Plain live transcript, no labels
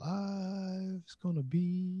Just gonna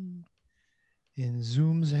be in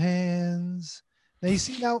Zoom's hands. Now you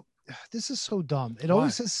see now this is so dumb. It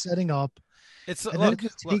always says setting up, It's and then look,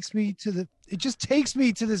 it just takes me to the. It just takes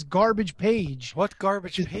me to this garbage page. what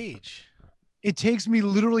garbage page? It takes me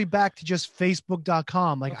literally back to just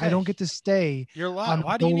Facebook.com. Like I Okay. don't get to stay You're on live. the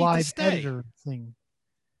Why do Go you need to Live stay? editor thing.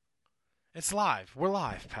 It's live. We're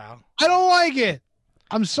live, pal. I don't like it.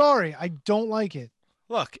 I'm sorry. I don't like it.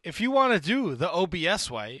 Look, if you want to do the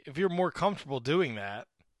OBS way, if you're more comfortable doing that,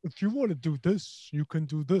 If you want to do this, you can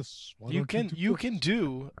do this. Why you don't can do this? can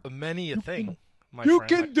do many a thing, my You friend.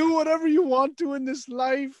 can do whatever you want to in this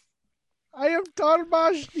life. I am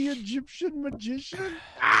Tarmash, the Egyptian magician.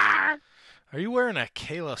 Are you wearing a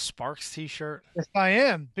Kayla Sparks t-shirt? Yes, I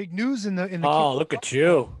am. Big news in the. Oh, look at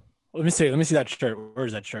you. Let me see that shirt.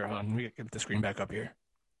 Where's that shirt? Hold on. Let me get the screen back up here.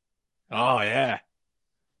 Oh yeah.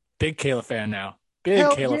 Big Kayla fan now. Big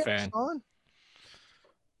Hell Kayla yeah, fan. son.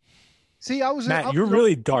 See, I was Matt, you're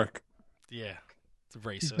really dark. Yeah, it's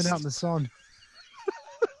He's racist. been out in the sun.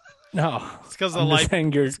 No. It's because the I'm just light.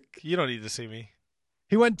 saying you're... You don't need to see me.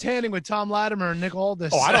 He went tanning with Tom Latimer and Nick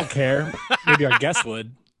Aldis. Oh, I don't care. Maybe our guest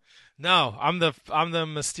would. No, I'm the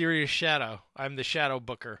mysterious shadow. I'm the shadow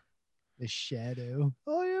booker. The shadow.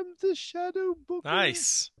 I am the shadow booker.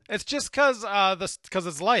 Nice. It's just because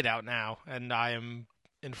it's light out now, and I am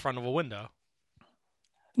in front of a window.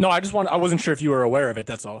 No, I wasn't sure if you were aware of it,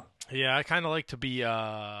 that's all. Yeah, I kind of like to be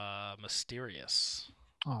mysterious.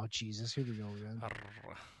 Oh Jesus! Here we go again.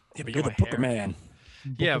 Yeah, but Do you're the my Booker hair. man.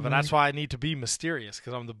 Yeah, Booker but man. that's why I need to be mysterious,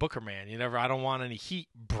 because I'm the Booker man. I don't want any heat,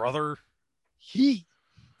 brother. Heat.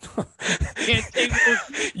 Can't take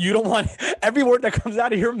it. You don't want... Every word that comes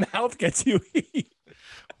out of your mouth gets you heat.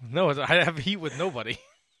 No, I have heat with nobody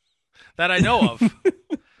that I know of.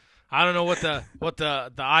 I don't know what the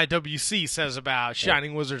IWC says about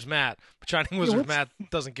Shining Wizards Matt, but Shining Wizards Matt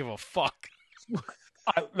doesn't give a fuck.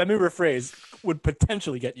 Let me rephrase. Would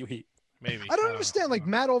potentially get you heat. Maybe. I don't know. understand. Like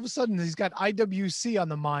Matt, all of a sudden, he's got IWC on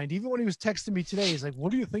the mind. Even when he was texting me today, he's like,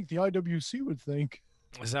 "What do you think the IWC would think?"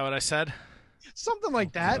 Is that what I said? Something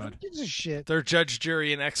like that. God. Who gives a shit? They're judge,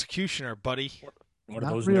 jury, and executioner, buddy. One of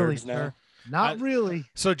Not those really, nerds now. sir. Not really.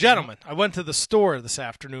 So, gentlemen, I went to the store this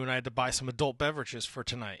afternoon. I had to buy some adult beverages for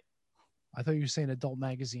tonight. I thought you were saying adult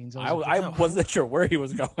magazines. I like, wasn't sure where he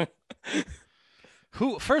was going.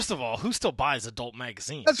 First of all, who still buys adult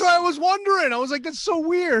magazines? that's what I was wondering. I was like, that's so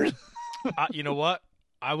weird. You know what?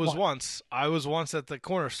 I was once at the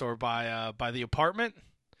corner store by the apartment,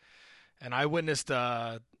 and I witnessed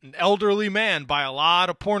an elderly man buy a lot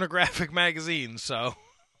of pornographic magazines. So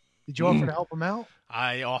Did you offer to help him out?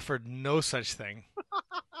 I offered no such thing.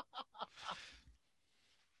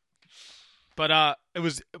 But it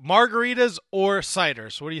was margaritas or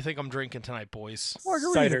ciders. What do you think I'm drinking tonight, boys?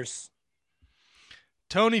 Ciders.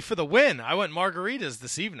 Tony for the win. I went margaritas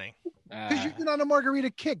this evening. Because you've been on a margarita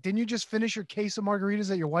kick. Didn't you just finish your case of margaritas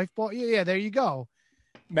that your wife bought? Yeah, there you go.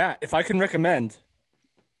 Matt, if I can recommend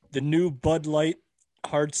the new Bud Light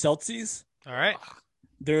hard seltzies, All right.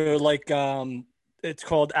 they're like it's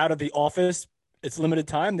called Out of the Office. It's limited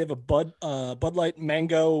time. They have a Bud Light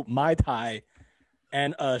mango Mai Tai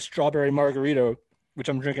and a strawberry margarita, which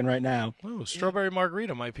I'm drinking right now. Oh, strawberry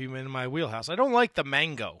margarita might be in my wheelhouse. I don't like the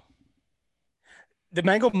mango. The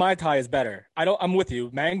mango Mai Tai is better. I'm with you.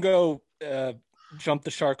 Mango jumped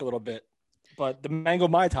the shark a little bit, but the mango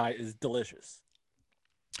Mai Tai is delicious.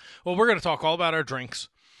 Well, we're going to talk all about our drinks.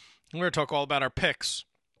 We're going to talk all about our picks.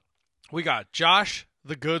 We got Josh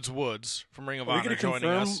the Goods Woods from Ring of Honor joining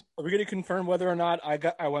us. Are we going to confirm whether or not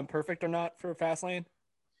I went perfect or not for Fastlane?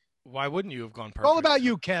 Why wouldn't you have gone perfect? It's all about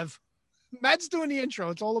you, Kev. Matt's doing the intro.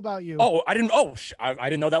 It's all about you. Oh, I didn't. Oh, I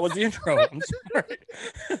didn't know that was the intro. I'm sorry.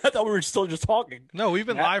 I thought we were still just talking. No, we've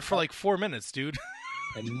been Matt- live for like 4 minutes, dude.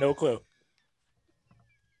 And no clue.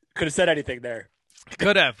 Could have said anything there.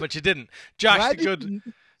 Could have, but you didn't. Josh Glad the you Good,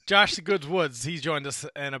 Josh the Goods Woods. He's joined us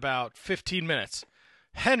in about 15 minutes.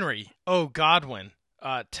 Henry O. Godwin,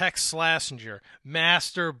 Tex Slassinger,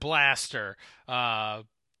 Master Blaster, Shanghai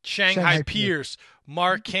Shanghai Pierce,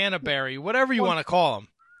 Mark Canterbury, whatever you want to call him.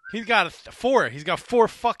 He's got four. He's got 4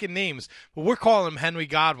 fucking names, but we're calling him Henry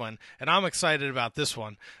Godwin, and I'm excited about this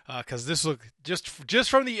one because this look just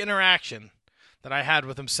from the interaction that I had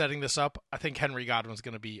with him setting this up. I think Henry Godwin's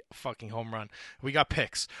going to be a fucking home run. We got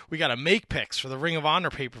picks. We got to make picks for the Ring of Honor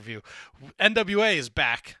pay-per-view. NWA is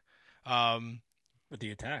back. With the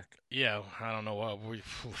attack. Yeah, I don't know what we're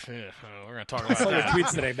going to talk I about saw your that.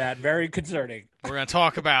 tweets today, Matt. Very concerning. We're going to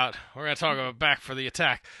talk about back for the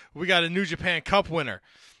attack. We got a New Japan Cup winner.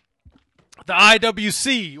 The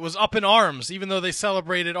IWC was up in arms, even though they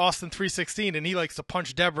celebrated Austin 316, and he likes to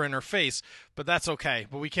punch Deborah in her face, but that's okay.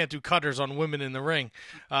 But we can't do cutters on women in the ring.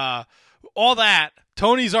 All that,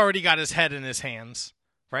 Tony's already got his head in his hands,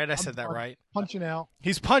 right? I said that right. Punching out.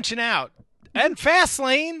 He's punching out. And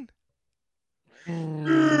Fastlane.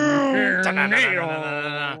 It's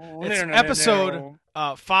episode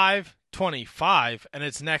 525, and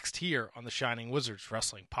it's next here on the Shining Wizards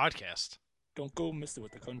Wrestling Podcast. Don't go miss it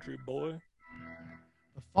with the country boy.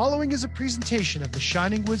 The following is a presentation of the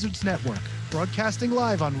Shining Wizards Network, broadcasting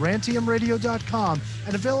live on rantiumradio.com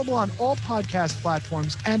and available on all podcast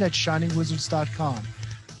platforms and at shiningwizards.com.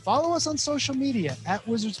 Follow us on social media at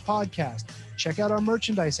Wizards Podcast. Check out our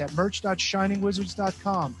merchandise at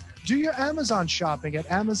merch.shiningwizards.com. Do your Amazon shopping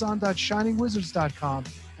at amazon.shiningwizards.com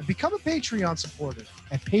and become a Patreon supporter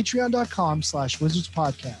at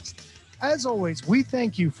patreon.com/wizardspodcast. As always, we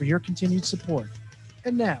thank you for your continued support.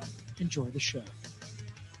 And now, enjoy the show.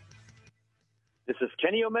 This is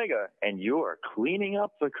Kenny Omega, and you are cleaning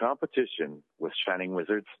up the competition with Shining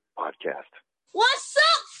Wizards Podcast. What's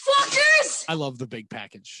up, fuckers? I love the big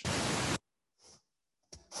package.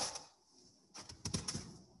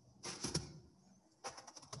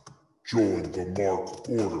 Join the Mark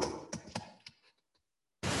Order.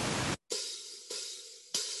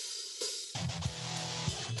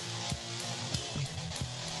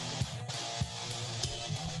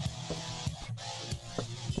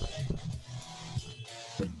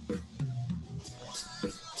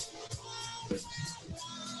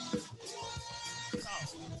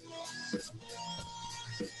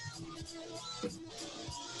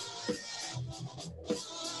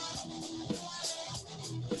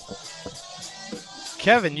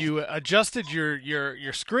 Kevin, you adjusted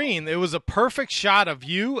your screen. It was a perfect shot of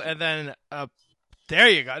you, and then there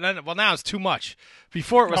you go. Well, now it's too much.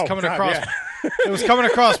 Before it was coming across, it was coming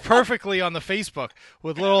across perfectly on the Facebook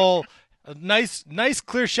with a nice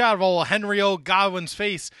clear shot of old Henry O. Godwin's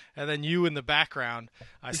face, and then you in the background.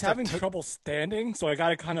 He's having trouble standing, so I got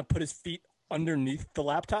to kind of put his feet underneath the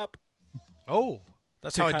laptop. Oh,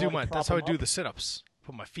 that's how I do That's how I do up. the sit-ups.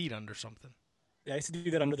 Put my feet under something. Yeah, I used to do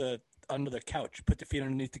that under the couch. Put the feet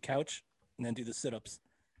underneath the couch, and then do the sit-ups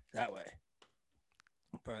that way.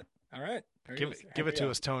 But all right, give it to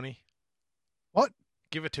us, Tony. What?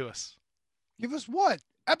 Give it to us. Give us what?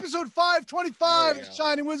 Episode 525 of the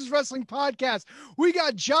Shining Wizards Wrestling Podcast. We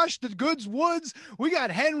got Josh the Goods Woods. We got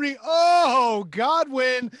Henry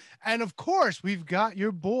Godwin. And of course, we've got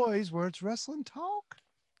your boys where it's wrestling talk.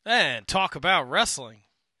 And talk about wrestling.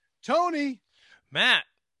 Tony. Matt.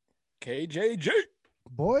 KJJ.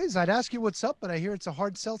 Boys, I'd ask you what's up, but I hear it's a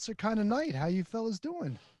hard seltzer kind of night. How you fellas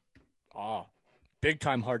doing? Oh, big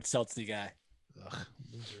time hard seltzer guy. Ugh,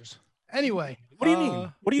 losers. Anyway. What do you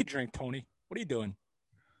mean? What do you drink, Tony? What are you doing?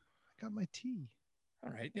 I got my tea.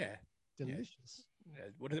 All right, yeah. Delicious. Yeah.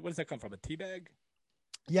 What does that come from? A tea bag?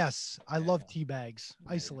 Yes, I love tea bags.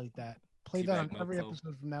 Isolate that. Play that on every mofo.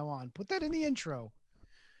 episode from now on. Put that in the intro.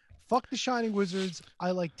 Fuck the Shining Wizards.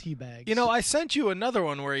 I like tea bags. You know, I sent you another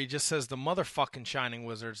one where he just says the motherfucking Shining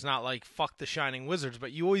Wizards, not like fuck the Shining Wizards,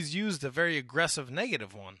 but you always used a very aggressive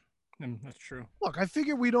negative one. That's true. Look, I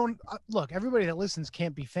figure we don't look. Everybody that listens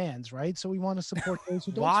can't be fans, right? So we want to support those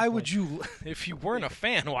who don't. Why support. would you, if you weren't a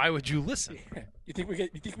fan, why would you listen? Yeah. You think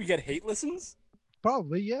we get hate listens?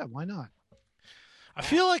 Probably, yeah. Why not? I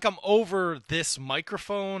feel like I'm over this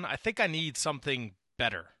microphone. I think I need something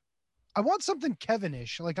better. I want something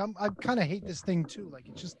Kevin-ish. Like I kind of hate this thing too. Like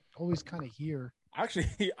it's just always kind of here. Actually,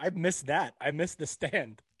 I missed that. I missed the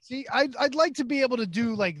stand. See, I'd like to be able to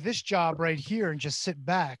do like this job right here and just sit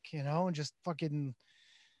back, you know, and just fucking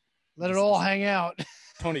let it all hang out.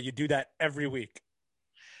 Tony, you do that every week.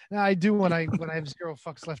 Now I do when I have zero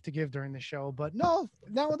fucks left to give during the show. But no,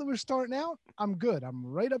 now that we're starting out, I'm good. I'm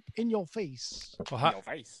right up in your face. Well,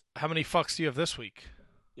 how many fucks do you have this week?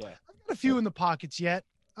 Yeah, I've got a few in the pockets yet.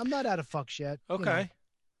 I'm not out of fucks yet. Okay. You know.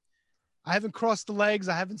 I haven't crossed the legs.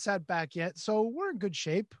 I haven't sat back yet. So we're in good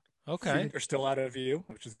shape. Okay. They're still out of view,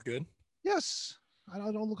 which is good. Yes. I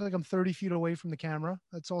don't look like I'm 30 feet away from the camera.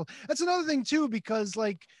 That's all. That's another thing too, because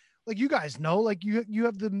like you guys know, like you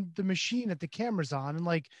have the machine that the camera's on, and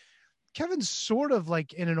like Kevin's sort of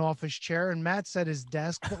like in an office chair, and Matt's at his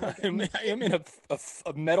desk. But like, I am in a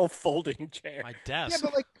metal folding chair. My desk. yeah,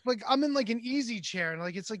 but like I'm in like an easy chair, and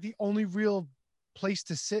like it's like the only real place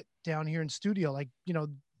to sit down here in studio. Like, you know,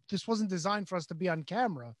 this wasn't designed for us to be on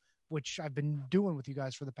camera, which I've been doing with you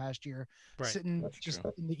guys for the past year, Right. sitting That's just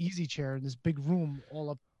true. in the easy chair in this big room all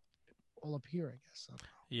up here, I guess. So.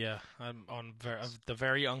 Yeah, I'm on the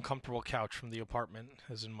very uncomfortable couch from the apartment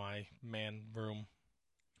is in my man room.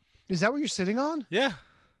 Is that what you're sitting on? Yeah.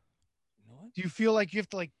 Do you feel like you have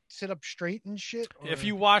to like sit up straight and shit? Or... If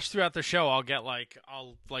you watch throughout the show, I'll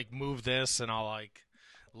move this and I'll like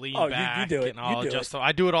lean back. You do it. And I'll you do adjust. it.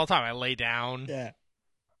 I do it all the time. I lay down. Yeah.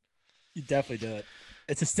 You definitely do it.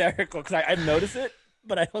 It's hysterical because I notice it,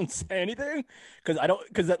 but I don't say anything because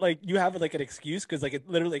like you have like an excuse because like it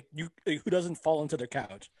literally who doesn't fall into their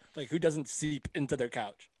couch, like who doesn't seep into their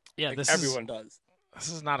couch. Yeah, like, everyone does. This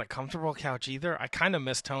is not a comfortable couch either. I kind of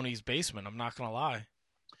miss Tony's basement. I'm not gonna lie.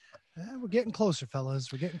 We're getting closer,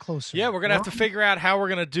 fellas. We're getting closer. Yeah, we're gonna have to figure out how we're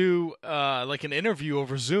gonna do like an interview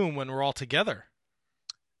over Zoom when we're all together.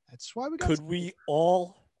 That's why we got. Could we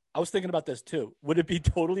all? I was thinking about this too. Would it be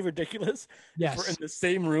totally ridiculous if we're in the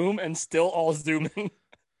same room and still all zooming?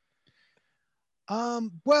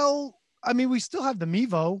 Well, I mean, we still have the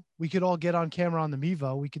Mevo. We could all get on camera on the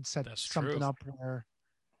Mevo. We could set something up where,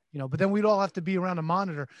 but then we'd all have to be around a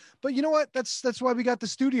monitor. But you know what? That's why we got the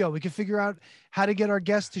studio. We could figure out how to get our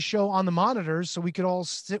guests to show on the monitors so we could all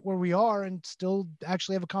sit where we are and still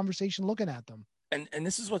actually have a conversation looking at them. And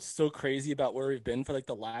this is what's so crazy about where we've been for like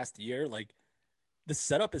the last year. Like, the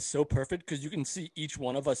setup is so perfect because you can see each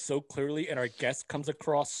one of us so clearly and our guest comes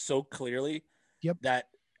across so clearly that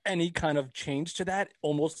any kind of change to that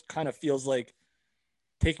almost kind of feels like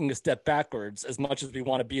taking a step backwards as much as we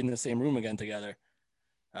want to be in the same room again together.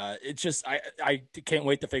 It's just, I can't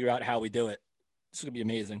wait to figure out how we do it. It's going to be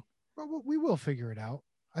amazing. Well, we will figure it out.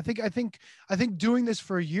 I think doing this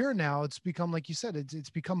for a year now, it's become, like you said,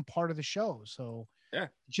 it's become part of the show. So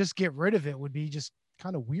just get rid of it would be just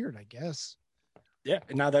kind of weird, I guess. Yeah,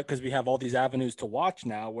 and now that because we have all these avenues to watch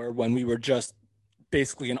now, where when we were just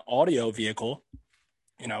basically an audio vehicle,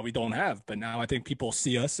 we don't have. But now I think people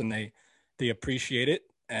see us and they appreciate it,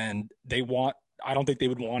 and they want. I don't think they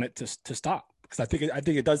would want it to stop because I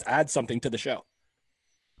think it does add something to the show.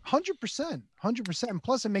 100%. And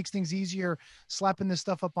plus, it makes things easier slapping this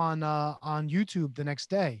stuff up on YouTube the next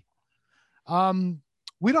day.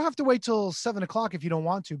 We don't have to wait till 7:00 if you don't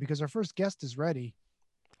want to, because our first guest is ready.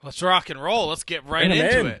 Let's rock and roll. Let's get right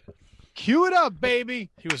into it. Cue it up, baby.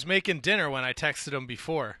 He was making dinner when I texted him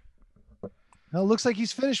before. Well, it looks like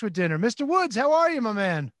he's finished with dinner. Mr. Woods, how are you, my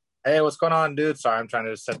man? Hey, what's going on, dude? Sorry, I'm trying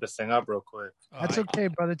to set this thing up real quick. That's okay,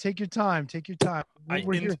 brother. Take your time.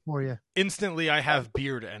 We're here for you. Instantly, I have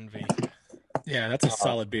beard envy. Yeah, that's a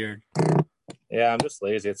solid beard. Yeah, I'm just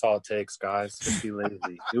lazy. It's all it takes, guys. Just be lazy.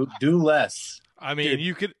 Do less. I mean,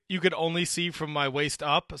 dude, you could only see from my waist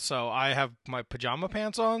up, so I have my pajama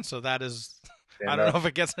pants on. So that is, I don't know if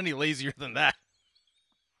it gets any lazier than that.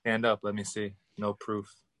 Stand up. Let me see. No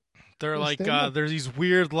proof. They're like, there's these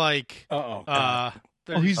weird like.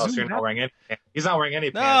 So you're not wearing any. He's not wearing any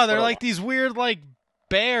pants. No, they're like these weird like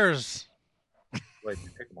bears. Wait, you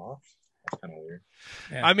take them off? That's kind of weird.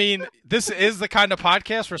 Yeah. I mean, this is the kind of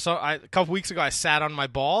podcast where a couple weeks ago I sat on my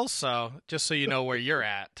balls. So just so you know where you're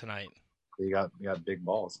at tonight. You got big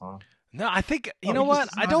balls, huh? No, I think you know what?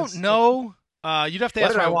 I don't know. You'd have to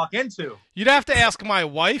ask. What did I walk into? You'd have to ask my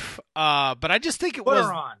wife. But I just think it was.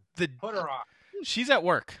 Put her on. She's at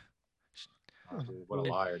work. Oh, dude, what a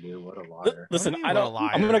liar, dude! What a liar. Listen, I'm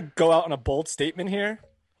gonna go out on a bold statement here.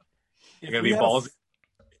 You're gonna be ballsy.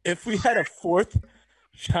 If we had a fourth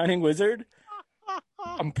Shining Wizard,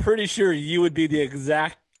 I'm pretty sure you would be the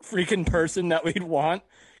exact freaking person that we'd want.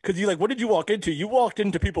 Because what did you walk into? You walked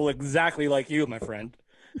into people exactly like you, my friend.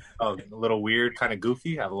 Oh, a little weird, kind of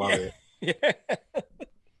goofy. I love it. Yeah.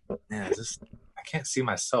 Man, I can't see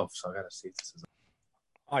myself, so I gotta see if this is.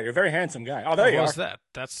 Oh, you're a very handsome guy. Oh, there you are. What's that?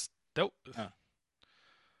 That's dope. Oh.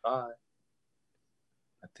 Bye.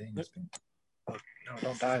 That thing has been. Oh, no,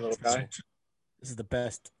 don't die, little guy. This is the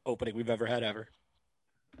best opening we've ever had ever.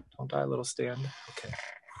 Don't die, little stand. Okay.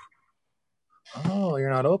 Oh, you're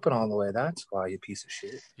not open all the way. That's why, you piece of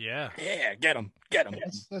shit. Yeah. Yeah, get him.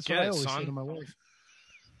 That's what I always say to my wife.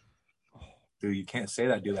 Dude, you can't say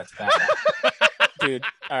that, dude. That's bad. Dude,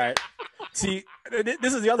 all right. See,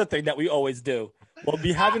 this is the other thing that we always do. We'll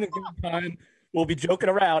be having a good time. We'll be joking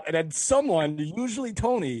around, and then someone, usually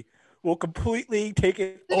Tony, will completely take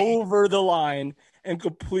it over the line and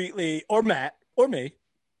completely, or Matt, or me,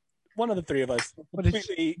 one of the three of us,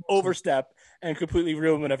 completely overstep and completely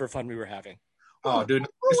ruin whatever fun we were having. Oh, dude,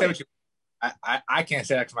 say what you. I can't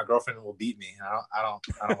say that because my girlfriend will beat me. I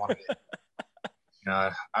don't want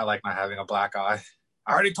to. I like not having a black eye.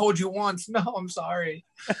 I already told you once. No, I'm sorry.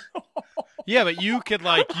 Yeah, but you could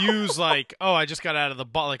use oh, I just got out of the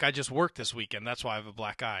I just worked this weekend. That's why I have a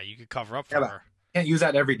black eye. You could cover up for her. Can't use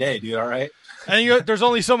that every day, dude. All right. And there's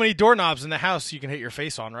only so many doorknobs in the house you can hit your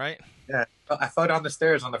face on, right? Yeah, I fell down the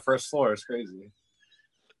stairs on the first floor. It's crazy.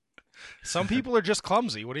 Some people are just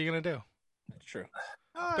clumsy. What are you gonna do? That's true.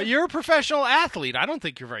 But you're a professional athlete. I don't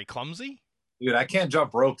think you're very clumsy. Dude, I can't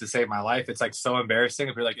jump rope to save my life. It's like so embarrassing.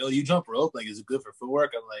 If you're like, oh, you jump rope? Like, is it good for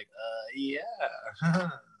footwork? I'm like, yeah.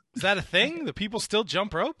 Is that a thing? Do people still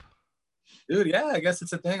jump rope? Dude, yeah, I guess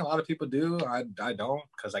it's a thing. A lot of people do. I don't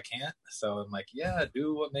because I can't. So I'm like, yeah,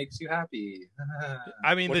 do what makes you happy.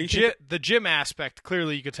 I mean, the gym aspect,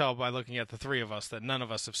 clearly you could tell by looking at the three of us that none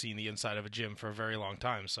of us have seen the inside of a gym for a very long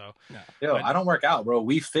time. So, Yo, I don't work out, bro.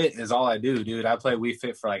 Wii Fit is all I do, dude. I play Wii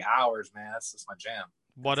Fit for like hours, man. That's just my jam.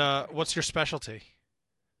 What's your specialty?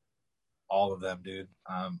 All of them, dude.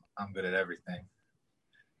 I'm good at everything.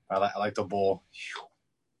 I like to bowl.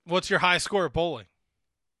 What's your high score at bowling?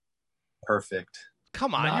 Perfect.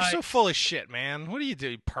 Come on, You're so full of shit, man. What do you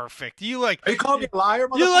do? Perfect. You like? Are you calling me a liar?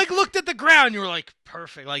 You like looked at the ground. You were like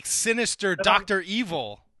perfect, like sinister Dr.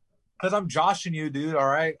 Evil. Because I'm joshing you, dude. All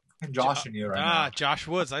right, I'm joshing you right now. Josh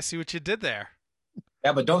Woods. I see what you did there.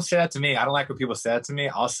 Yeah, but don't say that to me. I don't like when people say that to me.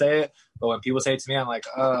 I'll say it, but when people say it to me, I'm like,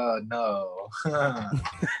 no.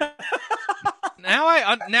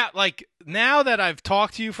 Now that I've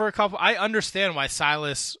talked to you for a couple, I understand why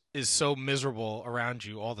Silas is so miserable around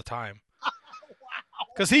you all the time.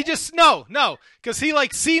 Because he just because he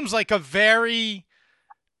seems like a very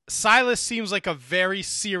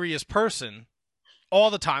serious person all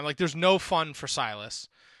the time. Like there's no fun for Silas.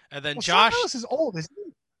 And then Josh, Silas is old, isn't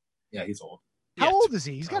he? Yeah, he's old. How old is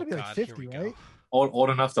he? He's got to be like 50, right? Old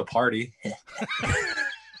enough to party.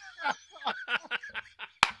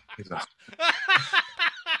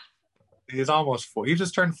 He's almost 40. He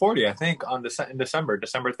just turned 40, I think, in December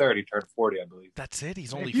 3rd. He turned 40, I believe. That's it.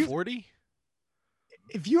 He's only 40.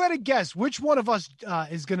 If you had to guess, which one of us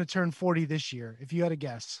is going to turn 40 this year? If you had to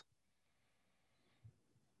guess,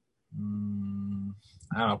 I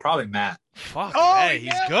don't know. Probably Matt. Fuck. Hey,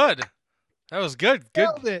 he's good. That was good. Good.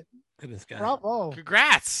 Nailed it. Look at this guy. Bravo.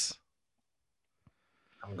 Congrats.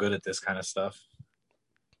 I'm good at this kind of stuff.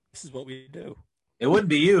 This is what we do. It wouldn't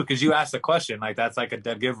be you because you asked the question. Like that's like a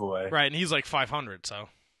dead giveaway, right? And he's like 500. So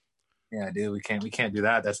yeah, dude, we can't do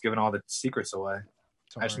that. That's giving all the secrets away.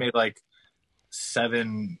 I just made like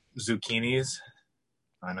 7 zucchinis.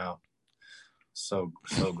 I know, so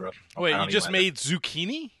gross. Wait, you just made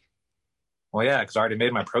zucchini? Well, yeah, because I already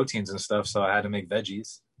made my proteins and stuff, so I had to make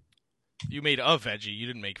veggies. You made a veggie. You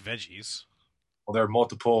didn't make veggies. Well, there are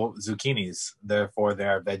multiple zucchinis, therefore they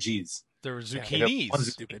are veggies. There were zucchinis. Yeah,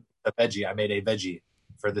 stupid. A veggie. I made a veggie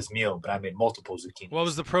for this meal, but I made multiple zucchinis. What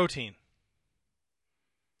was the protein?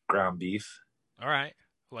 Ground beef. All right.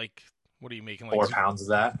 Like, what are you making? 4 pounds of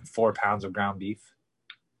that. 4 pounds of ground beef.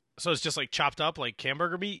 So it's just like chopped up like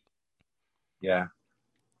hamburger meat? Yeah.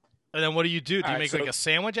 And then what do? Do you make like a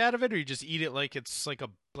sandwich out of it, or you just eat it like it's like a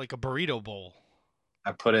burrito bowl?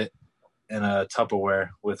 I put it in a Tupperware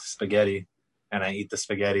with spaghetti, and I eat the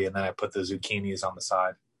spaghetti, and then I put the zucchinis on the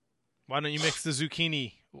side. Why don't you mix the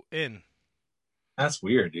zucchini in? That's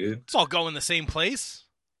weird, dude. It's all going the same place.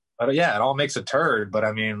 But yeah, it all makes a turd. But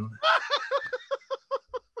I mean,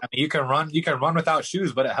 you can run without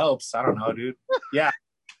shoes, but it helps. I don't know, dude. Yeah.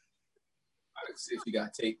 Let's see if you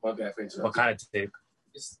got tape. My bad, friends. What kind of tape?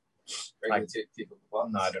 Just regular tape.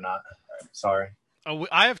 No, I do not. Sorry. Oh,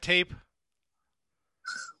 I have tape.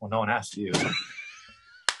 Well, no one asked you. What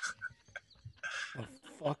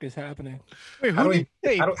the fuck is happening? Wait, how do we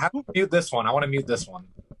mute this one? I want to mute this one.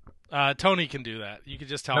 Tony can do that. You can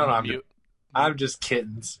just tell him to mute. I'm just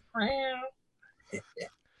kittens.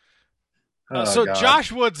 So God.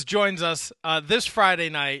 Josh Woods joins us this Friday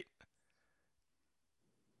night.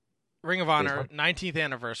 Ring of Honor 19th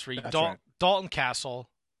anniversary. Dalton Castle,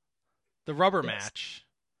 the rubber match.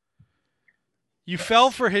 You fell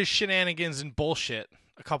for his shenanigans and bullshit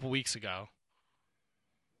a couple weeks ago.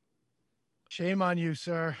 Shame on you,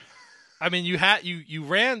 sir. I mean, you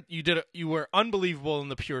were unbelievable in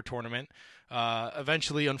the pure tournament.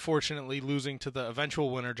 Eventually, unfortunately, losing to the eventual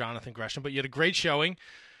winner, Jonathan Gresham. But you had a great showing.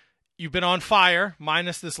 You've been on fire,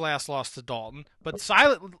 minus this last loss to Dalton. But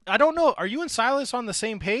Silas, I don't know. Are you and Silas on the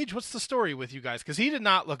same page? What's the story with you guys? Because he did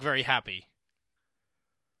not look very happy.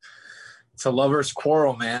 It's a lover's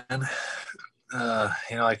quarrel, man.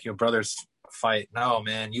 Like your brothers fight. No,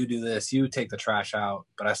 man, you do this. You take the trash out,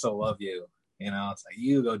 but I still love you. It's like,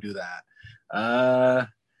 you go do that.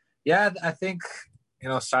 Yeah, I think,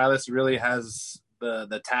 Silas really has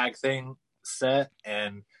the tag thing set.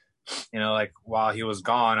 And, like while he was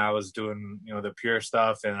gone, I was doing, the pure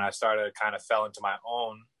stuff, and I kind of fell into my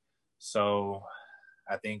own. So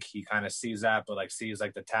I think he kind of sees that, but sees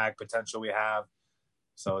the tag potential we have.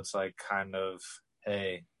 So it's kind of,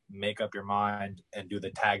 hey, make up your mind and do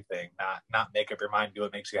the tag thing, not make up your mind, do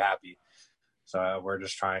what makes you happy. So we're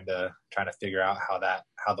just trying to figure out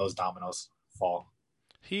how those dominoes fall.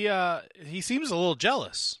 He seems a little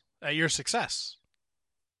jealous at your success.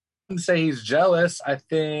 I wouldn't say he's jealous. I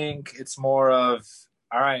think it's more of,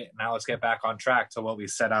 all right, now let's get back on track to what we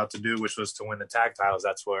set out to do, which was to win the tag titles.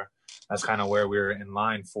 That's kind of where we were in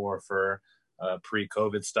line for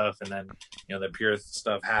pre-COVID stuff, and then the pure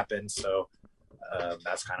stuff happened. So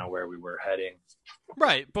that's kind of where we were heading.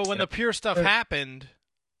 Right, but when the pure stuff happened,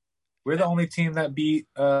 we're the only team that beat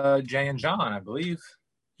Jay and John, I believe.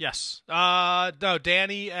 Yes. No,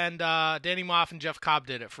 Danny Moff and Jeff Cobb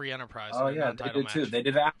did it. Free Enterprise. Oh yeah, they did too. They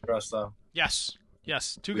did it after us though. Yes.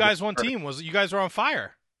 Two guys, one team. You guys were on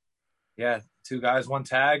fire. Yeah, 2 guys, 1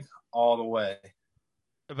 tag, all the way.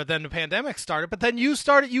 But then the pandemic started. But then you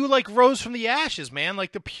like rose from the ashes, man.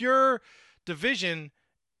 Like the pure division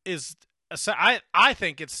is. I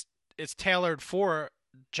think it's tailored for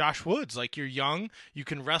Josh Woods. Like you're young, you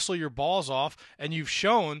can wrestle your balls off, and you've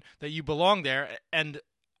shown that you belong there. And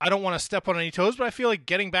I don't want to step on any toes, but I feel like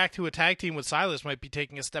getting back to a tag team with Silas might be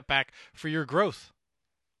taking a step back for your growth.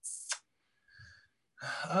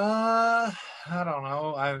 I don't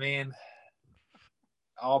know. I mean,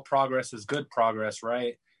 all progress is good progress,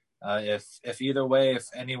 right? If either way, if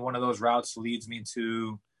any one of those routes leads me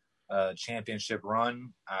to a championship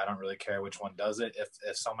run, I don't really care which one does it.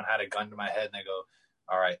 If someone had a gun to my head and they go,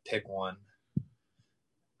 all right, pick one,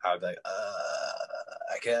 I would be like,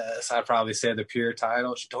 I guess I'd probably say the pure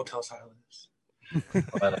title. Don't tell Silas.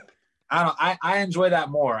 But I enjoy that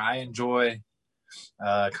more. I enjoy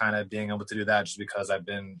kind of being able to do that just because I've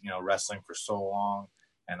been, wrestling for so long,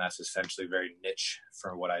 and that's essentially very niche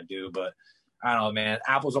for what I do. But I don't know, man,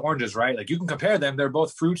 apples and oranges, right? Like you can compare them. They're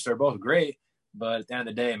both fruits. They're both great. But at the end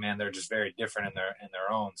of the day, man, they're just very different in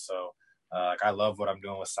their own. So I love what I'm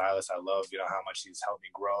doing with Silas. I love, how much he's helped me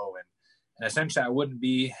grow. And essentially I wouldn't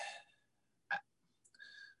be,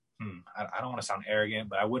 I don't want to sound arrogant,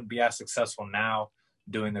 but I wouldn't be as successful now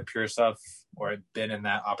doing the pure stuff or been in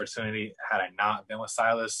that opportunity had I not been with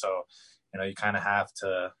Silas. So, you kind of have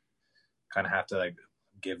to like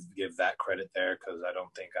give that credit there, because I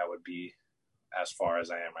don't think I would be as far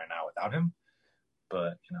as I am right now without him.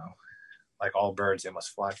 But, like all birds, they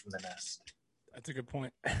must fly from the nest. That's a good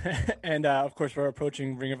point. And of course, we're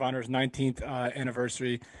approaching Ring of Honor's 19th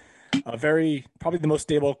anniversary. Probably the most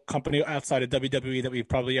stable company outside of WWE that we've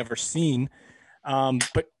probably ever seen.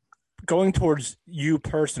 But going towards you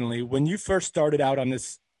personally, when you first started out on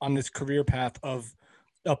this career path of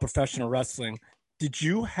professional wrestling, did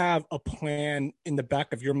you have a plan in the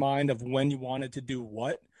back of your mind of when you wanted to do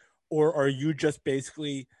what, or are you just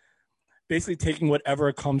basically taking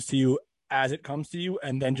whatever comes to you as it comes to you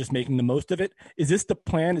and then just making the most of it? Is this the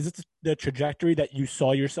plan? Is this the trajectory that you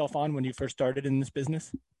saw yourself on when you first started in this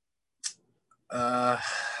business? It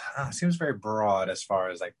seems very broad as far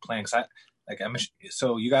as like playing.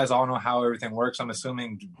 So you guys all know how everything works. I'm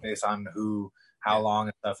assuming based on how long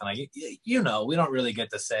and stuff. And like, we don't really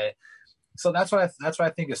get to say. So that's what I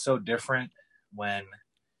think is so different when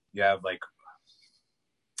you have like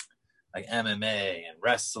MMA and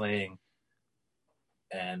wrestling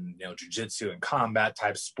and jiu-jitsu and combat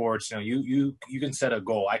type sports. You can set a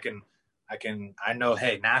goal. I know,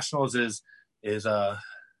 hey, nationals is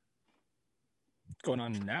going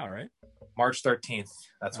on now, right? March 13th.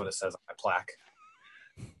 That's what it says on my plaque.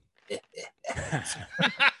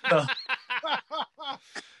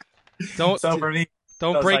 For me,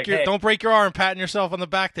 don't break your arm patting yourself on the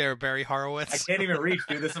back there, Barry Horowitz. I can't even reach,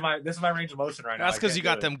 dude. This is my range of motion right now. That's because you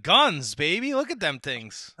got them guns, baby. Look at them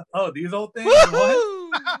things. Oh, these old things.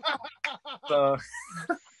 So,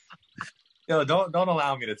 don't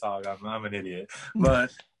allow me to talk. I'm an idiot.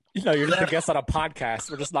 But you're just a guest on a podcast.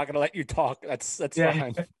 We're just not going to let you talk. That's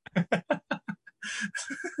fine.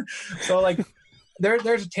 So like,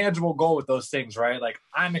 there's a tangible goal with those things, right? Like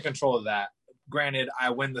I'm in control of that. Granted, I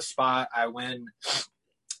win the spot. I win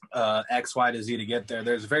X, Y to Z to get there.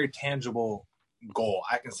 There's a very tangible goal.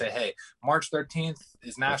 I can say, hey, March 13th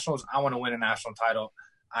is nationals. I want to win a national title.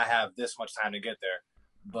 I have this much time to get there.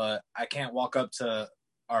 But I can't walk up to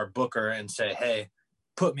our booker and say, hey,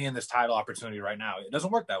 put me in this title opportunity right now. It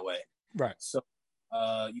doesn't work that way. Right. So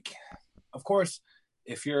you can, of course,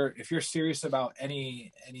 if you're serious about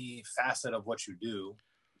any facet of what you do,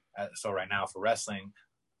 so right now for wrestling,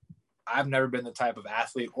 I've never been the type of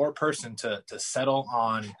athlete or person to settle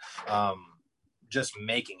on just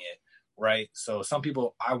making it, right? So some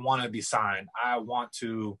people, I want to be signed. I want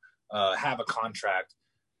to have a contract.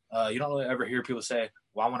 You don't really ever hear people say,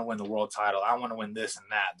 well, I want to win the world title. I want to win this and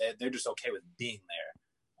that. They're just okay with being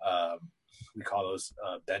there. We call those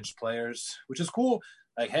bench players, which is cool.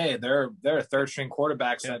 Like, hey, they're third string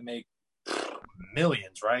quarterbacks that make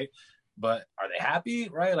millions, right? but are they happy?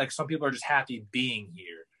 Right? Like some people are just happy being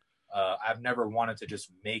here. I've never wanted to just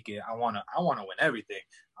make it. I want to win everything.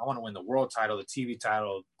 I want to win the world title, the TV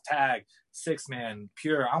title, tag, 6-man,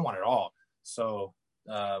 pure. I want it all. So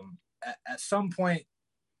at some point,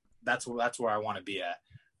 that's where I want to be at.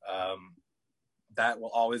 That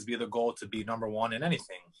will always be the goal, to be number one in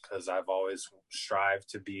anything, because I've always strived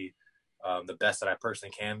to be the best that I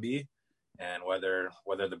personally can be. And whether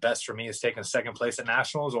the best for me is taking second place at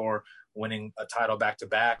nationals or winning a title back to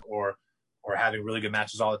back or having really good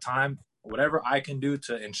matches all the time, whatever I can do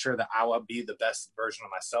to ensure that I will be the best version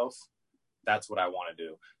of myself, that's what I want to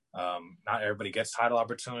do. Not everybody gets title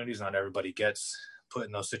opportunities. Not everybody gets put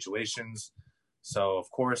in those situations. So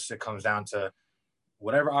of course it comes down to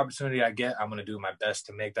whatever opportunity I get, I'm going to do my best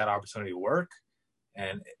to make that opportunity work.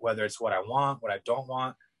 And whether it's what I want, what I don't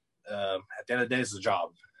want, at the end of the day, it's a job,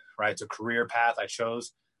 right? It's a career path I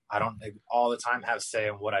chose. I don't all the time have say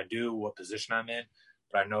in what I do, what position I'm in,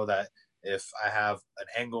 but I know that if I have an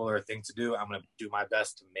angle or a thing to do, I'm going to do my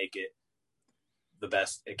best to make it the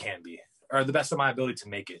best it can be, or the best of my ability to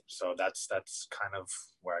make it. So that's kind of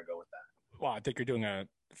where I go with that. Well, I think you're doing a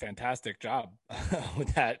fantastic job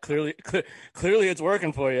with that. Clearly it's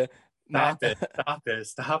working for you. Stop it,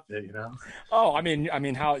 you know? Oh, I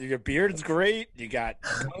mean, how your beard's great. You got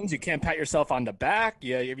guns. You can't pat yourself on the back.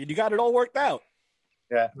 Yeah, you got it all worked out.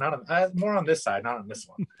 Yeah, more on this side, not on this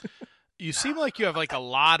one. You seem like you have like a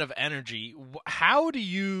lot of energy. How do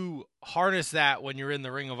you harness that when you're in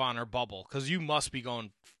the Ring of Honor bubble? Because you must be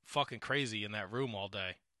going fucking crazy in that room all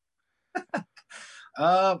day.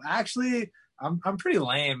 Actually, I'm pretty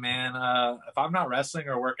lame, man. If I'm not wrestling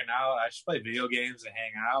or working out, I just play video games and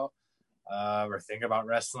hang out, or think about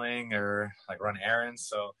wrestling or like run errands.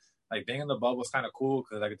 So like being in the bubble is kind of cool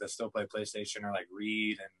because I get to still play PlayStation or like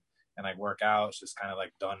read and like work out. It's just kind of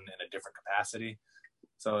like done in a different capacity.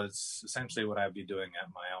 So it's essentially what I'd be doing at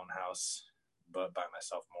my own house, but by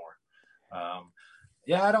myself more.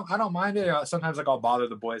 Yeah, I don't mind it. Sometimes like I'll bother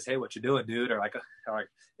the boys. Hey, what you doing, dude? Or like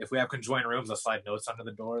if we have conjoined rooms, I'll slide notes under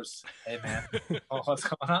the doors. Hey, man, what's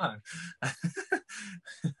going on?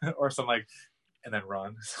 Or some like, and then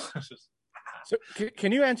run. So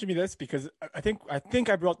can you answer me this? Because I think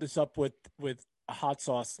I brought this up with a hot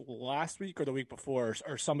sauce last week or the week before,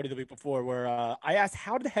 or somebody the week before, where I asked,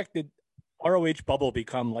 how the heck did ROH bubble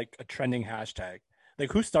become like a trending hashtag?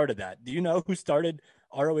 Like, who started that? Do you know who started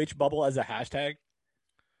ROH bubble as a hashtag?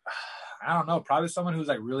 I don't know. Probably someone who's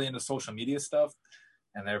like really into social media stuff,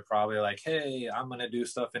 and they're probably like, "Hey, I'm gonna do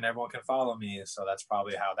stuff, and everyone can follow me." So that's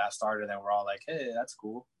probably how that started. And we're all like, "Hey, that's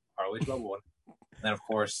cool." ROH bubble. And then of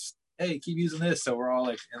course, hey, keep using this. So we're all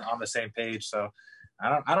like on the same page. So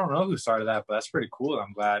I don't know who started that, but that's pretty cool.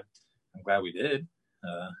 I'm glad we did.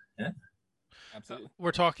 Yeah. Absolutely.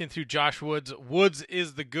 We're talking to Josh Woods. Woods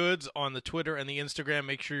is the goods on the Twitter and the Instagram.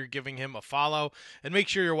 Make sure you're giving him a follow, and make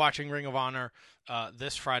sure you're watching Ring of Honor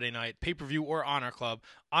this Friday night, pay-per-view or Honor Club.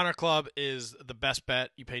 Honor Club is the best bet.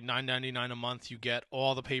 You pay $9.99 a month. You get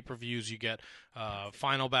all the pay-per-views. You get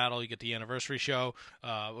Final Battle. You get the anniversary show.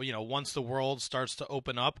 Once the world starts to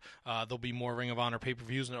open up, there'll be more Ring of Honor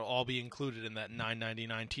pay-per-views, and it'll all be included in that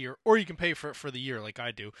 $9.99 tier. Or you can pay for it for the year like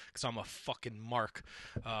I do, because I'm a fucking mark.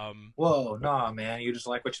 Whoa, nah, man. You just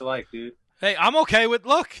like what you like, dude. Hey, I'm okay with.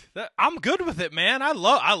 Look, I'm good with it, man. I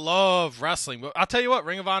love wrestling. But I'll tell you what,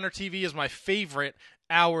 Ring of Honor TV is my favorite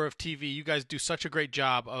hour of TV. You guys do such a great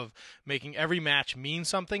job of making every match mean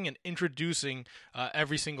something and introducing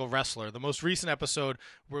every single wrestler. The most recent episode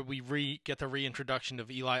where we get the reintroduction of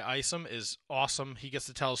Eli Isom is awesome. He gets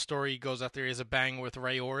to tell a story. He goes out there, he has a bang with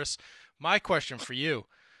Ray Orris. My question for you: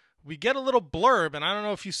 we get a little blurb, and I don't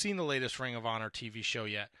know if you've seen the latest Ring of Honor TV show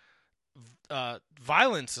yet.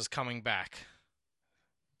 Violence is coming back.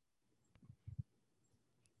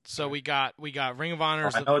 So we got Ring of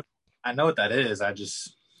Honor. I know what that is. I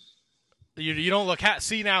just you don't look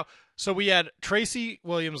see now. So we had Tracy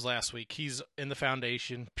Williams last week. He's in the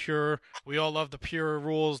Foundation. Pure. We all love the Pure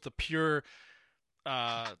rules, the Pure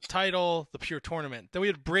title, the Pure tournament. Then we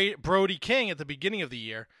had Brody King at the beginning of the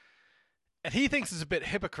year, and he thinks it's a bit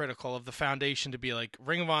hypocritical of the Foundation to be like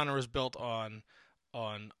Ring of Honor is built on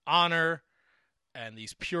honor and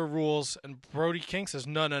these pure rules, and Brody King says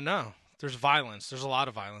no, there's violence, there's a lot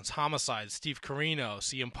of violence, homicide, Steve Corino,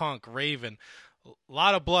 CM Punk, Raven, a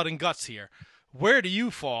lot of blood and guts here. Where do you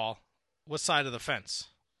fall? What side of the fence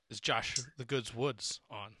is Josh the Goods Woods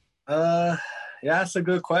on? Yeah, that's a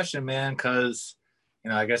good question, man, because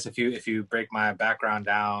I guess if you break my background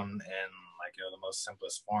down in like the most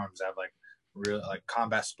simplest forms, I have like real like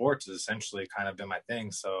combat sports has essentially kind of been my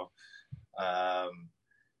thing. So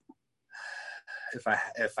if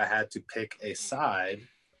I had to pick a side,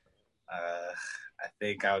 I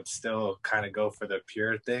think I would still kind of go for the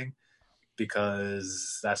pure thing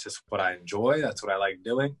because that's just what I enjoy. That's what I like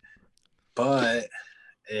doing. But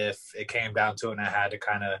if it came down to it and I had to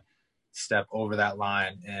kind of step over that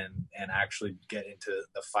line and actually get into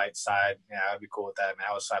the fight side, yeah, I'd be cool with that, man.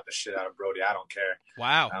 I would slap the shit out of Brody. I don't care.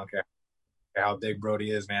 Wow. I don't care how big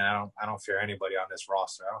Brody is, man. I don't fear anybody on this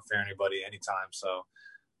roster. I don't fear anybody anytime. So,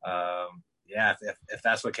 yeah, if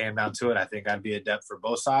that's what came down to it, I think I'd be adept for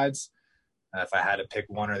both sides. If I had to pick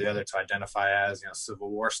one or the other to identify as,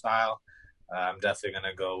 Civil War style, I'm definitely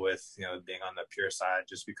going to go with, being on the pure side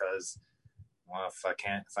just because, well, if I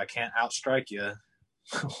can't outstrike you,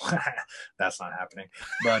 that's not happening.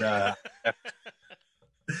 But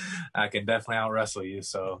I can definitely out wrestle you.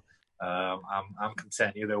 So I'm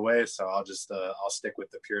content either way. So I'll just I'll stick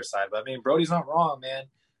with the pure side. But I mean, Brody's not wrong, man.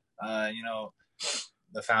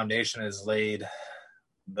 The foundation is laid.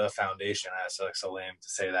 The foundation. That's like so lame to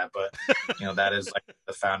say that, but that is like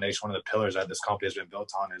the foundation. One of the pillars that this company has been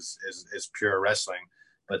built on is pure wrestling.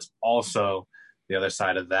 But it's also the other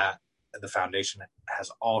side of that. The foundation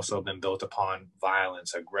has also been built upon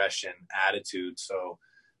violence, aggression, attitude. So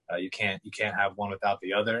you can't have one without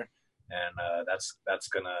the other, and that's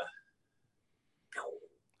gonna.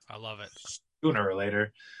 I love it. Sooner or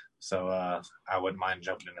later, so I wouldn't mind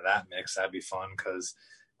jumping into that mix. That'd be fun because.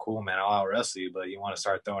 Cool, man. I'll out wrestle you, but you want to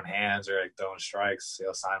start throwing hands or like throwing strikes,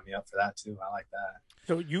 sign me up for that too. I like that.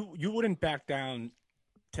 So you wouldn't back down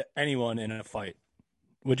to anyone in a fight,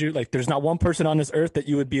 would you? Like, there's not one person on this earth that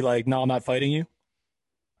you would be like, no, I'm not fighting you.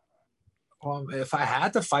 Well, if I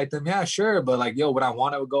had to fight them, yeah, sure. But like, would I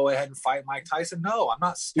want to go ahead and fight Mike Tyson? No, I'm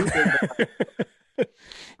not stupid.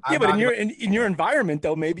 Yeah, but in your environment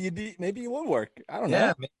though, maybe you would work. I don't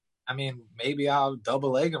know. I mean, maybe I'll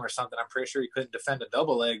double leg him or something. I'm pretty sure he couldn't defend a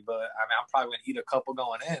double leg, but I mean, I'm probably going to eat a couple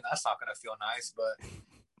going in. That's not going to feel nice, but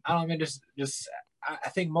I don't mean, I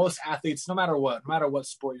think most athletes, no matter what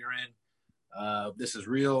sport you're in, this is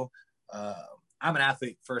real. I'm an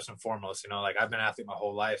athlete first and foremost, like I've been an athlete my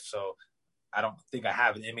whole life. So I don't think I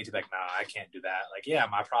have it in me to be like, nah, I can't do that. Like, yeah,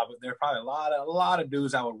 there are probably a lot of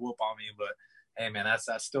dudes that would whoop on me, but hey man, that's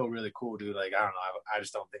still really cool, dude. Like, I don't know. I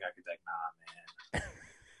just don't think I could be like, nah, man.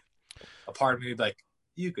 A part of me would be like,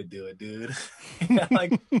 you could do it, dude.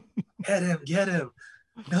 Like, get him.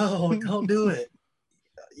 No, don't do it.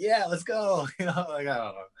 Yeah, let's go. Like, I don't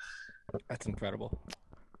know. That's incredible.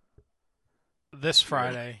 This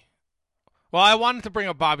Friday. Well, I wanted to bring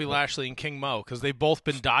up Bobby Lashley and King Mo because they've both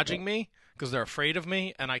been dodging me because they're afraid of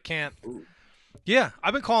me, and I can't. Yeah,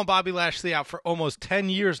 I've been calling Bobby Lashley out for almost 10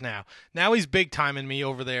 years now. Now he's big timing me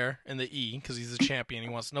over there in the E because he's a champion. He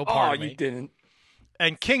wants no part of me. Oh, you didn't.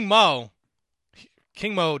 And King Mo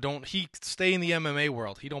he stay in the MMA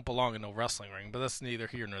world. He don't belong in no wrestling ring, but that's neither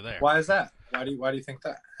here nor there. Why is that? Why do you think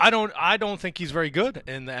that? I don't think he's very good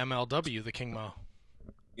in the MLW, the King Mo.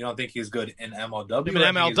 You don't think he's good in MLW? Even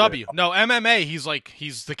MLW. No, MMA,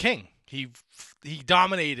 he's the king. He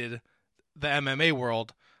dominated the MMA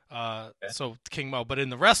world. So King Mo, but in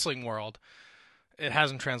the wrestling world, it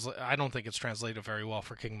hasn't translated. I don't think it's translated very well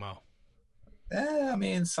for King Mo. I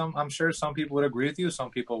mean, I'm sure some people would agree with you. Some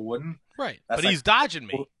people wouldn't. Right. But he's dodging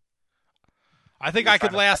me. I think I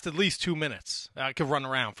could last at least 2 minutes. I could run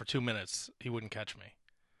around for 2 minutes. He wouldn't catch me.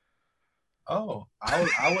 Oh, I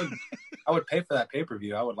would pay for that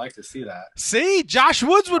pay-per-view. I would like to see that. See? Josh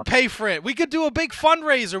Woods would pay for it. We could do a big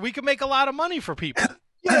fundraiser. We could make a lot of money for people.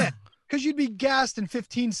 Yeah. Because you'd be gassed in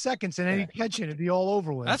 15 seconds and any catching it'd be all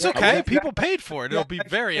over with. That's okay. People paid for it. It'll be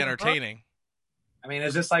very entertaining. I mean,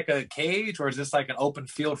 is this like a cage or is this like an open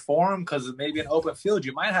field forum? Because maybe an open field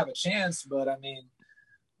you might have a chance, but I mean,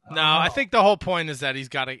 I think the whole point is that he's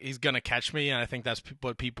gonna catch me, and I think that's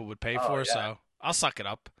what people would pay for. Yeah. So I'll suck it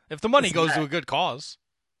up if the money goes to a good cause.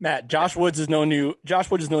 Matt, Josh Woods has known you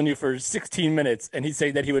for 16 minutes, and he's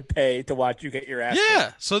saying that he would pay to watch you get your ass. Yeah,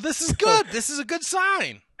 kicked. So this is good. This is a good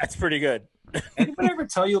sign. That's pretty good. Anybody ever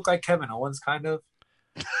tell you look like Kevin Owens, kind of?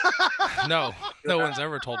 No one's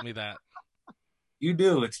ever told me that. You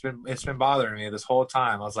do. It's been bothering me this whole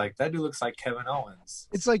time. I was like, that dude looks like Kevin Owens.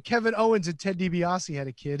 It's like Kevin Owens and Ted DiBiase had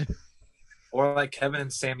a kid. Or like Kevin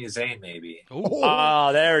and Sami Zayn, maybe. Ooh.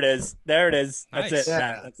 Oh, there it is. That's nice. it.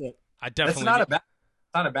 Yeah. That's it. I definitely. It's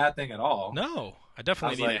not a bad thing at all. No, I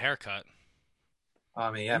definitely need a haircut.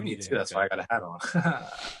 I mean, yeah, me too. That's why I got a hat on.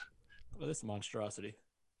 Well, this is a monstrosity.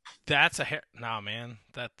 That's a hair. Nah, man.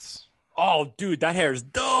 That's. Oh, dude, that hair is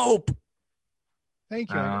dope.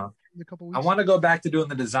 Thank you. I want to go back to doing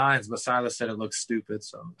the designs, but Silas said it looks stupid.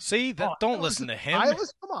 So see, don't listen to him.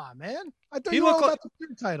 Silas, come on, man. I thought you were all about the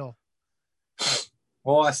third title.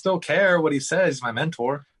 Well, I still care what he says. He's my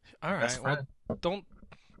mentor. All right. Well, don't.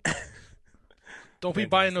 Don't be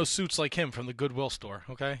buying those suits like him from the Goodwill store,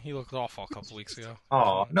 okay? He looked awful a couple weeks ago.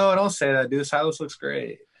 Oh no, don't say that, dude. Silas looks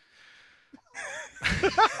great.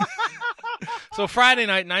 So Friday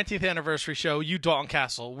night, 19th anniversary show, you Dalton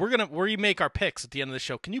Castle. We make our picks at the end of the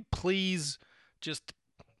show. Can you please just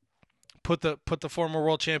put the former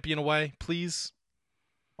world champion away, please?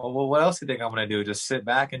 Well, what else do you think I'm gonna do? Just sit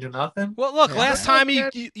back and do nothing? Well, look, last time he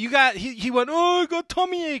went, oh, I got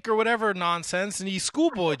tummy ache or whatever nonsense, and he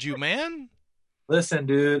schoolboyed you, man. Listen,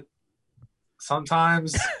 dude.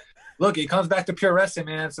 Sometimes, look, it comes back to pure wrestling,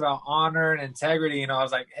 man. It's about honor and integrity. You know, I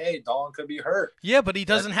was like, hey, Dalton could be hurt. Yeah, but he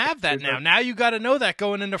doesn't have that now. Now you got to know that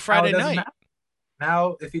going into Friday night. Matter.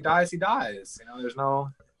 Now, if he dies, he dies. You know, there's no.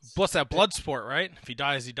 What's that, blood sport, right? If he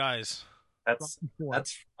dies, he dies. That's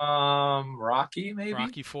Rocky, maybe.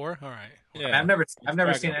 Rocky 4. All right. Yeah, I've never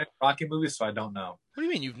seen any Rocky movies, so I don't know. What do you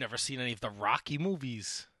mean you've never seen any of the Rocky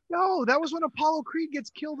movies? No, that was when Apollo Creed gets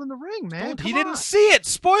killed in the ring, man. He didn't see it.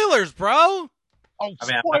 Spoilers, bro. Oh,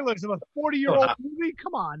 spoilers of a 40-year-old movie?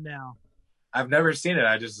 Come on now. I've never seen it.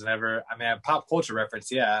 I just never. I mean, pop culture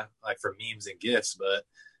reference, yeah, like for memes and gifs, but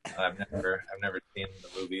I've never seen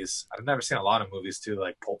the movies. I've never seen a lot of movies too,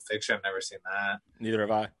 like Pulp Fiction. I've never seen that. Neither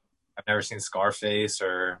have I. I've never seen Scarface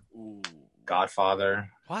or Godfather.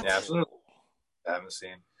 What? Yeah, absolutely. I haven't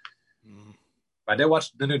seen. I did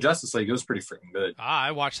watch the new Justice League. It was pretty freaking good.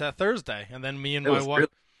 I watched that Thursday, and then me and my wife.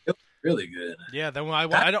 It was really good. Yeah, then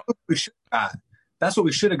I don't. That's what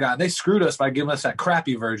we should have gotten. They screwed us by giving us that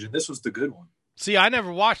crappy version. This was the good one. See, I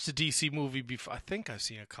never watched the DC movie before. I think I've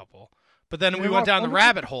seen a couple, but then we went down the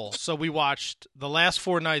rabbit hole. So we watched the last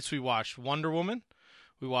 4 nights. We watched Wonder Woman.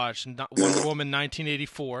 We watched Wonder Woman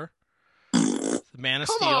 1984. The Man of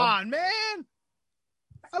Steel. Come on, man.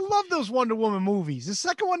 I love those Wonder Woman movies. The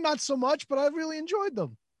second one, not so much, but I really enjoyed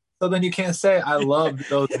them. So then you can't say I love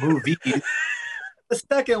those movies. The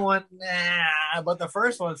second one, nah. But the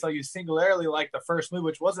first one, so you singularly like the first movie,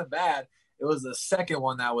 which wasn't bad. It was the second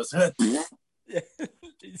one that was. I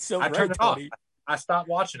turned it off. I stopped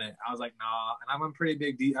watching it. I was like, nah. And I'm a pretty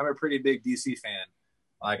big DC fan.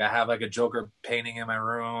 Like I have like a Joker painting in my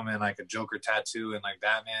room and like a Joker tattoo and like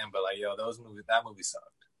Batman. But like, yo, that movie sucked.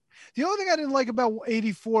 The only thing I didn't like about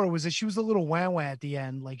 84 was that she was a little wah at the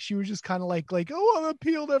end. Like she was just kind of like, oh, I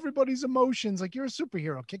appeal to everybody's emotions. Like you're a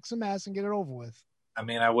superhero, kick some ass and get it over with. I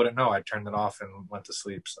mean, I wouldn't know. I turned it off and went to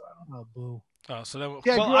sleep. So I don't know. Oh, boo. Oh, so then,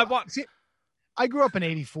 yeah, I grew up in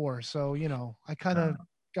 84, so you know, I kind of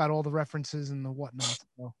got all the references and the whatnot.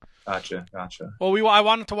 So. Gotcha. Well, I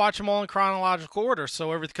wanted to watch them all in chronological order,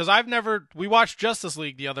 so because we watched Justice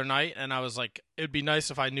League the other night, and I was like, it'd be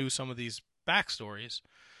nice if I knew some of these backstories.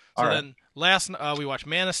 So then we watched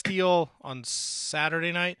Man of Steel on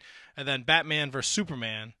Saturday night, and then Batman vs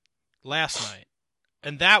Superman last night,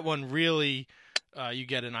 and that one really you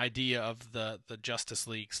get an idea of the Justice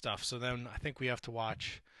League stuff. So then I think we have to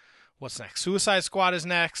watch what's next. Suicide Squad is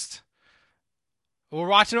next. We're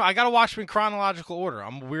watching. I gotta watch them in chronological order.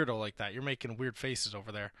 I'm a weirdo like that. You're making weird faces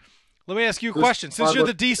over there. Let me ask you a question. Since you're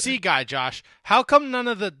the DC guy, Josh, how come none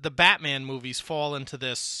of the Batman movies fall into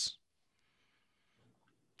this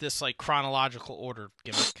like chronological order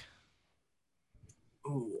gimmick?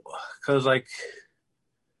 Because like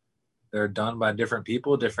they're done by different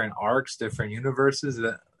people, different arcs, different universes.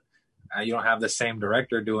 That you don't have the same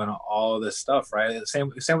director doing all of this stuff, right?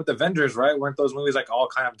 Same with Avengers, right? Weren't those movies like all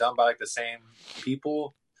kind of done by like the same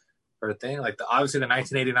people or thing? Like obviously the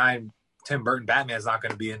 1989 Tim Burton Batman is not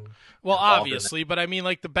going to be in. Well, obviously, but I mean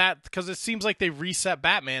like because it seems like they reset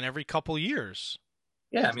Batman every couple years.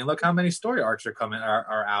 Yeah, I mean, look how many story arcs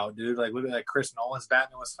are out, dude. Like, look at like Chris Nolan's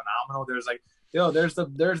Batman was phenomenal. There's like, there's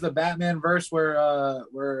the Batman verse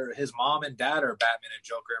where his mom and dad are Batman and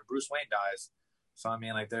Joker, and Bruce Wayne dies. So I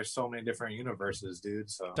mean, like, there's so many different universes, dude.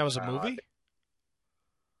 So that was a movie.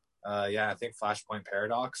 Yeah, I think Flashpoint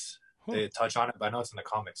Paradox. They touch on it, but I know it's in the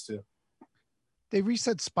comics too. They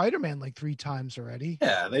reset Spider-Man like 3 times already.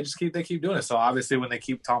 Yeah, they keep doing it. So obviously, when they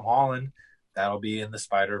keep Tom Holland, that'll be in the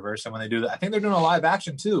Spider-Verse. And when they do that, I think they're doing a live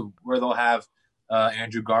action too, where they'll have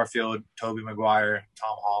Andrew Garfield, Tobey Maguire,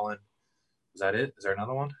 Tom Holland. Is that it? Is there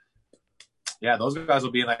another one? Yeah, those guys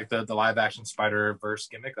will be in like the live action Spider-Verse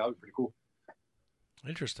gimmick. That would be pretty cool.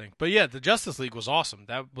 Interesting. But yeah, the Justice League was awesome.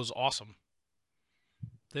 That was awesome.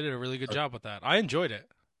 They did a really good job with that. I enjoyed it.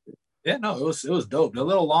 Yeah, no, it was dope. A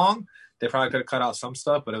little long. They probably could have cut out some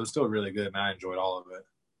stuff, but it was still really good, and I enjoyed all of it.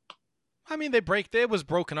 I mean, it was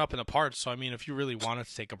broken up into parts, so I mean, if you really wanted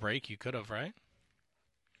to take a break, you could have, right?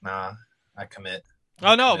 Nah, I commit.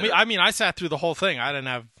 Oh no, I sat through the whole thing.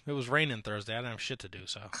 It was raining Thursday. I didn't have shit to do,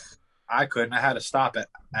 so. I couldn't. I had to stop at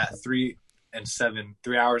 3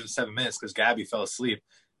 hours and 7 minutes because Gabby fell asleep.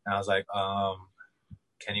 And I was like,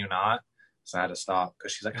 can you not? So I had to stop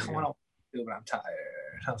because she's like, I want to do, but I'm tired.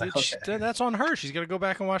 I was like, okay. That's on her. She's got to go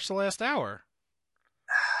back and watch the last hour.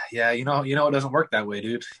 Yeah, you know, it doesn't work that way,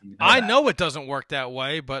 dude. I know it doesn't work that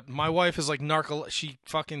way, but my wife is like she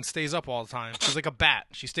fucking stays up all the time. She's like a bat.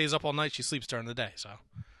 She stays up all night. She sleeps during the day, so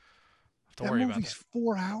don't worry about that.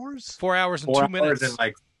 4 hours? 4 hours and 2 minutes. 4 hours and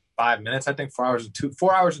like 5 minutes, I think. 4 hours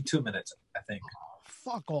and 2 minutes, I think.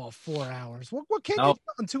 Fuck off, 4 hours. What can't Nope.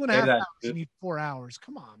 you do in 2.5 hours? You need 4 hours.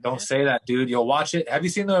 Come on, man. Don't say that, dude. You'll watch it. Have you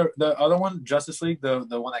seen the other one, Justice League, the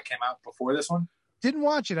one that came out before this one? Didn't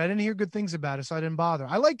watch it. I didn't hear good things about it, so I didn't bother.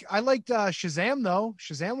 I liked Shazam though.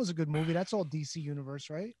 Shazam was a good movie. That's all DC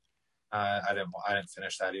universe, right? I didn't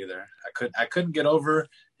finish that either. I couldn't get over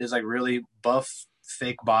his like really buff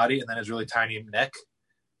fake body and then his really tiny neck.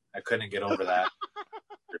 I couldn't get over that.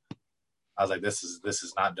 I was like, this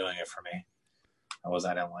is not doing it for me. I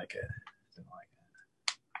didn't like it.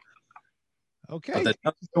 Okay. But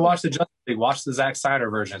watch the Justice League. Watch the Zack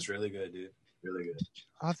Snyder version. It's really good, dude. Really good.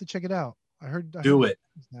 I'll have to check it out. I heard it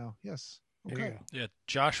now. Yes. Okay. Yeah,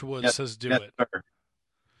 Josh Woods says do it. Sir.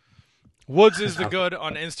 Woods is the good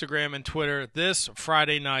on Instagram and Twitter. This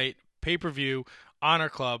Friday night, pay-per-view, Honor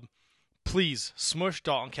Club. Please smush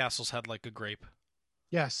Dalton Castle's head like a grape.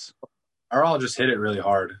 Yes. Or I'll just hit it really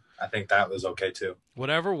hard. I think that was okay too.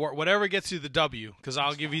 Whatever gets you the W, because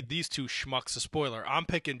I'll give you these two schmucks a spoiler. I'm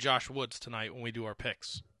picking Josh Woods tonight when we do our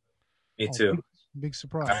picks. Me too. Big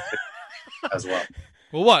surprise. As well.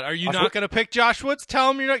 Well, what? Are you not going to pick Josh Woods?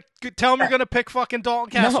 Tell him you're going to pick fucking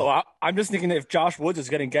Dalton Castle. No, I'm just thinking if Josh Woods is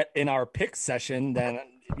going to get in our pick session, then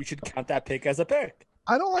you should count that pick as a pick.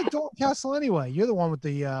 I don't like Dalton Castle anyway. You're the one with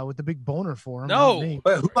the big boner for him. No.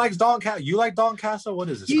 But who likes Dalton Castle? You like Dalton Castle? What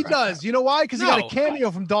is this? He does. You know why? Because he got No. a cameo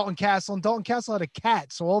from Dalton Castle, and Dalton Castle had a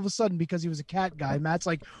cat. So all of a sudden, because he was a cat guy, Matt's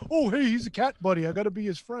like, "Oh, hey, he's a cat buddy. I got to be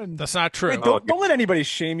his friend." That's not true. Wait, don't let anybody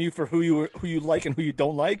shame you for who you like and who you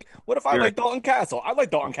don't like. What if I like Dalton Castle? I like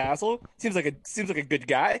Dalton Castle. Seems like a good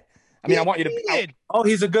guy. I mean, I want you to. Oh,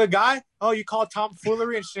 he's a good guy. Oh, you call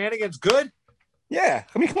tomfoolery and shenanigans good? Yeah,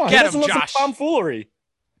 I mean, come on. Get Who doesn't him, love some Josh. tomfoolery?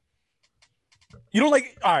 You don't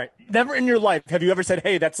like. All right, never in your life have you ever said,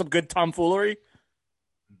 "Hey, that's some good tomfoolery."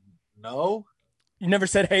 No, You never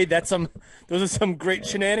said, "Hey, those are some great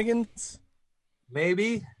shenanigans."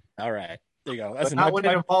 maybe. All right, there you go. That's not when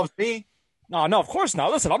it involves me. No, of course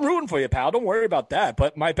not. Listen, I'm rooting for you, pal. Don't worry about that.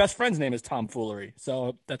 But my best friend's name is Tomfoolery,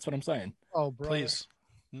 so that's what I'm saying. Oh, bro. Please,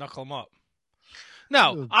 knuckle him up.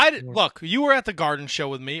 No, Good look, you were at the Garden Show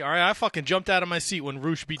with me. All right, I fucking jumped out of my seat when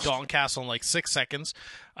Roosh beat Dalton Castle in like 6 seconds.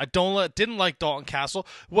 I didn't like Dalton Castle.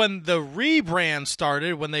 When the rebrand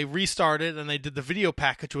started, when they restarted and they did the video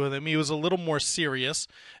package with him, he was a little more serious,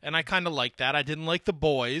 and I kind of liked that. I didn't like the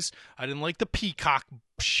boys. I didn't like the Peacock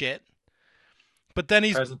shit. But then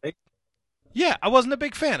yeah, I wasn't a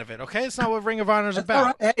big fan of it, okay? It's not what Ring of Honor is about.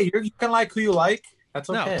 All right. Hey, you can like who you like. That's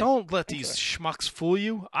okay. No, don't let these schmucks fool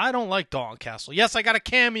you. I don't like Dalton Castle. Yes, I got a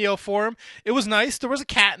cameo for him. It was nice. There was a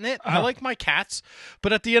cat in it. I like my cats.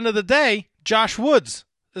 But at the end of the day, Josh Woods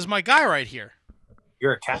is my guy right here.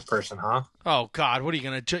 You're a cat person, huh? Oh, God. What are you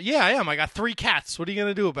going to do? Yeah, I am. I got 3 cats. What are you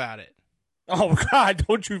going to do about it? Oh God,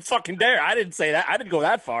 don't you fucking dare! I didn't say that. I didn't go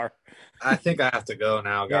that far. I think I have to go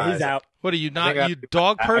now, guys. Yeah, he's out. What are you, not you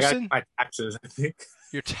dog person? I got my taxes, I think.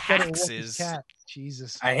 Your Gotta walk his taxes. cat.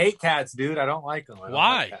 Jesus. I hate cats, dude. I don't like them. I don't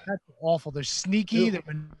Why? like cats. That's awful. They're sneaky. They're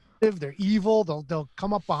manipulative. They're evil. They'll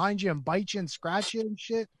come up behind you and bite you and scratch you and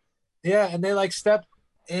shit. Yeah, and they like step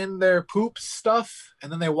in their poop stuff,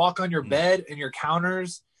 and then they walk on your bed and your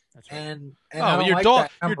counters. That's right. And I Oh, don't your like dog.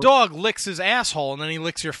 that. Your dog licks his asshole and then he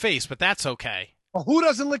licks your face, but that's okay. Well, who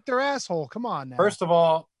doesn't lick their asshole? Come on now. First of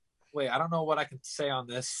all, wait, I don't know what I can say on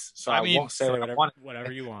this, so I mean, won't say what I want.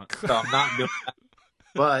 Whatever you want. So I'm not doing that.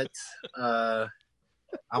 But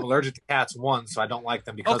I'm allergic to cats, one, so I don't like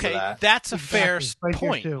them because of Okay, that. that's a fair Right here,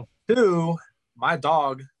 point. too. Two, my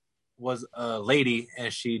dog was a lady,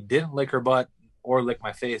 and she didn't lick her butt or lick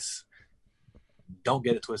my face. Don't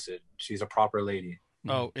get it twisted. She's a proper lady.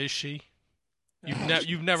 Oh, is she?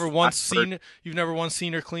 You've never once seen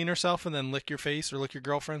her clean herself and then lick your face or lick your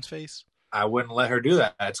girlfriend's face? I wouldn't let her do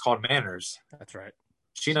that. It's called manners. That's right.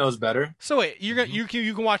 She knows better. So wait, you're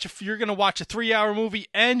gonna watch a 3-hour movie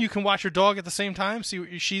and you can watch your dog at the same time? See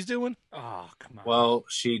what she's doing? Oh, come on. Well,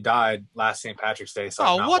 she died last St. Patrick's Day. So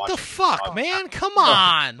I'm Oh, not what the watching fuck, her. man? Come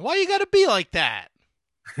on. Why you gotta be like that?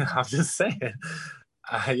 I'm just saying.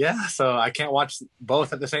 Yeah, so I can't watch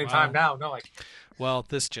both at the same time now. No, I can't. Well,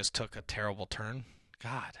 this just took a terrible turn.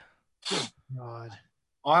 God. God.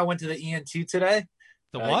 Oh, I went to the ENT today.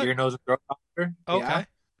 The what? Ear, nose, and throat doctor. Okay.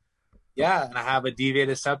 Yeah, and I have a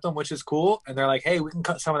deviated septum, which is cool. And they're like, hey, we can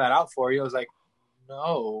cut some of that out for you. I was like,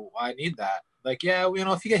 no, I need that. Like, yeah,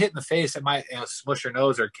 if you get hit in the face, it might smush your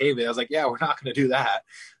nose or cave it. I was like, yeah, we're not going to do that.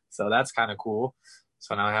 So that's kind of cool.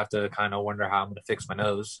 So now I have to kind of wonder how I'm going to fix my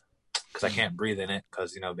nose because I can't breathe in it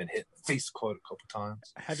because, I've been hit in the face quite a couple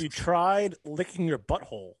times. Have you tried licking your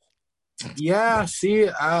butthole? Yeah, see,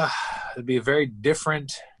 it'd be a very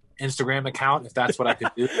different Instagram account if that's what I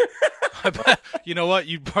could do. I bet, you know what?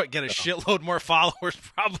 You'd get a shitload more followers,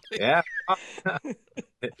 probably. Yeah.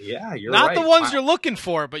 Yeah, you're Not right. the ones you're looking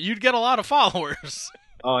for, but you'd get a lot of followers.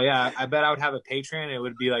 Oh, yeah. I bet I would have a Patreon. And it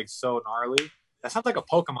would be, like, so gnarly. That sounds like a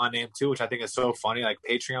Pokemon name, too, which I think is so funny. Like,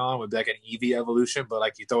 Patreon would be like an Eevee evolution, but,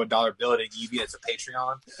 like, you throw $1 bill at an Eevee, it's a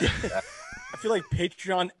Patreon. I feel like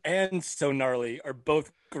Patreon and So Gnarly are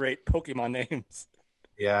both great Pokemon names.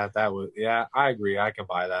 Yeah, I agree. I can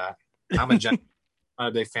buy that. I'm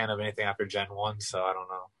a big fan of anything after Gen 1, so I don't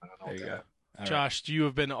know. There you go. All Josh, you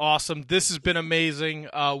have been awesome. This has been amazing.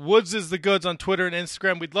 Woods is the Goods on Twitter and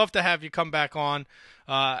Instagram. We'd love to have you come back on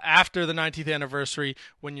after the 19th anniversary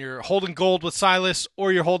when you're holding gold with Silas,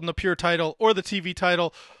 or you're holding the Pure title, or the TV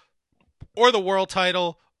title, or the World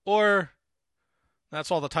title, or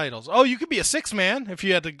that's all the titles. Oh, you could be a 6-man if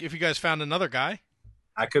you guys found another guy.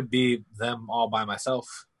 I could be them all by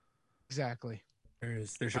myself. Exactly.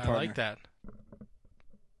 There's your I partner. like that.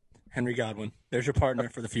 Henry Godwin. There's your partner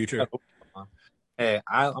for the future. Hey,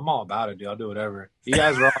 I'm all about it, dude. I'll do whatever. You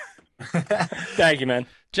guys are all... Thank you, man.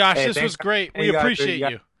 Josh, Hey, this was great. Hey, We appreciate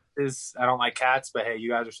you. I don't like cats, but hey, you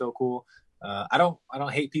guys are so cool. I don't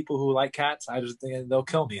hate people who like cats. I just think they'll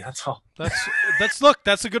kill me. That's all.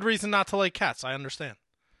 That's a good reason not to like cats. I understand.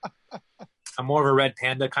 I'm more of a red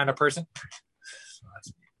panda kind of person.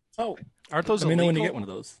 Oh, aren't those let me illegal? know when you get one of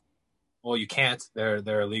those. Well, you can't.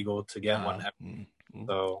 They're illegal to get one.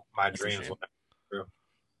 So my That's a dreams shame. will never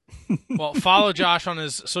come Well, follow Josh on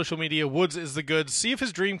his social media. Woods is the Goods. See if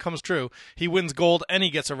his dream comes true. He wins gold and he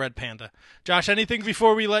gets a red panda. Josh, anything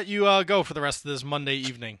before we let you go for the rest of this Monday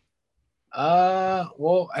evening?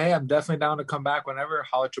 Well, hey, I'm definitely down to come back whenever.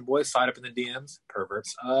 Holler at your boys. Slide up in the DMs,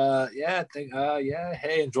 perverts. Hey,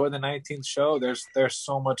 enjoy the 19th show. There's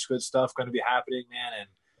so much good stuff going to be happening, man, and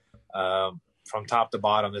from top to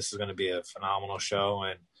bottom, this is going to be a phenomenal show.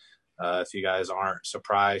 And if you guys aren't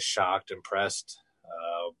surprised, shocked, impressed,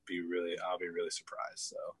 I'll be really surprised.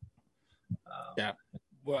 So, yeah.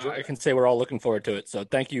 Well, I can say we're all looking forward to it. So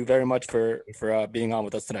thank you very much for being on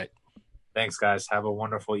with us tonight. Thanks, guys. Have a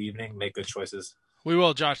wonderful evening. Make good choices. We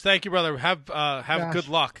will, Josh. Thank you, brother. Have Josh. good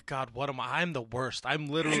luck. God, what am I? I'm the worst. I'm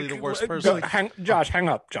literally the worst person. Josh, hang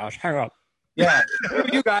up. Josh, hang up. Yeah,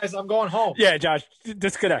 you guys. I'm going home. Yeah, Josh,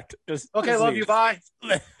 disconnect. Okay, love you. Bye.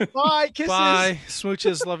 Bye. Kisses. Bye.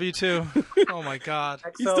 Smooches. Love you too. Oh, my God.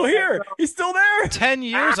 He's still here. He's still there. 10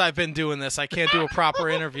 years I've been doing this. I can't do a proper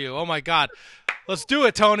interview. Oh, my God. Let's do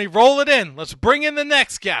it, Tony. Roll it in. Let's bring in the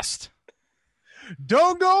next guest.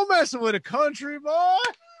 Don't go messing with a country boy.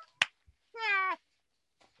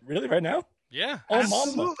 Really, right now? Yeah. Oh,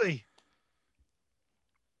 Absolutely.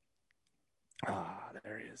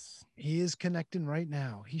 There he is. He is connecting right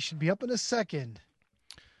now. He should be up in a second.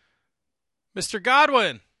 Mr.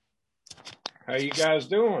 Godwin. How you guys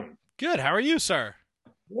doing? Good. How are you, sir?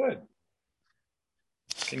 Good.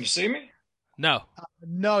 Can you see me? No.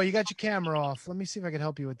 No, you got your camera off. Let me see if I can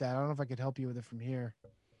help you with that. I don't know if I could help you with it from here.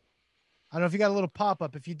 I don't know if you got a little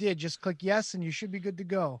pop-up. If you did, just click yes, and you should be good to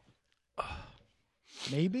go.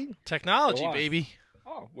 Maybe? Technology, We're baby.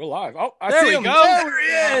 Oh, we're live. Oh, I There see we him. go. There he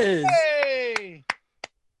is. Hey!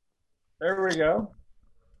 There we go.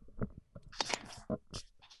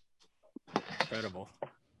 Incredible.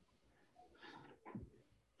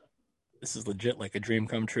 This is legit like a dream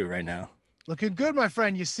come true right now. Looking good, my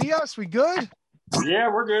friend. You see us? We good? Yeah,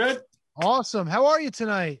 we're good. Awesome. How are you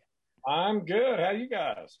tonight? I'm good. How you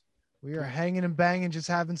guys? We are hanging and banging, just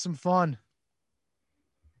having some fun.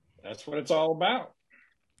 That's what it's all about.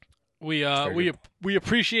 We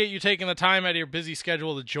appreciate you taking the time out of your busy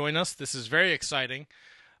schedule to join us. This is very exciting.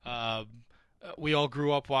 We all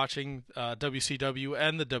grew up watching WCW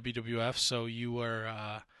and the WWF, so you were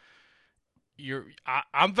I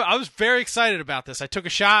was very excited about this. I took a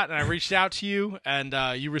shot and I reached out to you, and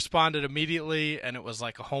you responded immediately, and it was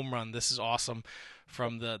like a home run. This is awesome.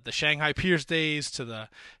 From the Shanghai Piers days to the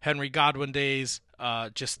Henry Godwin days,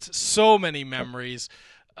 just so many memories.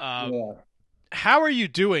 Yeah. How are you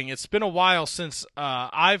doing? It's been a while since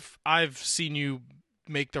I've seen you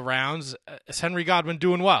make the rounds. Is Henry Godwin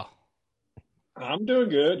doing well? I'm doing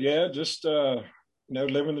good. Yeah, just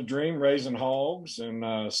living the dream, raising hogs,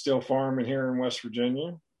 and still farming here in West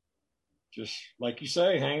Virginia. Just like you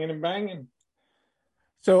say, hanging and banging.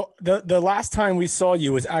 So the last time we saw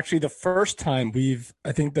you was actually the first time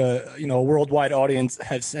I think the worldwide audience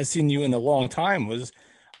has seen you in a long time was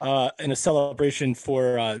in a celebration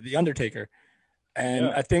for the Undertaker. And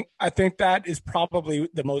Yeah. I think that is probably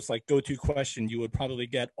the most like go-to question you would probably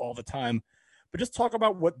get all the time. But just talk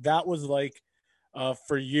about what that was like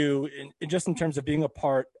for you just in terms of being a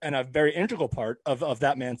part and a very integral part of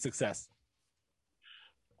that man's success.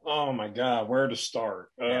 Oh my God, where to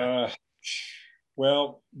start? Yeah.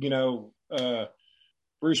 Well,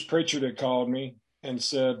 Bruce Pritchard had called me and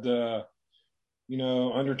said,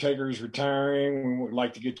 Undertaker's retiring. We would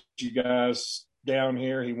like to get you guys down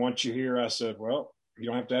here. He wants you here. I said, well, you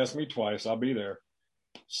don't have to ask me twice. I'll be there.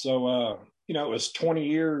 So, it was 20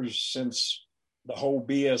 years since the whole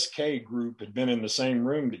BSK group had been in the same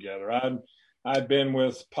room together. I'd been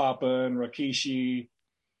with Papa and Rikishi,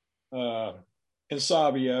 and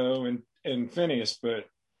Savio and Phineas, but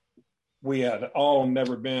we had all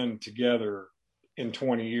never been together in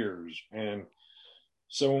 20 years. And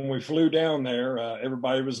so when we flew down there,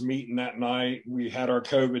 everybody was meeting that night. We had our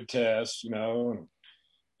COVID tests, and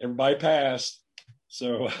everybody passed.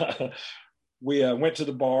 So we went to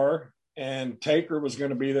the bar, and Taker was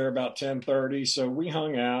going to be there about 10:30. So we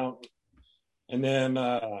hung out, and then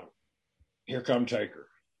here come Taker.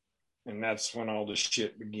 And that's when all this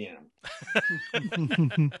shit began.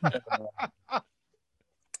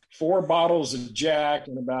 4 bottles of Jack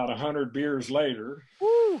and about 100 beers later.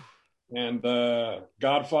 Woo. And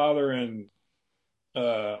Godfather and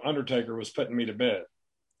Undertaker was putting me to bed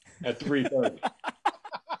at 3:30.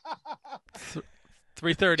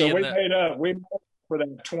 3:30. So we made up for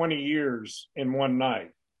that 20 years in one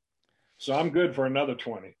night. So I'm good for another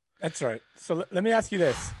 20. That's right. So let me ask you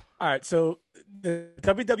this. All right, so the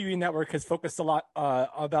WWE Network has focused a lot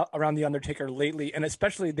around the Undertaker lately, and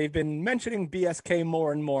especially they've been mentioning BSK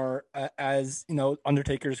more and more as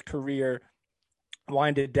Undertaker's career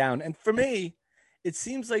winded down. And for me, it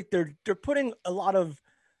seems like they're putting a lot of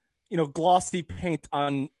glossy paint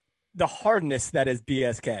on the hardness that is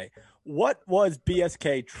BSK. What was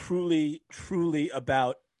BSK truly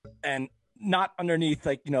about? And not underneath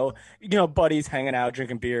buddies hanging out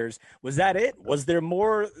drinking beers. Was that it? Was there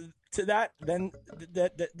more to that than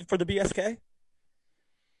that for the BSK?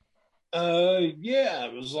 Yeah,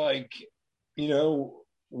 it was like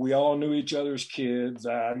we all knew each other's kids.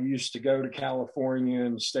 I used to go to California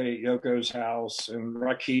and stay at Yoko's house, and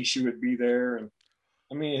Rikishi would be there, and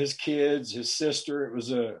I mean his kids, his sister. It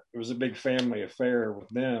was a big family affair with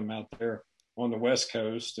them out there on the West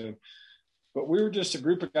Coast. But we were just a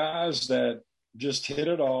group of guys that just hit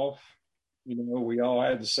it off. We all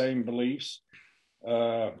had the same beliefs.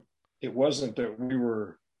 It wasn't that we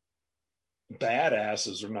were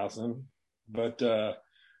badasses or nothing, but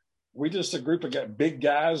we just a group of big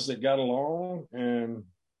guys that got along, and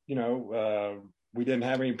we didn't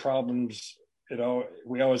have any problems at all.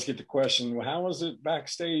 We always get the question, well, how was it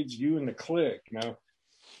backstage, you and the clique?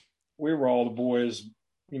 We were all the boys.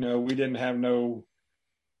 We didn't have no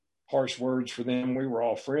harsh words for them. We were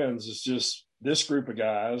all friends. It's just this group of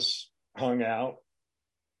guys hung out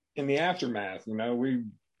in the aftermath.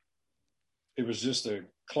 It was just a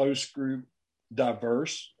close group,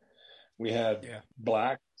 diverse. We had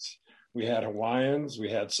blacks, we had Hawaiians, we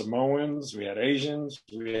had Samoans, we had Asians,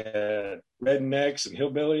 we had rednecks and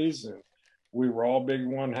hillbillies, and we were all big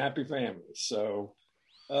one happy family. So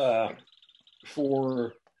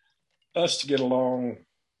for us to get along,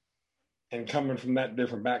 and coming from that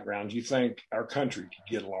different background, you think our country could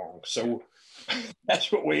get along. So that's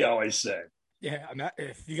what we always say. Yeah, I mean,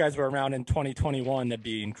 if you guys were around in 2021, that'd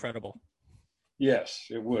be incredible. Yes,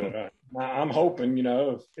 it would. I'm hoping,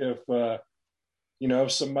 if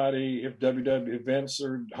WWE Vince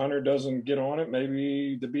or Hunter doesn't get on it,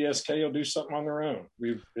 maybe the BSK will do something on their own.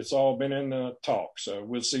 It's all been in the talk, so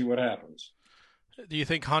we'll see what happens. Do you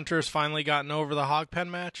think Hunter's finally gotten over the hog pen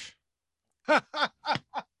match?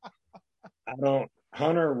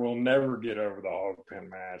 Hunter will never get over the hog pen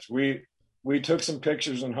match. We took some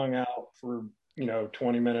pictures and hung out for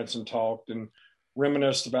 20 minutes and talked and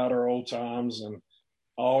reminisced about our old times. And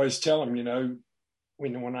I always tell him,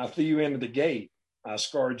 when I threw you into the gate, I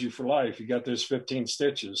scarred you for life. You got those 15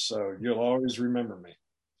 stitches, so you'll always remember me.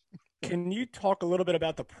 Can you talk a little bit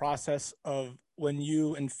about the process of when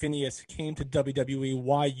you and Phineas came to WWE?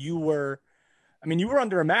 Why you were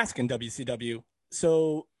under a mask in WCW.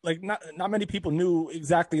 So not many people knew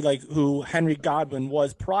exactly who Henry Godwinn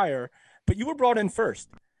was prior, but you were brought in first,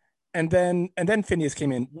 and then Phineas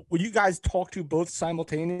came in. Would you guys talk to both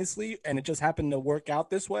simultaneously, and it just happened to work out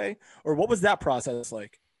this way, or what was that process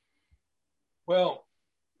like? Well,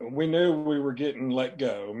 we knew we were getting let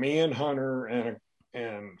go. Me and Hunter and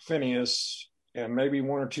and Phineas and maybe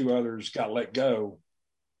one or two others got let go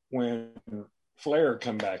when Flair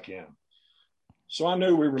come back in. So I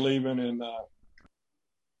knew we were leaving, and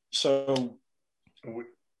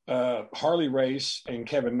Harley Race and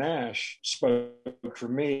Kevin Nash spoke for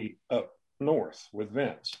me up north with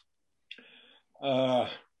Vince.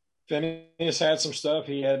 Phineas had some stuff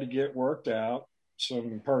he had to get worked out,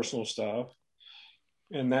 some personal stuff,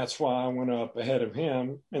 and that's why I went up ahead of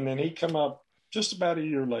him. And then he come up just about a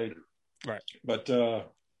year later. Right. But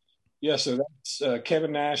yeah, so that's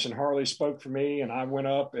Kevin Nash and Harley spoke for me, and I went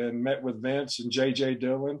up and met with Vince and J.J.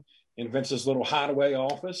 Dillon in Vince's little hideaway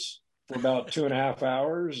office for about 2.5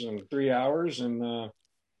 hours and 3 hours, and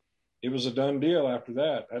it was a done deal after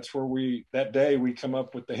that. That's where that day we come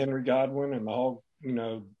up with the Henry Godwin and the Hog,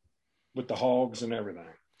 with the Hogs and everything.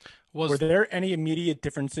 Were there any immediate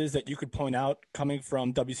differences that you could point out coming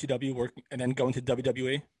from WCW work and then going to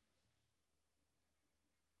WWE?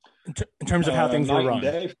 In terms of how things were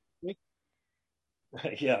run?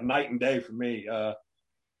 Yeah, night and day for me.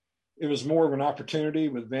 It was more of an opportunity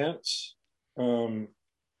with Vince. He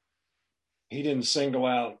didn't single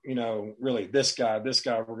out, really this guy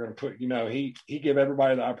we're going to put, he gave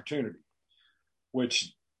everybody the opportunity,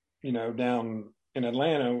 which, down in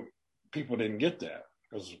Atlanta, people didn't get that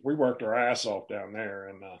because we worked our ass off down there.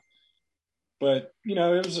 And, but,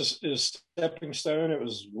 it was a stepping stone. It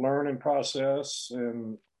was a learning process.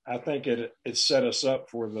 And I think it set us up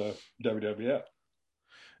for the WWF.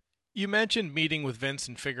 You mentioned meeting with Vince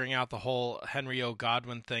and figuring out the whole Henry O.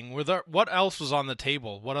 Godwin thing. What else was on the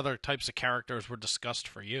table? What other types of characters were discussed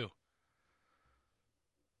for you?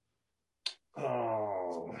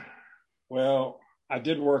 Oh, well, I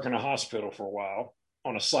did work in a hospital for a while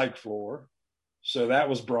on a psych floor, so that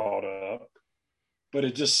was brought up. But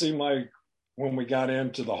it just seemed like when we got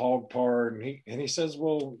into the hog part, and he says,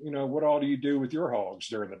 well, what all do you do with your hogs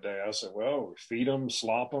during the day? I said, well, we feed them,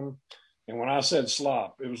 slop them. And when I said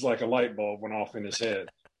slop, it was like a light bulb went off in his head.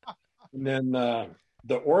 And then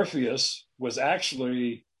the Orpheus was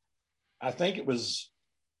actually, I think it was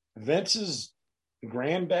Vince's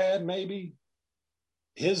granddad, maybe.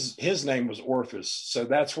 His name was Orpheus. So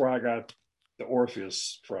that's where I got the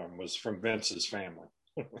Orpheus was from Vince's family.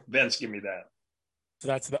 Vince, give me that. So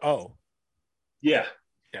that's the O. Yeah.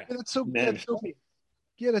 That's so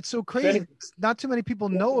crazy. Not too many people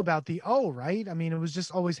know about the O, right? I mean, it was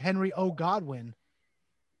just always Henry O. Godwin.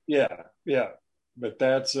 Yeah. But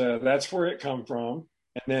that's where it come from.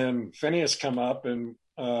 And then Phineas come up, and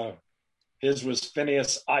his was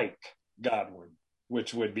Phineas Ike Godwin,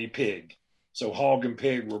 which would be Pig. So Hog and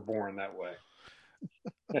Pig were born that way.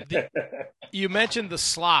 You mentioned the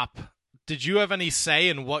slop. Did you have any say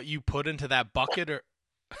in what you put into that bucket, or?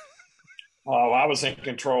 Oh, I was in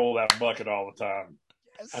control of that bucket all the time.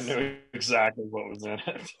 Yes. I knew exactly what was in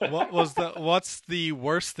it. What's the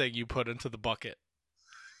worst thing you put into the bucket?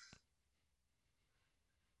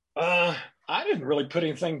 I didn't really put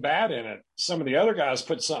anything bad in it. Some of the other guys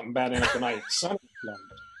put something bad in it the night Sunny played.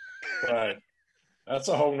 But that's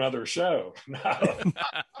a whole nother show.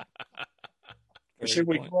 Should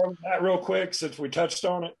we cover that real quick since we touched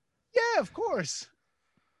on it? Yeah, of course.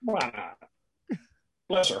 Why not?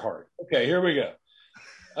 Bless her heart. Okay, here we go.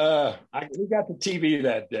 We got the TV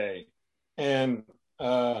that day, and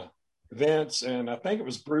Vince and I think it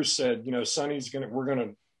was Bruce said, Sonny's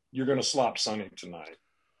you're gonna slop Sonny tonight.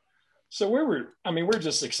 So we're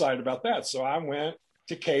just excited about that. So I went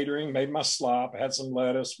to catering, made my slop, had some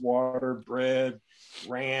lettuce, water, bread,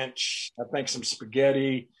 ranch, I think some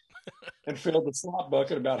spaghetti, and filled the slop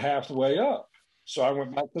bucket about half the way up. So I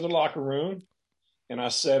went back to the locker room and I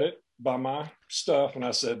set it by my stuff, and I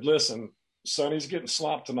said, listen, Sonny's getting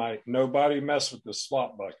slop tonight. Nobody mess with the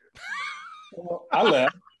slop bucket. Well, I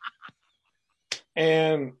left.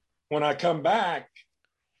 And when I come back,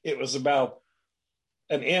 it was about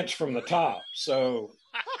an inch from the top. So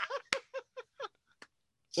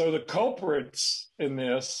the culprits in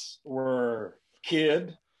this were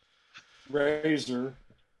Kid, Razor,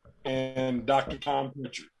 and Dr. Tom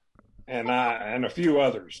Pritchard, and a few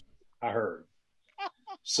others I heard.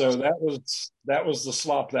 So that was the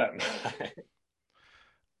slop that night.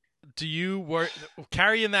 Do you worry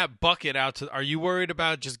carrying that bucket out to? Are you worried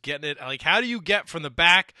about just getting it? Like, how do you get from the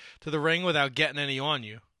back to the ring without getting any on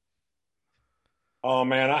you? Oh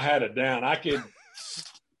man, I had it down. I could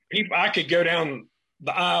go down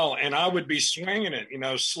the aisle and I would be swinging it,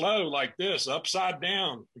 slow like this, upside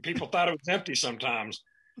down. People thought it was empty sometimes,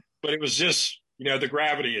 but it was just, the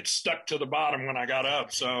gravity. It stuck to the bottom when I got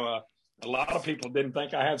up. So a lot of people didn't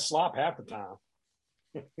think I had slop half the time.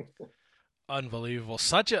 Unbelievable.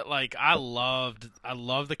 Such a I loved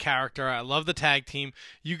the character. I love the tag team.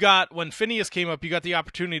 You got when Phineas came up, you got the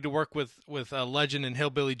opportunity to work with a legend in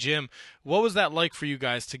Hillbilly Jim. What was that like for you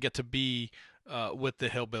guys to get to be with the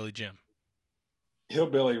Hillbilly Jim?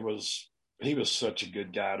 Hillbilly he was such a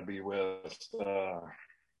good guy to be with.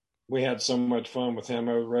 We had so much fun with him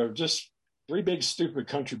over the road. Just three big stupid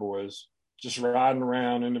country boys just riding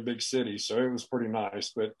around in the big city. So it was pretty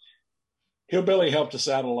nice. But Hillbilly helped us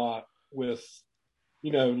out a lot with,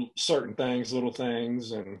 certain things, little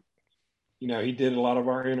things. And, he did a lot of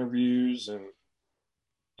our interviews, and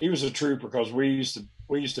he was a trooper because we used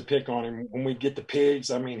to pick on him when we get the pigs.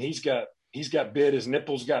 I mean, he's got bit, his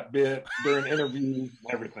nipples got bit during interviews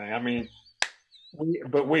and everything. I mean,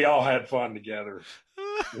 but we all had fun together.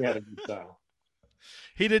 We had a good time.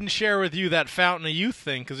 He didn't share with you that Fountain of Youth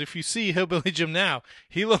thing, because if you see Hillbilly Jim now,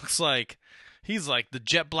 he looks like he's like the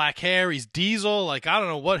jet black hair. He's diesel. I don't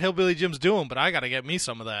know what Hillbilly Jim's doing, but I got to get me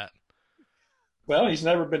some of that. Well, he's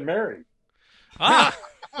never been married. Ah.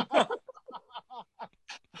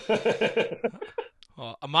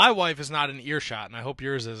 Well, my wife is not in earshot, and I hope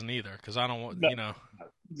yours isn't either, because I don't want,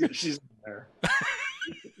 She's there.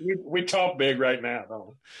 We talk big right now,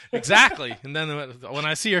 though. Exactly. And then when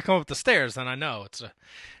I see her come up the stairs, then I know it's a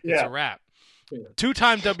wrap. Yeah.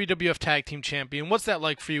 2-time WWF Tag Team Champion. What's that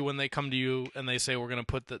like for you when they come to you and they say, we're going to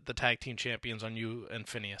put the Tag Team Champions on you and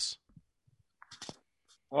Phineas?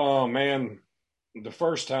 Oh, man. The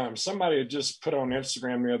first time, somebody had just put on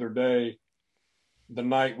Instagram the other day, the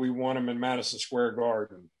night we won them in Madison Square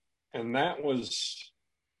Garden. And that was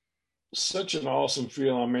such an awesome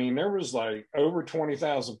feel. I mean, there was over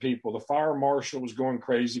 20,000 people. The fire marshal was going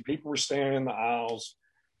crazy. People were standing in the aisles.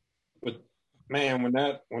 But man, when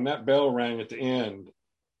that bell rang at the end,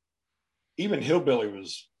 even Hillbilly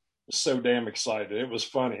was so damn excited. It was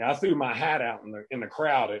funny. I threw my hat out in the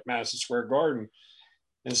crowd at Madison Square Garden.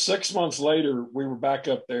 And 6 months later, we were back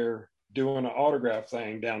up there doing an autograph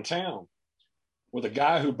thing downtown with a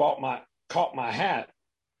guy who caught my hat.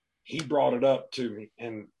 He brought it up to me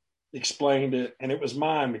and explained it, and it was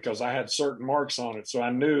mine because I had certain marks on it, so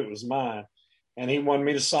I knew it was mine. And he wanted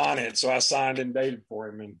me to sign it, so I signed and dated for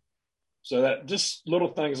him. And so that just little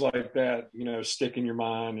things like that, stick in your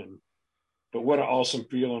mind. But what an awesome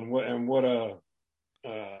feeling! What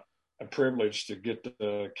a privilege to get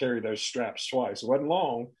to carry those straps twice. It wasn't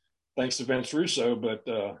long, thanks to Vince Russo, but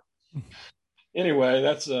anyway,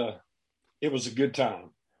 it was a good time.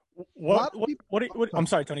 What I'm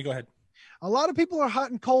sorry, Tony, go ahead. A lot of people are hot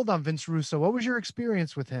and cold on Vince Russo. What was your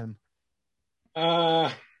experience with him?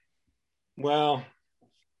 Well,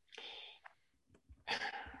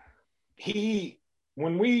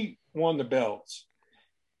 when we won the belts,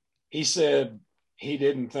 he said he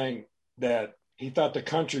didn't think that, he thought the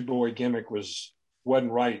country boy gimmick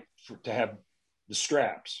wasn't right to have the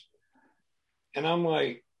straps. And I'm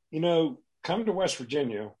like, come to West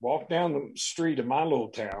Virginia, walk down the street of my little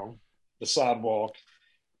town, the sidewalk,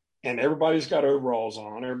 and everybody's got overalls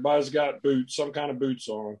on. Everybody's got boots, some kind of boots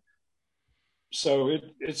on. So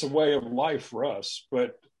it's a way of life for us.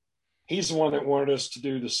 But he's the one that wanted us to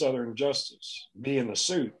do the Southern Justice, be in the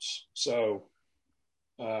suits. So,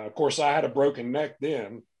 of course, I had a broken neck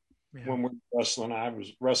then. Yeah. When we were wrestling. I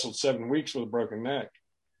wrestled 7 weeks with a broken neck.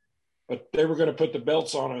 But they were going to put the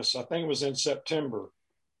belts on us, I think it was in September.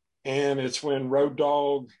 And it's when Road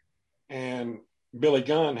Dogg and Billy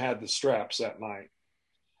Gunn had the straps that night.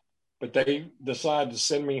 But they decided to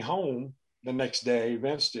send me home the next day,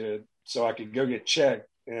 Vince did, so I could go get checked.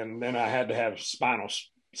 And then I had to have spinal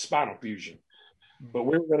fusion. But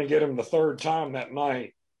we were going to get him the third time that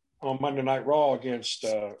night on Monday Night Raw against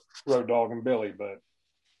Road Dogg and Billy. But,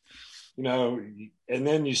 and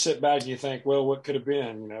then you sit back and you think, well, what could have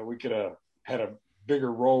been? We could have had a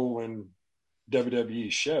bigger role in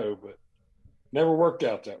WWE's show, but never worked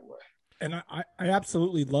out that way. And I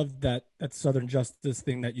absolutely loved that Southern Justice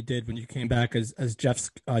thing that you did when you came back as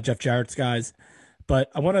Jeff Jarrett's guys.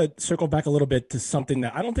 But I want to circle back a little bit to something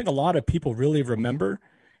that I don't think a lot of people really remember,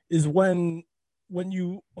 is when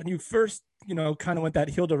you first, kind of went that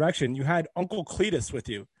heel direction, you had Uncle Cletus with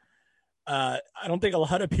you. I don't think a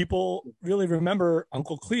lot of people really remember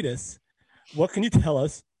Uncle Cletus. What can you tell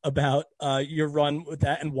us about your run with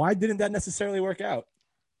that, and why didn't that necessarily work out?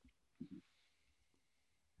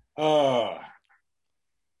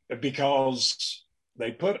 Because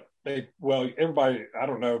everybody, I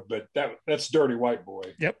don't know, but that's Dirty White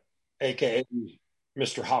Boy. Yep. AKA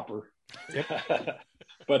Mr. Hopper. Yep.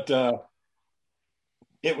 But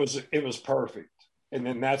it was perfect. And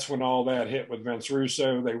then that's when all that hit with Vince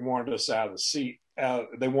Russo. They wanted us out of the seat.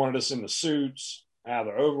 They wanted us in the suits, out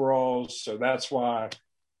of the overalls. So that's why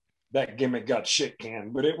that gimmick got shit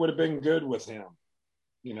canned, but it would have been good with him.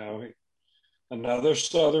 You know, another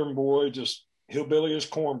Southern boy, just hillbilly as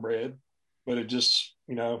cornbread, but it just,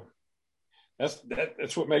 you know,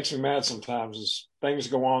 that's what makes me mad sometimes is things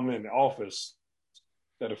go on in the office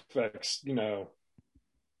that affects, you know,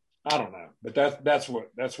 I don't know, but that's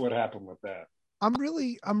what happened with that. I'm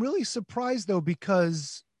really surprised though,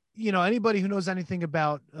 because anybody who knows anything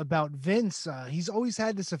about Vince, he's always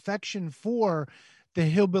had this affection for the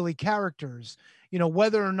hillbilly characters,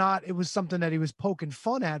 whether or not it was something that he was poking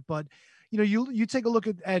fun at. But you take a look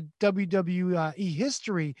at WWE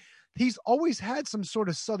history, he's always had some sort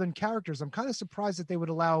of Southern characters. I'm kind of surprised that they would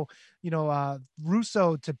allow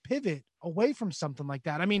Russo to pivot away from something like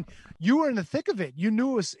that. I mean, you were in the thick of it, you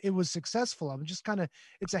knew it was successful. I'm just kind of,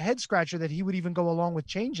 it's a head scratcher that he would even go along with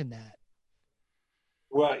changing that.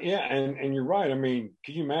 Well, yeah, and you're right. I mean,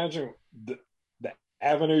 can you imagine the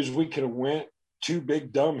avenues we could have went? Two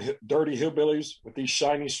big, dumb, dirty hillbillies with these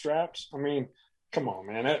shiny straps. I mean, come on,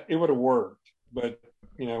 man, it would have worked. But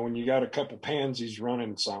when you got a couple pansies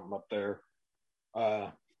running something up there,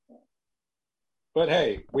 but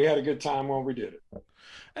hey, we had a good time while we did it.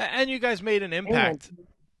 And you guys made an impact.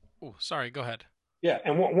 Oh, sorry, go ahead. Yeah,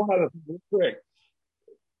 and one other thing, real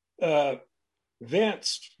quick.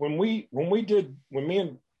 Vince, when me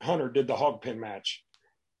and Hunter did the hog pin match,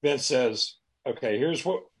 Vince says, okay, here's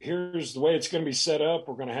the way it's going to be set up.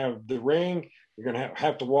 We're going to have the ring. You're going to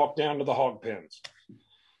have to walk down to the hog pins.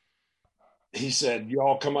 He said, you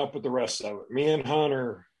all come up with the rest of it. Me and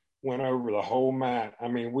Hunter went over the whole mat. I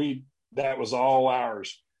mean, that was all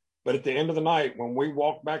ours. But at the end of the night, when we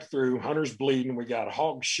walked back through, Hunter's bleeding. We got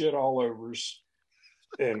hog shit all over us.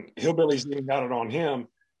 And Hillbilly's even got it on him.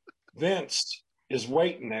 Vince is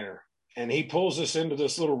waiting there. And he pulls us into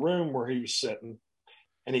this little room where he was sitting.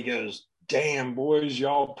 And he goes, damn, boys,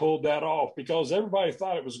 y'all pulled that off, because everybody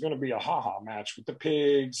thought it was going to be a ha-ha match with the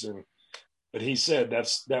pigs. But he said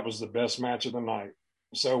that was the best match of the night.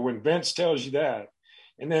 So when Vince tells you that,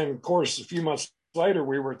 and then, of course, a few months later,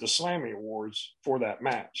 we were at the Slammy Awards for that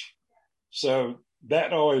match. So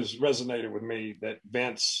that always resonated with me, that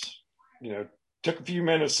Vince, took a few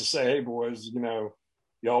minutes to say, hey, boys,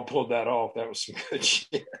 y'all pulled that off. That was some good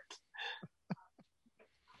shit.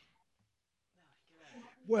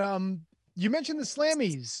 Well, you mentioned the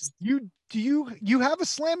Slammies. You have a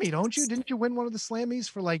Slammy, don't you? Didn't you win one of the Slammies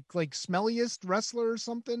for like smelliest wrestler or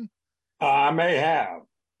something? I may have.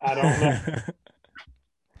 I don't know.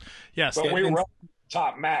 Yes, but we were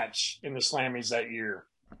top match in the Slammies that year.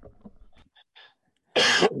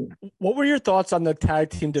 What were your thoughts on the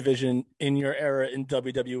tag team division in your era in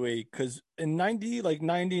WWE? Because in 90,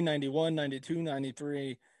 91, 92,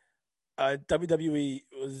 93, WWE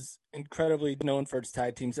was incredibly known for its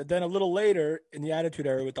tag teams. And then a little later in the Attitude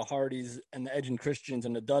Era with the Hardys and the Edge and Christians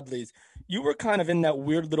and the Dudleys, you were kind of in that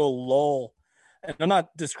weird little lull. And I'm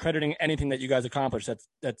not discrediting anything that you guys accomplished.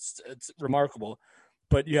 That's remarkable.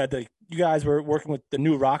 But you guys were working with the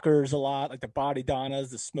New Rockers a lot, like the Body Donnas,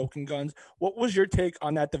 the Smoking Guns. What was your take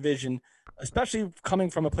on that division, especially coming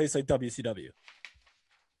from a place like WCW?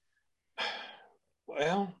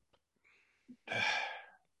 Well,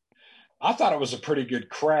 I thought it was a pretty good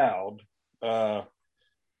crowd. They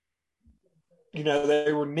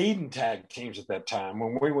were needing tag teams at that time.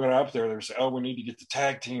 When we went up there, they were saying, we need to get the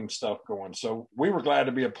tag team stuff going. So we were glad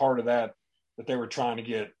to be a part of that they were trying to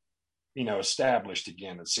get, established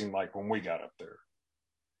again, it seemed like, when we got up there.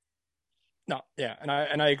 No, yeah, and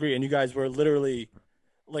I agree. And you guys were literally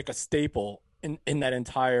like a staple in that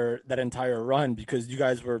entire run, because you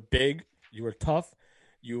guys were big, you were tough,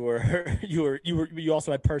 you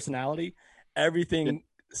also had personality. Everything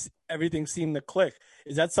seemed to click.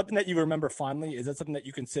 Is that something that you remember fondly? Is that something that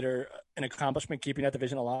you consider an accomplishment, keeping that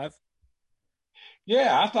division alive?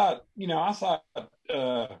 Yeah, I thought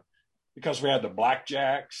because we had the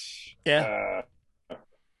Blackjacks, the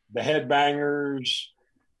Headbangers,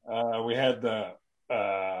 we had the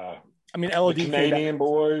LOD, the Canadian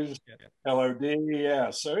boys, LOD, yeah.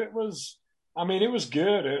 So it was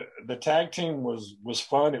good. The tag team was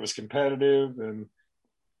fun. It was competitive, and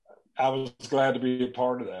I was glad to be a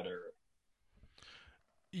part of that era.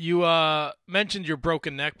 You mentioned your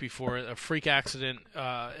broken neck before, a freak accident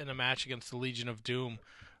in a match against the Legion of Doom.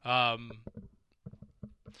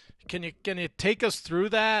 Can you take us through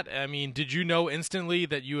that? I mean, did you know instantly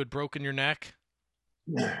that you had broken your neck?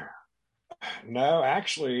 No,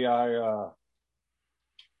 actually,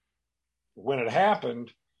 when it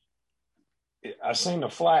happened, I seen the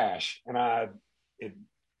flash, and it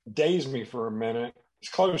dazed me for a minute, as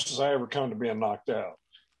close as I ever come to being knocked out.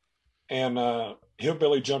 And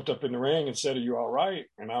Hillbilly jumped up in the ring and said, "Are you all right?"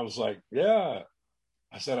 And I was like, "Yeah."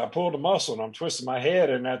 I said, I pulled a muscle and I'm twisting my head.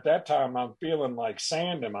 And at that time, I'm feeling like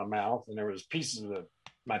sand in my mouth. And there was pieces of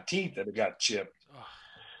my teeth that had got chipped.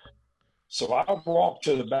 So I walked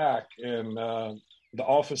to the back and the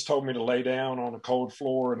office told me to lay down on a cold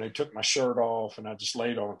floor. And they took my shirt off and I just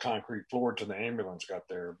laid on a concrete floor till the ambulance got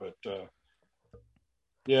there. But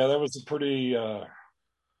yeah, that was a pretty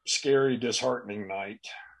scary, disheartening night.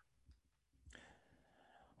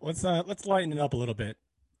 Let's lighten it up a little bit.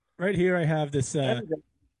 Right here, I have this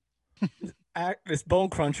this Bone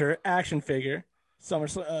Cruncher action figure, from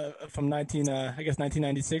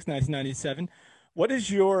 1996, 1997. What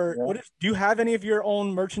is your do you have any of your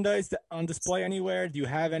own merchandise on display anywhere? Do you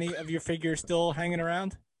have any of your figures still hanging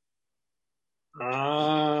around?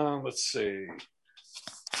 Let's see.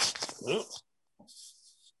 Oh.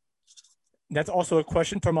 That's also a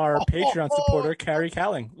question from our Patreon supporter, Carrie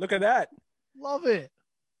Cowling. Look at that. Love it.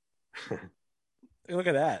 Look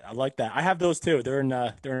at that. I like that. I have those too. They're in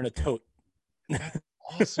a tote.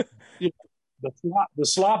 Awesome. Yeah, the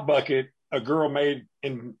slop bucket a girl made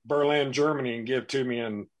in Berlin, Germany, and gave to me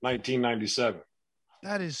in 1997.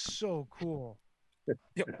 That is so cool.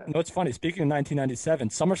 No, it's funny. Speaking of 1997,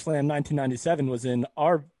 SummerSlam 1997 was in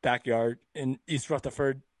our backyard in East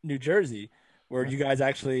Rutherford, New Jersey, where you guys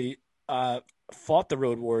actually fought the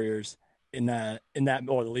Road Warriors in that,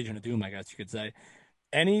 or the Legion of Doom, I guess you could say.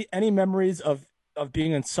 Any memories of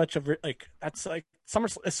being in such a that's like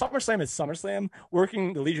SummerSlam is SummerSlam.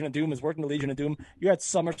 Working the Legion of Doom is working the Legion of Doom. You're at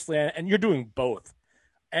SummerSlam and you're doing both.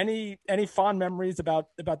 Any fond memories about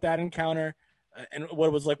that encounter and what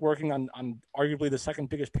it was like working on arguably the second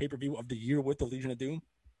biggest pay-per-view of the year with the Legion of Doom?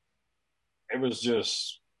 It was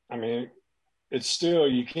just, I mean, it's still,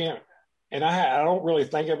 you can't, and I don't really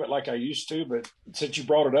think of it like I used to, but since you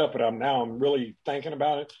brought it up, and I'm really thinking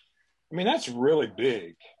about it. I mean, that's really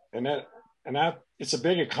big, and it's a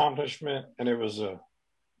big accomplishment, and it was a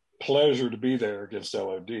pleasure to be there against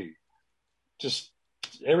LOD. Just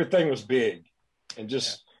everything was big, and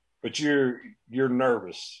but you're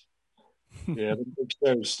nervous. Yeah, the big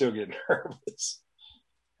shows still get nervous.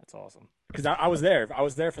 That's awesome. Because I was there. I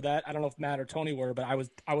was there for that. I don't know if Matt or Tony were, but I was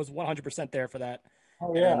 100% there for that.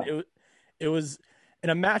 Oh yeah. And it was in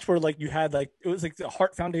a match where like you had like it was like the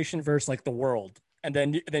Heart Foundation versus like the World, and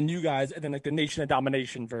then you guys, and then like the Nation of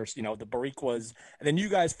Domination versus the Bariquas, and then you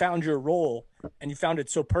guys found your role, and you found it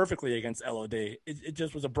so perfectly against LOD. It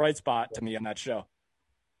just was a bright spot to me on that show.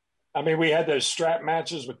 I mean, we had those strap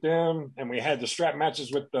matches with them, and we had the strap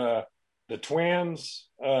matches with the twins.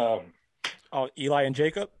 Eli and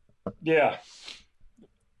Jacob. Yeah.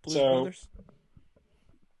 Blues Brothers.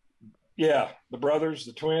 Yeah, the brothers,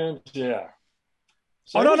 the twins. Yeah.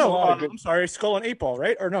 So no. I'm sorry, Skull and 8 Ball,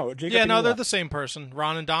 right? Or no? Jacob. Yeah, no, they're the same person.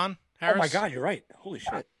 Ron and Don Harris. Oh my God, you're right. Holy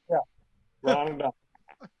shit. Yeah. Ron and Don.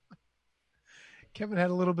 Kevin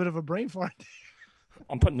had a little bit of a brain fart.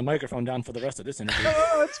 I'm putting the microphone down for the rest of this interview.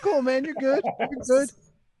 Oh, it's cool, man. You're good. You're good.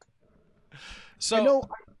 So,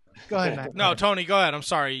 go ahead, Matt. No, Tony, go ahead. I'm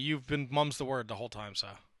sorry. You've been mum's the word the whole time, so.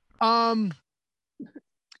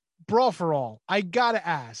 Brawl for All. I gotta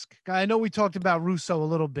ask. I know we talked about Russo a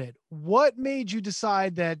little bit. What made you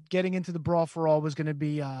decide that getting into the Brawl for All was going to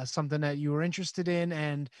be something that you were interested in?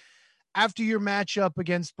 And after your matchup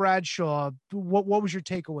against Bradshaw, what was your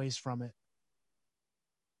takeaways from it?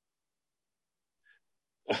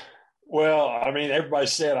 Well, I mean, everybody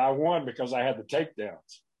said I won because I had the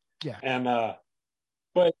takedowns. Yeah. And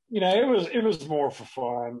but it was more for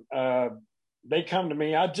fun. They come to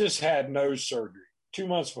me. I just had nose surgery 2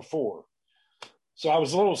 months before, so I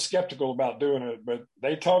was a little skeptical about doing it. But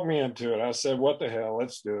they talked me into it. I said, "What the hell?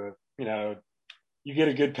 Let's do it." You get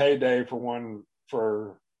a good payday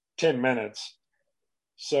for 10 minutes.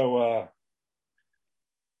 So,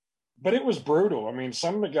 but it was brutal. I mean,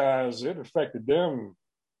 some of the guys, it affected them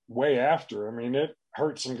way after. I mean, it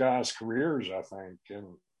hurt some guys' careers, I think,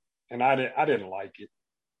 and I didn't like it.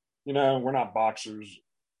 We're not boxers,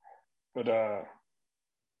 but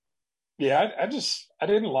yeah, I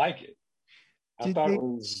didn't like it. I thought it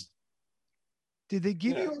was. Did they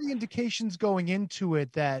give you any indications going into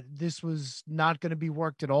it that this was not going to be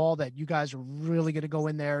worked at all? That you guys are really going to go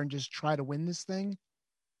in there and just try to win this thing?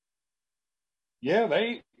 Yeah,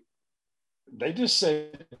 they just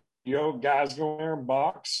said, guys go in there and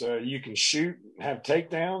box. You can shoot, have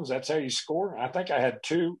takedowns. That's how you score. I think I had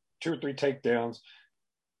two or three takedowns.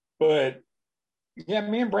 But yeah,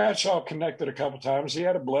 me and Bradshaw connected a couple times. He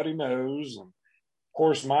had a bloody nose, and of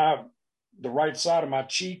course, the right side of my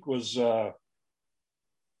cheek was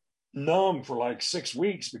numb for like 6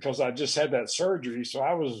 weeks because I just had that surgery. So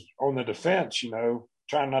I was on the defense,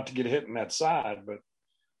 trying not to get hit in that side. But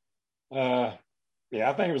yeah,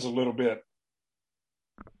 I think it was a little bit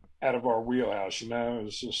out of our wheelhouse. It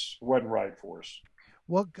just wasn't right for us.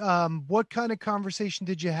 What kind of conversation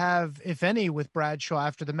did you have, if any, with Bradshaw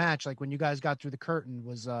after the match? Like when you guys got through the curtain,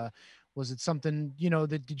 was it something,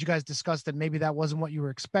 that did you guys discuss that maybe that wasn't what you were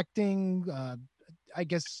expecting? I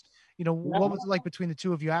guess, what was it like between the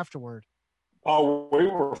two of you afterward? Oh, we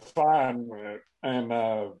were fine with it.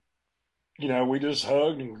 And, we just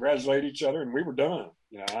hugged and congratulated each other and we were done.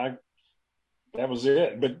 That was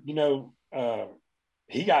it. But,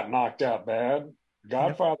 he got knocked out bad.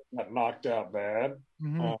 Godfather got knocked out bad.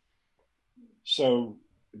 Mm-hmm. So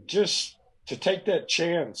just to take that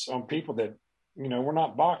chance on people that, we're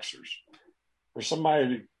not boxers, for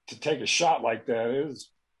somebody to take a shot like that,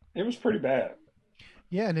 it was pretty bad.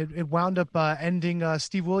 Yeah, and it wound up ending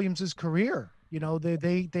Steve Williams's career.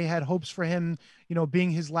 They had hopes for him,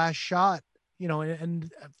 being his last shot.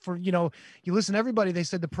 And for you listen to everybody. They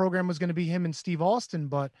said the program was going to be him and Steve Austin,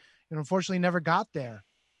 but unfortunately, never got there.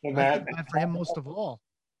 And I feel bad for him most of all.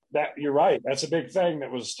 That you're right. That's a big thing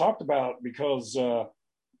that was talked about because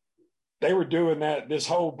they were doing that. This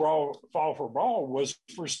whole fall for brawl was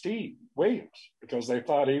for Steve Williams because they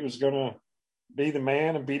thought he was going to be the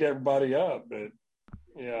man and beat everybody up. But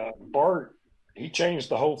yeah, Bart, he changed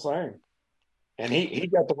the whole thing, and he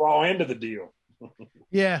got the raw end of the deal.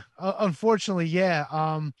 Yeah, unfortunately, yeah.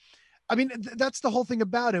 I mean, that's the whole thing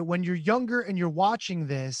about it. When you're younger and you're watching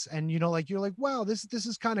this, and you're like, wow, this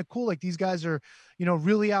is kind of cool. Like these guys are,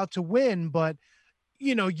 really out to win. But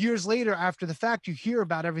years later, after the fact, you hear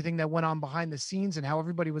about everything that went on behind the scenes and how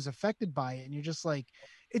everybody was affected by it, and you're just like,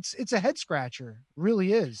 it's a head scratcher, it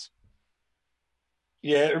really is.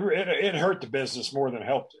 Yeah, it hurt the business more than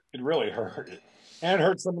helped it. It really hurt it, and it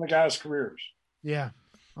hurt some of the guys' careers. Yeah,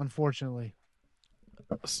 unfortunately.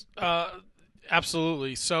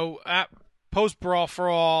 Absolutely. So at post brawl for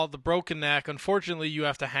all, the broken neck, unfortunately you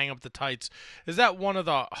have to hang up the tights. Is that one of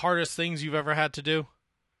the hardest things you've ever had to do?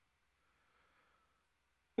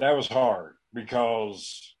 That was hard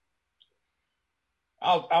because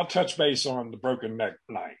I'll touch base on the broken neck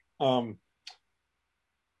night.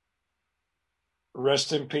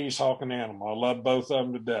 Rest in peace, Hawk and Animal. I love both of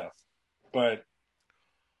them to death. But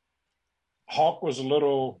Hawk was a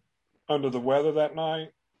little under the weather that night,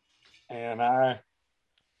 and I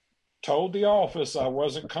told the office I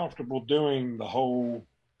wasn't comfortable doing the whole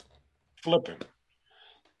flipping.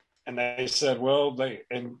 And they said, well,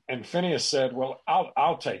 and Phineas said, well,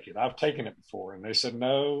 I'll take it. I've taken it before. And they said,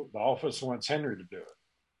 no, the office wants Henry to do it.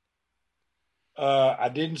 I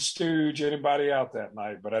didn't stooge anybody out that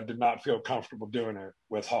night, but I did not feel comfortable doing it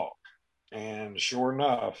with Hawk. And sure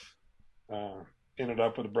enough, ended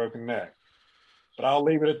up with a broken neck. But I'll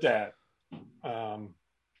leave it at that.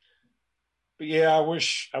 But yeah, I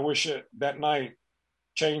wish that night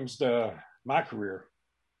changed my career.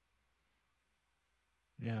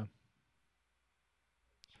 Yeah.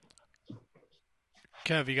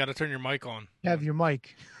 Kev, you got to turn your mic on. Have your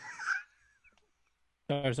mic.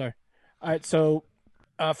 Sorry. All right, so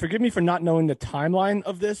forgive me for not knowing the timeline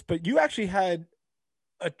of this, but you actually had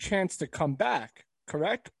a chance to come back,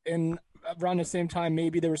 correct? And around the same time,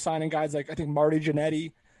 maybe they were signing guys like I think Marty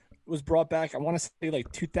Jannetty was brought back. I want to say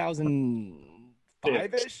like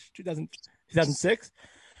 2005-ish, 2006.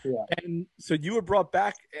 Yeah. And so you were brought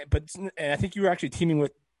back, and I think you were actually teaming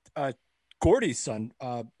with Gordy's son.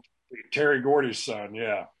 Terry Gordy's son,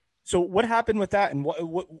 yeah. So what happened with that, and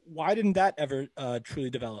why didn't that ever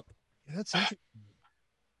truly develop? Yeah, that's interesting.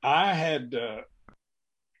 I had,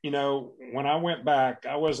 when I went back,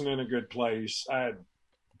 I wasn't in a good place. I had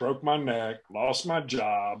broke my neck, lost my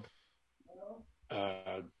job,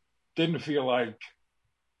 didn't feel like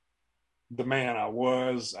the man I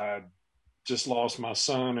was. I just lost my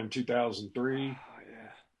son in 2003. Oh,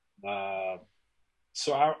 yeah.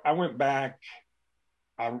 So I went back.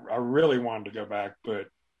 I really wanted to go back, but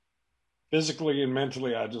physically and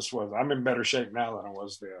mentally, I'm in better shape now than I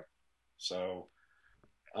was then. So,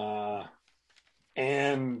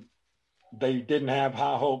 and they didn't have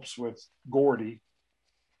high hopes with Gordy,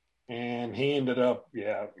 and he ended up,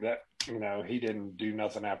 he didn't do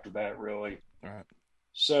nothing after that really. All right.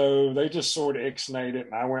 So they just sort of ixnayed it,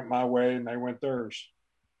 and I went my way, and they went theirs.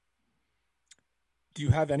 Do you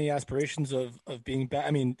have any aspirations of being back?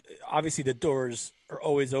 I mean, obviously the doors are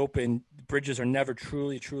always open. Bridges are never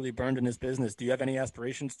truly, truly burned in this business. Do you have any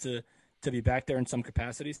aspirations to be back there in some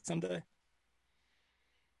capacity someday?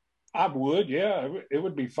 I would, yeah. It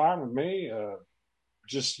would be fine with me.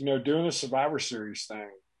 Just, doing the Survivor Series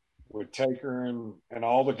thing with Taker and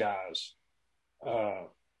all the guys.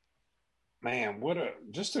 Man,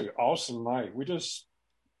 just an awesome night.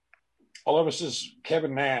 all of us is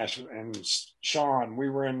Kevin Nash and Sean. We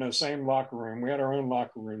were in the same locker room. We had our own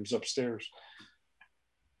locker rooms upstairs.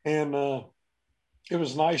 And it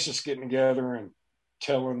was nice just getting together and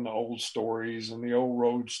telling the old stories and the old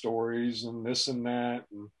road stories and this and that,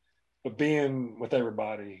 but being with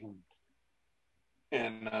everybody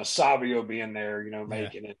and Savio being there,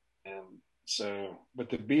 making it. And so, but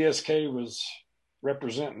the BSK was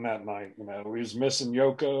representing that night. We was missing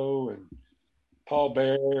Yoko and Paul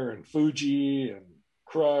Bear and Fuji and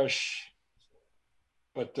Crush,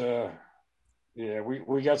 but yeah,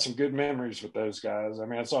 we got some good memories with those guys. I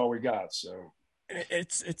mean, that's all we got. So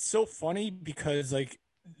it's so funny because like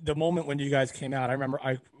the moment when you guys came out, I remember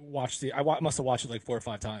I must have watched it like 4 or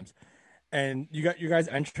 5 times, and you got your guys'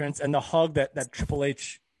 entrance and the hug that Triple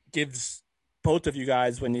H gives both of you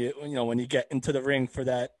guys when you get into the ring for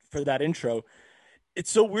that intro. It's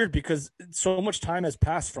so weird because so much time has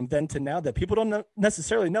passed from then to now that people don't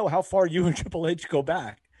necessarily know how far you and Triple H go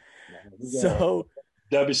back. So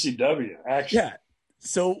WCW, actually. Yeah.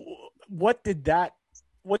 So what did that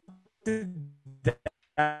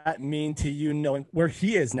mean to you, knowing where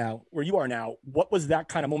he is now, where you are now? What was that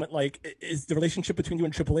kind of moment like? Is the relationship between you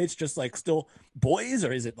and Triple H just like still boys,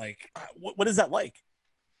 or is it like, what is that like?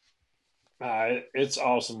 It's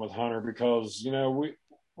awesome with Hunter because,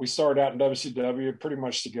 we started out in WCW pretty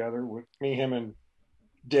much together with me, him, and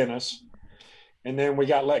Dennis. And then we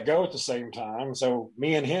got let go at the same time. So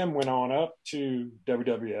me and him went on up to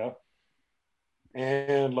WWF.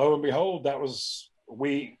 And lo and behold,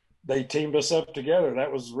 they teamed us up together.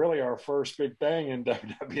 That was really our first big thing in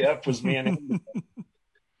WWF was me and him.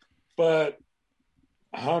 But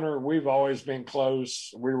Hunter, we've always been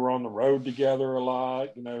close. We were on the road together a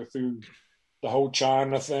lot, through the whole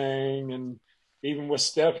China thing, and even with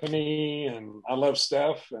Stephanie, and I love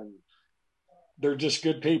Steph, and they're just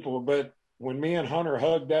good people. But when me and Hunter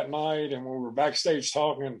hugged that night and when we were backstage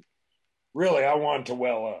talking, really, I wanted to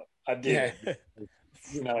well up. I did.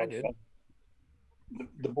 Yeah. I did.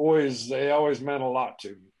 The boys, they always meant a lot to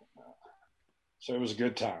me. So it was a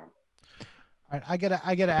good time. All right, I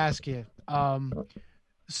gotta ask you.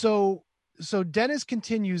 So Dennis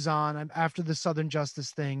continues on after the Southern Justice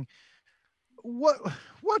thing.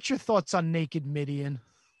 What's your thoughts on Naked Midian?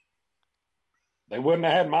 They wouldn't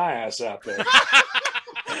have had my ass out there.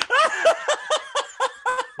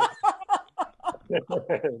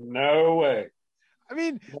 No way. I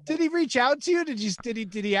mean, did he reach out to you?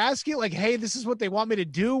 Did he ask you like, hey, this is what they want me to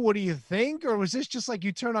do? What do you think? Or was this just like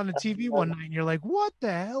you turn on the TV one night and you're like, what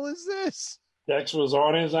the hell is this? Dex was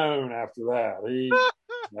on his own after that.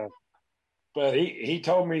 But he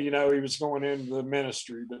told me, he was going into the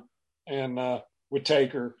ministry, and with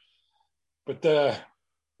Taker. But the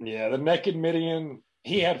Naked Midian,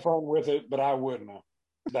 he had fun with it, but I wouldn't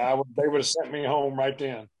have. They would have sent me home right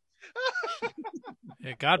then.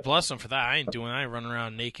 Yeah, God bless him for that. I ain't running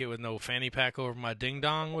around naked with no fanny pack over my ding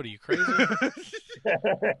dong. What are you, crazy?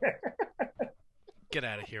 Get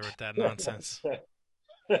out of here with that nonsense.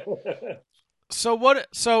 So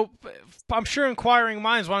I'm sure inquiring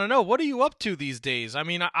minds want to know, what are you up to these days? I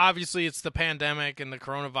mean, obviously it's the pandemic and the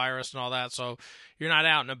coronavirus and all that, so you're not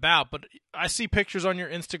out and about, but I see pictures on your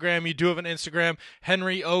Instagram. You do have an Instagram,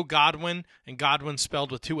 Henry O. Godwin, and Godwin spelled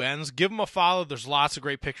with 2 N's. Give him a follow. There's lots of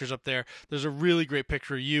great pictures up there. There's a really great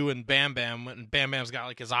picture of you and Bam Bam, and Bam Bam's got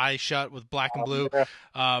like his eyes shut with black and blue.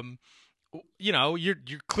 You're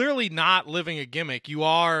clearly not living a gimmick. You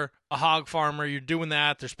are a hog farmer. You're doing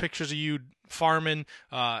that. There's pictures of you farming.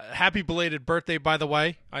 Happy belated birthday, by the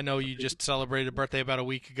way. I know you just celebrated a birthday about a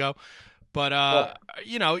week ago, but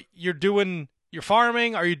you're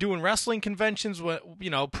farming. Are you doing wrestling conventions?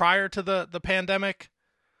 Prior to the pandemic?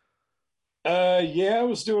 Yeah, I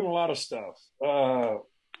was doing a lot of stuff.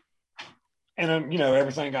 And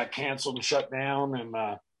everything got canceled and shut down. And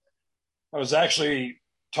I was actually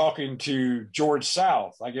talking to George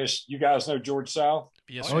South. I guess you guys know George South?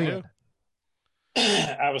 Yes, we do.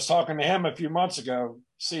 I was talking to him a few months ago.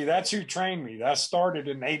 See, that's who trained me. That started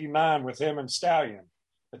in '89 with him and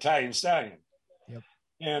Italian Stallion. Yep.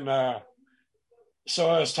 And so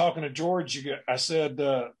I was talking to George. I said,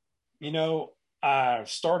 I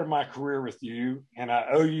started my career with you, and I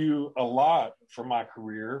owe you a lot for my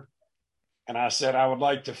career. And I said, I would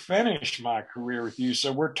like to finish my career with you.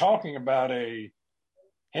 So we're talking about a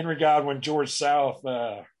Henry Godwin, George South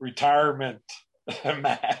retirement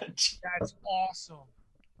match. That's awesome.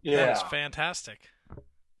 Yeah. That is fantastic.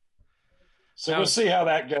 So we'll see how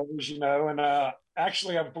that goes, And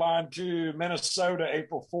actually, I'm flying to Minnesota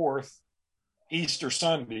April 4th, Easter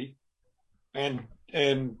Sunday. And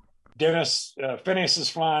Dennis Phineas is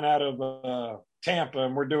flying out of Tampa,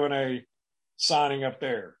 and we're doing a signing up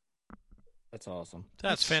there. That's awesome.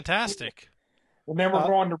 That's fantastic. And then we're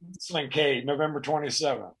going to Wrestling Cade, November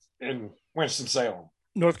 27th in Winston-Salem.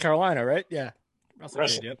 North Carolina, right? Yeah.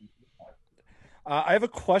 Wrestling. Yep. I have a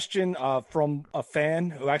question from a fan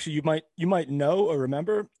who actually you might know or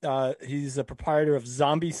remember. He's a proprietor of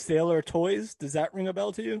Zombie Sailor Toys. Does that ring a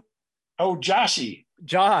bell to you? Oh, Josh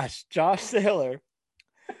Sailor.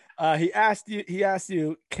 He asked you, he asked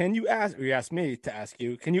me to ask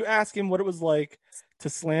you, can you ask him what it was like to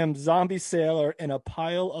slam Zombie Sailor in a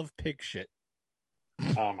pile of pig shit?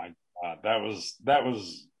 Oh my God. That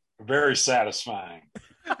was very satisfying.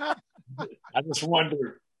 I just wanted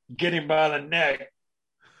to get him by the neck,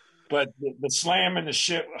 but the slam and the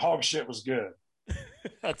shit, hog shit was good.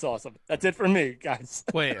 That's awesome. That's it for me, guys.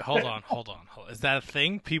 Wait, hold on. Is that a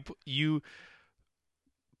thing? People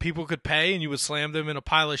could pay and you would slam them in a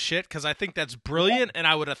pile of shit? Because I think that's brilliant, and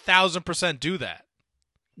I would 1,000% do that.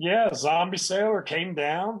 Yeah, Zombie Sailor came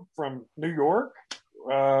down from New York.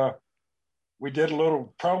 We did a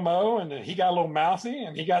little promo, and he got a little mouthy,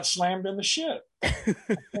 and he got slammed in the shit.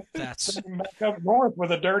 That's back up north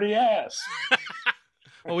with a dirty ass.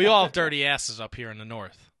 Well, we all have dirty asses up here in the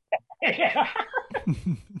north. Yeah.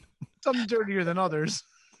 Some dirtier than others.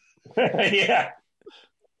 Yeah.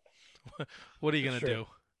 What are you gonna do?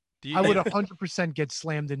 I would 100% get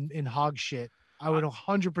slammed in hog shit. I would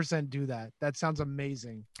 100% do that. That sounds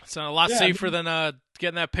amazing. It's a lot safer than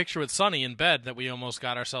getting that picture with Sonny in bed that we almost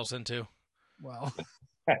got ourselves into. Well,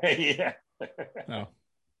 yeah. No.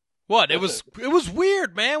 What? It was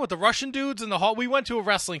weird, man, with the Russian dudes in the hall. We went to a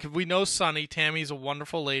wrestling because we know Sonny. Tammy's a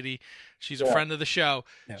wonderful lady. She's a friend of the show.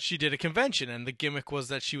 Yeah. She did a convention, and the gimmick was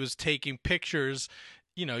that she was taking pictures.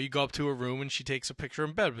 You know, you go up to a room, and she takes a picture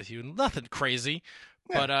in bed with you. Nothing crazy.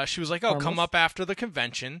 Yeah. But she was like, oh, come up after the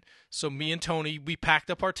convention. So me and Tony, we packed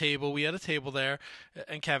up our table. We had a table there.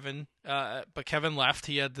 And Kevin, but Kevin left.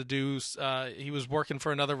 He had to do, he was working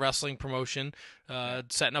for another wrestling promotion,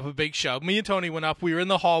 setting up a big show. Me and Tony went up. We were in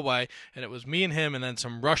the hallway, and it was me and him and then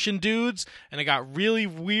some Russian dudes. And it got really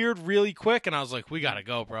weird really quick. And I was like, we got to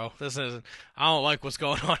go, bro. I don't like what's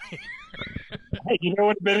going on here. Hey, you know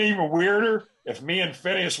what would have been even weirder? If me and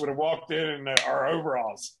Phineas would have walked in our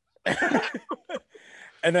overalls.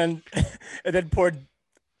 and then poured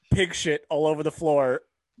pig shit all over the floor.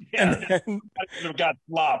 Yeah, and then, I would have got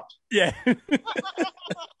flopped. Yeah.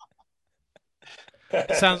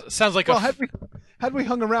 sounds like had we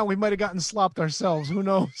hung around, we might have gotten slopped ourselves. Who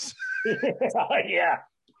knows? Yeah.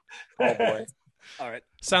 Oh boy. All right.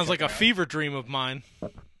 Sounds like a fever dream of mine.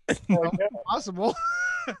 Possible.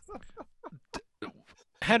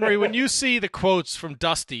 Henry, when you see the quotes from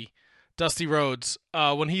Dusty Rhodes,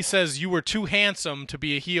 when he says you were too handsome to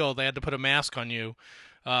be a heel, they had to put a mask on you.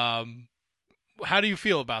 How do you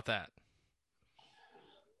feel about that?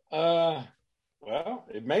 Well,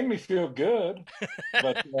 it made me feel good,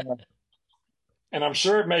 but and I'm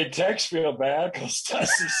sure it made Tex feel bad because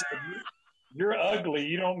Dusty said, "You're ugly.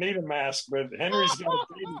 You don't need a mask." But Henry's got a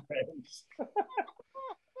baby face.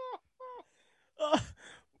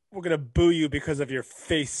 We're gonna boo you because of your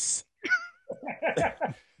face.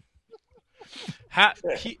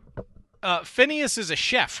 Phineas is a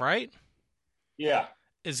chef, right? Yeah.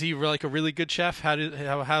 Is he like a really good chef?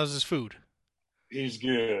 How's his food? He's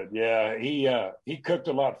good. Yeah, he cooked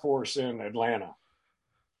a lot for us in Atlanta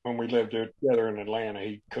when we lived together in Atlanta.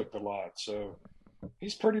 He cooked a lot, so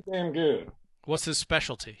he's pretty damn good. What's his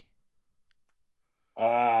specialty?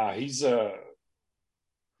 He's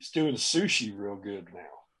doing sushi real good now.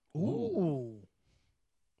 Ooh,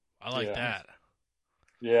 I like that.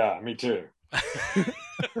 Yeah, me too.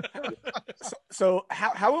 So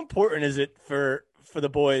how important is it for the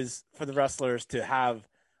boys, for the wrestlers, to have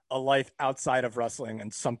a life outside of wrestling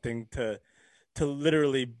and something to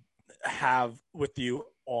literally have with you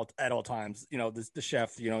at all times? You know, the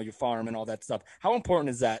chef, you know, your farm and all that stuff. How important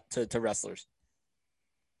is that to wrestlers?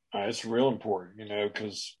 It's real important, you know,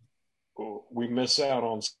 because we miss out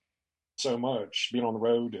on so much being on the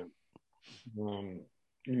road, and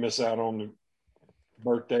you miss out on the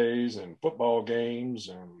birthdays and football games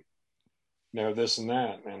and this and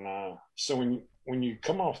that. And so when you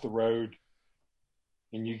come off the road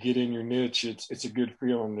and you get in your niche, it's a good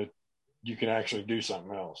feeling that you can actually do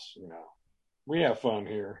something else. You know, we have fun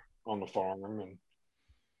here on the farm, and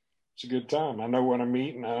it's a good time. I know what I'm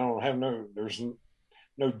eating. I don't have there's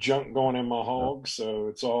no junk going in my hog, so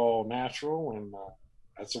it's all natural, and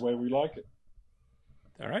that's the way we like it.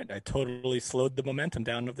 All right, I totally slowed the momentum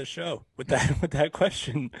down of the show with that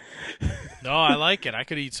question. No, I like it. I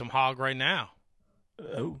could eat some hog right now.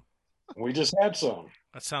 Oh, we just had some.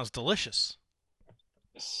 That sounds delicious.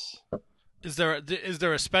 Yes. Is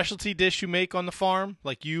there a specialty dish you make on the farm,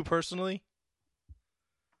 like you personally?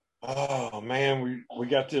 Oh man, we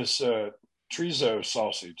got this chorizo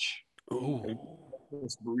sausage. Ooh.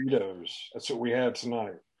 It's burritos. That's what we had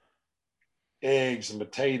tonight. Eggs and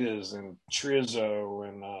potatoes and chorizo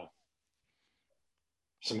and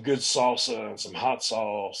some good salsa and some hot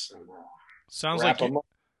sauce. And Sounds wrap like 'em up.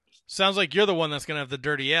 sounds like you're the one that's gonna have the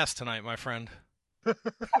dirty ass tonight, my friend.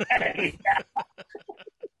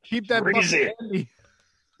 Keep that Breezy. bucket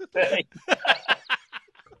handy.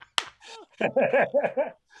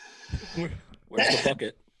 Where's the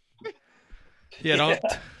bucket? Yeah,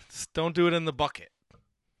 don't do it in the bucket.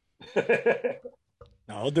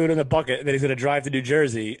 No, I'll do it in the bucket. And then he's gonna drive to New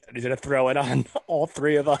Jersey and he's gonna throw it on all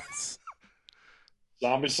three of us.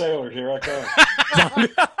 Zombie sailor, here I come.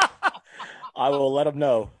 I will let him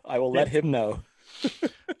know. I will let him know.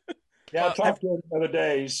 Yeah, I talked to him the other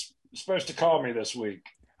day. He's supposed to call me this week.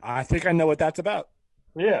 I think I know what that's about.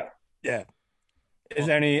 Yeah. Yeah. Is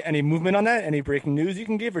there any movement on that? Any breaking news you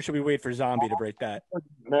can give, or should we wait for Zombie to break that?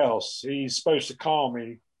 Nothing else. He's supposed to call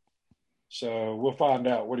me. So we'll find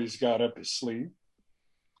out what he's got up his sleeve.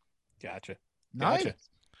 Gotcha. Nice. Gotcha.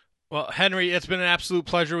 Well, Henry, it's been an absolute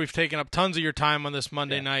pleasure. We've taken up tons of your time on this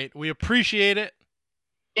Monday night. We appreciate it.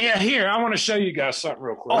 Yeah, here, I want to show you guys something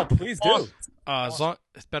real quick. Oh, please do.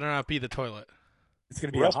 It better not be the toilet. It's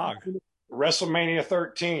gonna be a hog. WrestleMania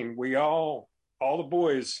 13. All the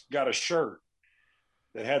boys got a shirt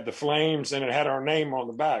that had the flames and it had our name on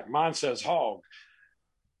the back. Mine says Hog,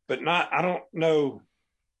 but I don't know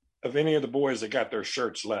of any of the boys that got their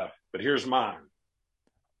shirts left, but here's mine.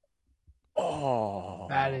 Oh,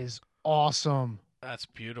 That is awesome. That's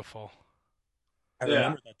beautiful. I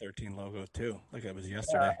remember that 13 logo too. Like it was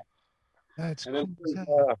yesterday. That's And then,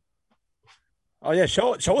 cool. Oh yeah,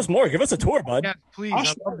 show us more. Give us a tour, bud. Yeah, please. I'll I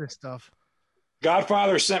show love this stuff.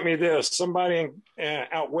 Godfather sent me this. Somebody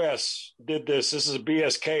out west did this. This is a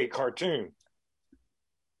BSK cartoon.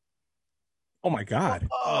 Oh my god,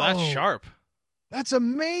 Oh, that's sharp. That's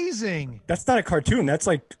amazing. that's not a cartoon. That's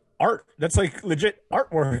like art. That's like legit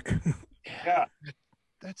artwork. Yeah,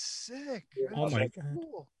 That's sick. Oh That's my so God.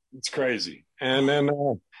 cool. it's crazy. And then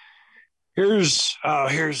here's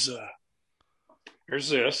this.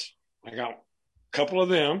 I got a couple of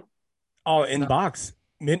them. Oh, in box,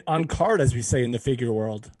 mint on card, as we say in the figure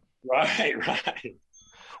world. Right.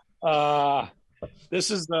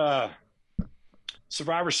 This is the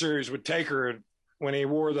Survivor Series with Taker when he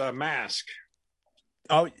wore the mask.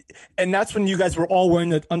 Oh, and that's when you guys were all wearing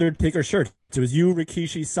the Undertaker shirts. It was you,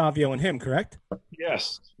 Rikishi, Savio, and him, correct?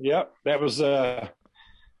 Yes. Yep. That was a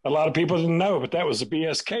lot of people didn't know, but that was the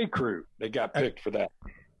BSK crew. They got picked for that.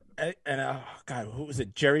 And God, who was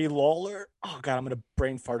it? Jerry Lawler? Oh God, I'm gonna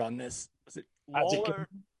brain fart on this. Was it Lawler?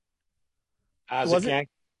 Isaac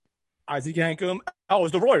Isaac Yankum. Oh, it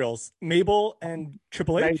was the Royals. Mabel and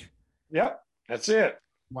Triple H. Yep. That's it.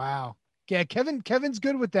 Wow. Yeah, Kevin's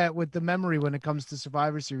good with that, with the memory when it comes to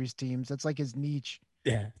Survivor Series teams. That's like his niche.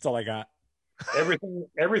 Yeah, that's all I got.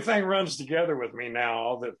 Everything runs together with me now,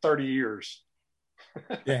 all the 30 years.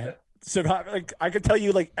 Yeah. So like I could tell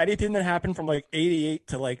you like anything that happened from like 88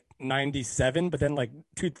 to like 97, but then like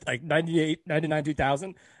 98, 99,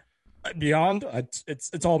 2000 beyond,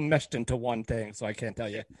 it's all meshed into one thing, so I can't tell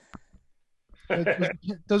you.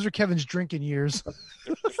 Those are Kevin's drinking years.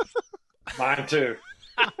 Mine too.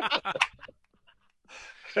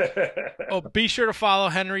 Oh, be sure to follow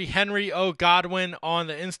Henry O. Godwin on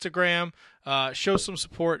the Instagram. Show some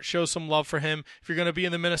support, show some love for him. If you're going to be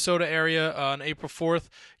in the Minnesota area on April 4th,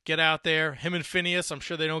 get out there. Him and Phineas, I'm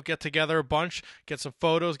sure they don't get together a bunch. Get some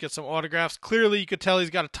photos, get some autographs. Clearly, you could tell he's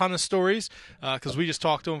got a ton of stories because we just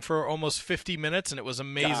talked to him for almost 50 minutes, and it was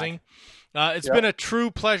amazing. It's been a true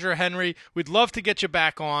pleasure, Henry. We'd love to get you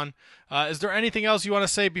back on. Is there anything else you want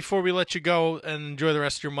to say before we let you go and enjoy the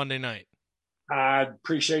rest of your Monday night? I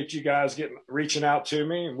appreciate you guys reaching out to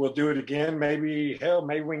me. We'll do it again. Maybe we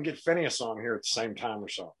can get Phineas on here at the same time or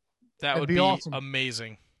something. That would be awesome.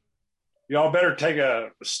 Amazing. Y'all better take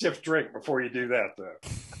a stiff drink before you do that, though.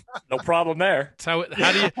 No problem there. So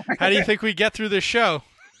how do you think we get through this show?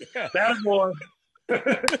 That's one. I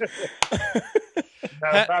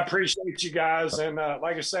appreciate you guys, and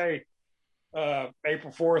like I say,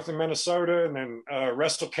 April 4th in Minnesota, and then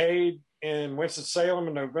WrestleCade in Winston-Salem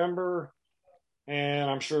in November. And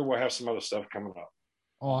I'm sure we'll have some other stuff coming up.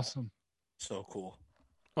 Awesome. So cool.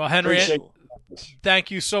 Well, Henry, thank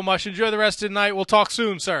you so much. Enjoy the rest of the night. We'll talk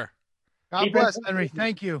soon, sir. God bless, Henry.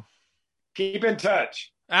 Thank you. Keep in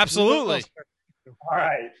touch. Absolutely. All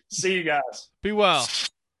right. See you guys. Be well.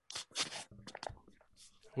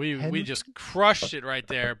 We just crushed it right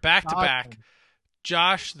there, back to back.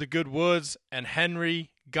 Josh, the Good Woods, and Henry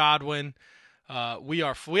Godwin. We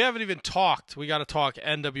haven't even talked. We got to talk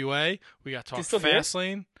NWA. We got to talk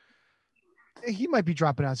Fastlane. He might be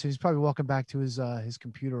dropping out, so he's probably welcome back to his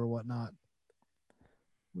computer or whatnot.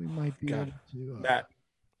 We might be able to. Matt.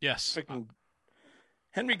 Yes.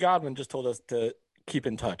 Henry Godwin just told us to keep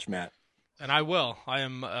in touch, Matt. And I will. I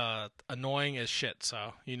am annoying as shit,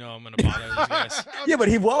 so I'm going to bother these guys. Yeah, but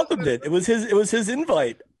he welcomed it. It was his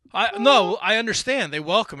invite. No, I understand. They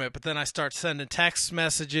welcome it, but then I start sending text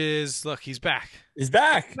messages. Look, he's back. He's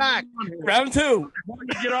back. Round 2. How do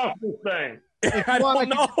you get off this thing? I don't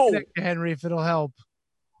know. Henry, if it'll help.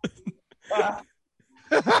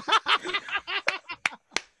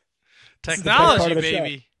 Technology,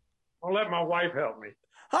 baby. I'll let my wife help me.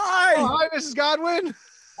 Hi. Oh, hi, Mrs. Godwin.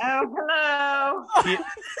 Oh, hello.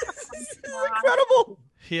 Incredible.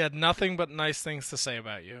 He had nothing but nice things to say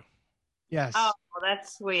about you. Yes. Oh,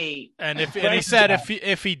 that's sweet. And he said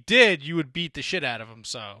if he did, you would beat the shit out of him.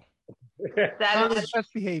 So That is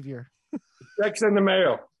best behavior. Check's in the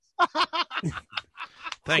mail.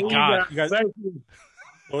 Thank God. You guys Thank you.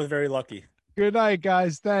 both very lucky. Good night,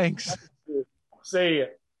 guys. Thanks. See ya.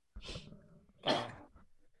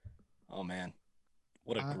 Oh man,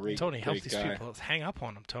 what a great Tony, help great these guy. people. Let's hang up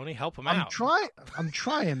on him, Tony. Help him I'm out.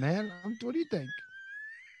 trying, man. What do you think?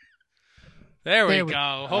 There we There we go.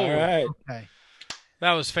 All right. Okay.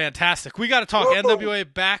 That was fantastic. We got to talk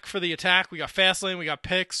NWA back for the attack. We got Fastlane. We got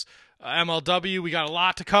picks. MLW. We got a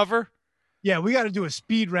lot to cover. Yeah, we got to do a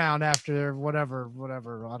speed round after whatever.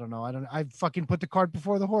 I don't know. I fucking put the cart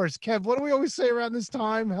before the horse. Kev, what do we always say around this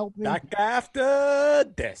time? Help me. Back after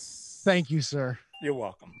this. Thank you, sir. You're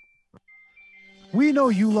welcome. We know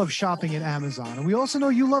you love shopping at Amazon, and we also know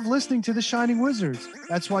you love listening to the Shining Wizards.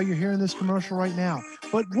 That's why you're hearing this commercial right now.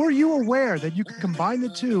 But were you aware that you can combine the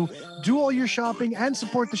two, do all your shopping, and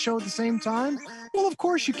support the show at the same time? Well, of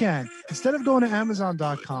course you can. Instead of going to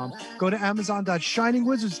Amazon.com, go to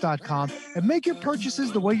Amazon.shiningwizards.com and make your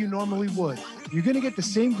purchases the way you normally would. You're going to get the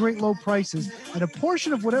same great low prices, and a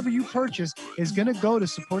portion of whatever you purchase is going to go to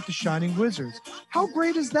support the Shining Wizards. How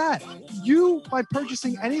great is that? You, by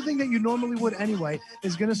purchasing anything that you normally would anyway,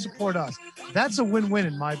 is going to support us. That's a win-win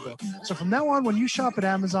in my book. So from now on, when you shop at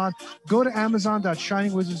Amazon, go to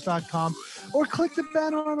Amazon.shiningwizards.com or click the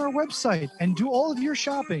banner on our website and do all of your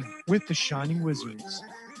shopping with the Shining Wizards.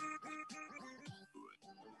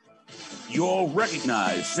 Your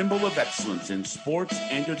recognized symbol of excellence in sports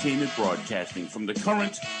entertainment broadcasting from the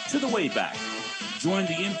current to the way back. Join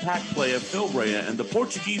the impact player Phil Rea and the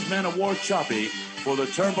Portuguese man of war Choppy for the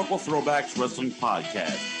Turnbuckle Throwbacks Wrestling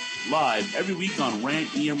Podcast. Live every week on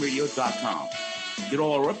rantemradio.com. Get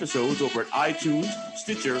all our episodes over at iTunes,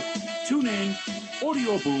 Stitcher, TuneIn,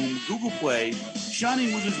 Audio Boom, Google Play,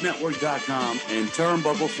 ShiningWizardsNetwork.com, and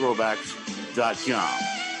TurnbuckleThrowbacks.com.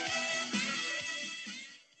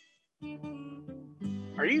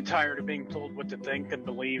 Are you tired of being told what to think and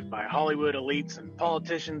believe by Hollywood elites and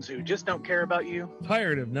politicians who just don't care about you?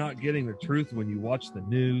 Tired of not getting the truth when you watch the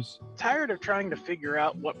news? Tired of trying to figure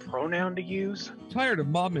out what pronoun to use? Tired of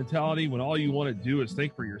mob mentality when all you want to do is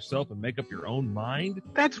think for yourself and make up your own mind?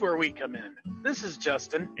 That's where we come in. This is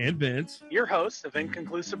Justin. And Vince. Your hosts of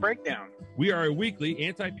Inconclusive Breakdown. We are a weekly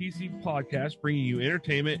anti-PC podcast bringing you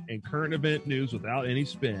entertainment and current event news without any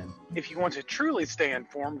spin. If you want to truly stay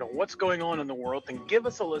informed on what's going on in the world, then give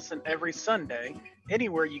us a listen every Sunday,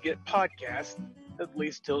 anywhere you get podcasts, at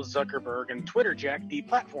least till Zuckerberg and Twitter Jack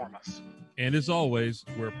deplatform us. And as always,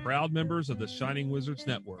 we're proud members of the Shining Wizards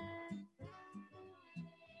Network.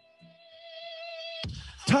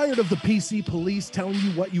 Tired of the PC police telling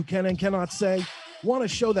you what you can and cannot say? Want a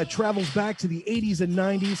show that travels back to the 80s and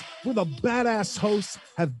 90s where the badass hosts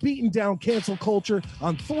have beaten down cancel culture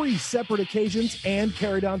on 3 separate occasions and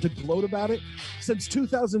carried on to gloat about it? Since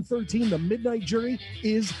 2013, The Midnight Jury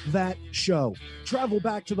is that show. Travel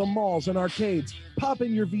back to the malls and arcades, pop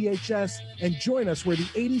in your VHS, and join us where the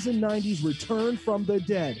 80s and 90s return from the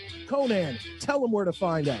dead. Conan, tell them where to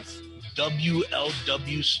find us.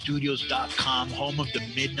 WLWstudios.com, home of the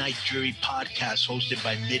Midnight Jury podcast hosted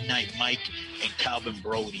by Midnight Mike and Calvin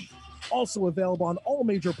Brody. Also available on all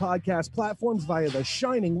major podcast platforms via the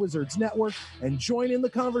Shining Wizards Network, and join in the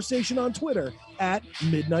conversation on Twitter at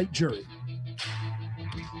Midnight Jury.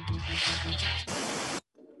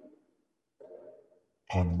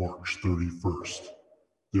 On March 31st,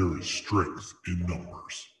 there is strength in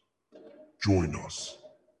numbers. Join us.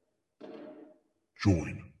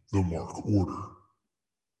 Join the Mark Order.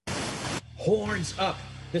 Horns up!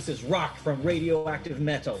 This is Rock from Radioactive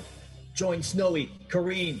Metal. Join Snowy,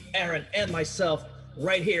 Kareem, Aaron, and myself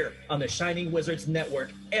right here on the Shining Wizards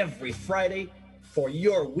Network every Friday for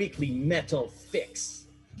your weekly metal fix.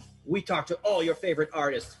 We talk to all your favorite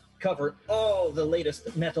artists, cover all the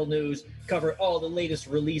latest metal news, cover all the latest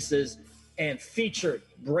releases, and feature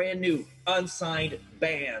brand new unsigned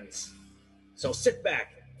bands. So sit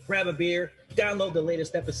back, grab a beer, download the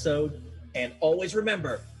latest episode, and always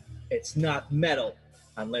remember, it's not metal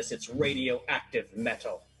unless it's radioactive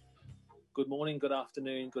metal. Good morning, good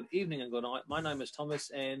afternoon, good evening, and good night. My name is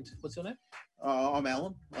Thomas, and what's your name? I'm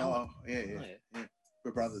Alan. Alan. Oh, yeah.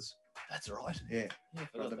 We're brothers. That's right. Yeah.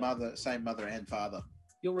 Same mother and father.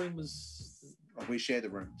 Your room was... We share the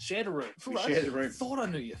room. Share the room. We share the room. Thought I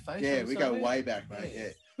knew your face. Yeah, we go way back, mate.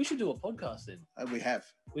 Yeah. We should do a podcast then. We have.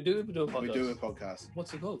 We do a podcast. We do a podcast.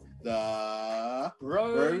 What's it called? The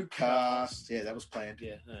Broadcast. Yeah, that was planned.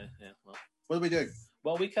 Yeah. Well, what do we do?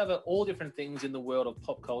 Well, we cover all different things in the world of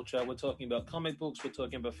pop culture. We're talking about comic books, we're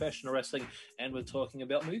talking about professional wrestling, and we're talking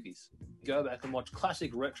about movies. Go back and watch classic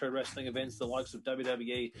retro wrestling events, the likes of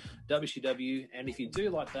WWE, WCW, and if you do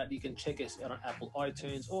like that, you can check us out on Apple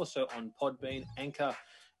iTunes, also on Podbean, Anchor,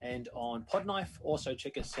 and on Podknife. Also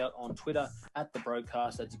check us out on Twitter at The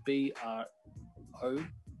Broadcast. That's BROKAST.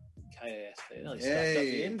 Yeah,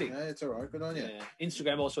 it's all right. Good on you. Yeah.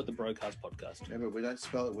 Instagram also at The Broadcast Podcast. Remember, we don't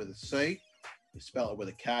spell it with a C. We spell it with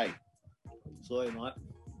a K. Sorry, mate.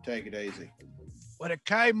 Take it easy. With a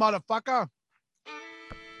K, motherfucker.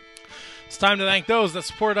 It's time to thank those that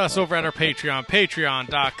support us over at our Patreon,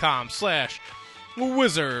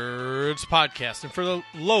 patreon.com/Wizards Podcast. And for the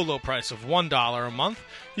low price of $1 a month,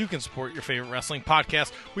 you can support your favorite wrestling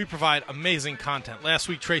podcast. We provide amazing content. Last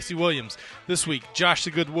week, Tracy Williams. This week, Josh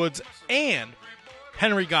the Good Woods and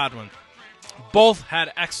Henry Godwin. Both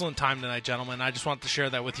had excellent time tonight, gentlemen. I just want to share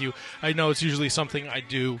that with you. I know it's usually something I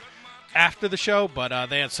do after the show, but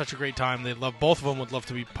they had such a great time. Both of them would love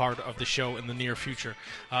to be part of the show in the near future.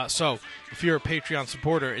 So if you're a Patreon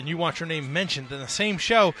supporter and you want your name mentioned in the same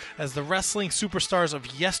show as the wrestling superstars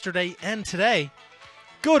of yesterday and today,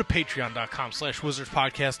 go to patreon.com/Wizards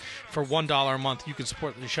Podcast. For $1 a month, you can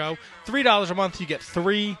support the show. $3 a month, you get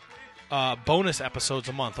 3 bonus episodes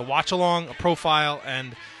a month, a watch-along, a profile,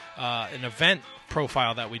 and an event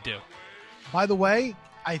profile that we do. By the way,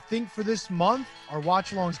 I think for this month, our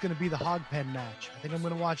watch-along is going to be the Hog Pen match. I think I'm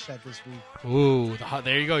going to watch that this week. Ooh,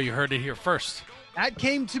 there you go. You heard it here first. That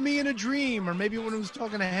came to me in a dream, or maybe when I was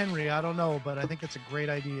talking to Henry. I don't know, but I think it's a great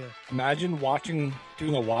idea. Imagine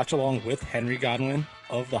doing a watch-along with Henry Godwin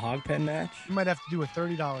of the Hog Pen match. You might have to do a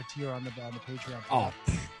 $30 tier on the Patreon. Oh,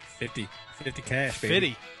 50 cash,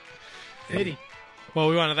 baby. 50. Well,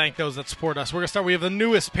 we want to thank those that support us. We're going to start. We have the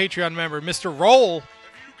newest Patreon member, Mr. Roll.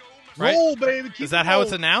 Right? Roll, baby. Keep Is that how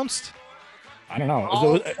it's announced? I don't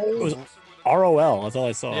know. It was ROL. That's all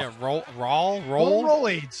I saw. Yeah, roll. Roll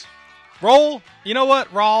AIDS. Roll. You know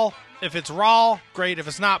what, Roll? If it's Raw, great. If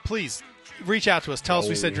it's not, please reach out to us. Tell us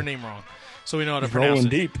we said your name wrong, so we know how to pronounce rolling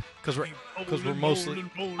it. deep. Because we're mostly.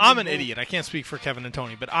 I'm an idiot. I can't speak for Kevin and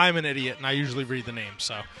Tony, but I'm an idiot, and I usually read the name.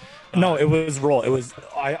 So. No, it was Roll. It was.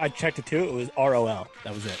 I checked it too. It was ROL.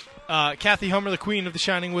 That was it. Kathy Hummer, the queen of the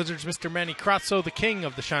Shining Wizards. Mr. Manny Kratzo, the king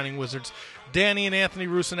of the Shining Wizards. Danny and Anthony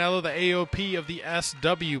Rusinello, the AOP of the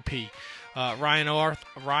SWP. Ryan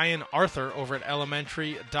Arthur over at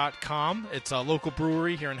elementary.com. It's a local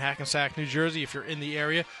brewery here in Hackensack, New Jersey. If you're in the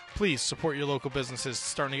area, please support your local businesses. It's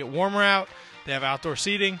starting to get warmer out. They have outdoor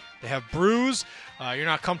seating. They have brews. You're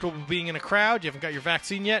not comfortable being in a crowd. You haven't got your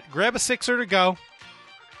vaccine yet. Grab a sixer to go.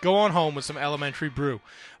 Go on home with some Elementary brew.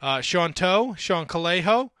 Sean Toe, Sean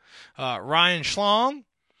Calejo, Ryan Schlong,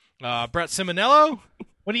 Brett Simonello.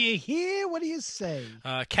 What do you hear? What do you say?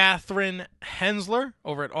 Catherine Hensler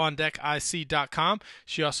over at OnDeckIC.com.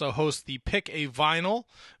 She also hosts the Pick a Vinyl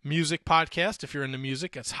music podcast. If you're into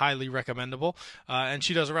music, it's highly recommendable. And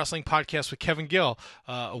she does a wrestling podcast with Kevin Gill.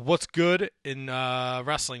 What's Good in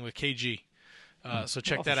Wrestling with KG. So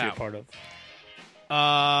check that out. Part of.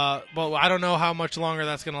 Well, I don't know how much longer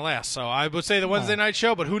that's going to last. So I would say the Wednesday night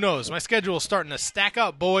show, but who knows? My schedule is starting to stack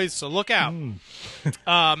up, boys, so look out.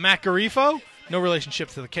 Matt Garifo, no relationship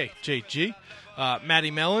to the KJG. Maddie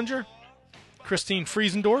Mellinger, Christine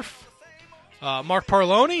Friesendorf, Mark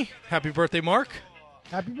Parloni, happy birthday, Mark.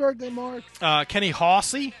 Happy birthday, Mark. Kenny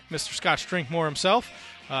Hawsey, Mr. Scotch Drinkmore himself.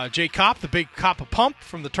 Jay Kopp, the big Cop of Pump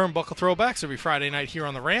from the Turnbuckle Throwbacks every Friday night here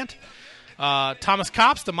on The Rant. Thomas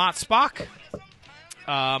Copps, the Mott Spock.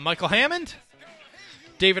 Michael Hammond,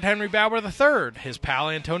 David Henry Bauer III, his pal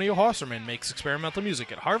Antonio Hosserman makes experimental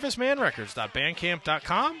music at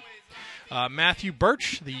harvestmanrecords.bandcamp.com. Matthew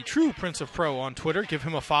Birch, the true Prince of Pro on Twitter, give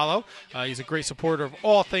him a follow. He's a great supporter of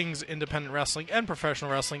all things independent wrestling and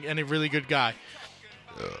professional wrestling, and a really good guy.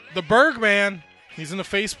 The Bergman, he's in the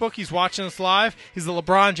Facebook, he's watching us live. He's the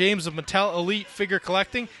LeBron James of Mattel Elite figure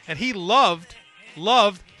collecting, and he loved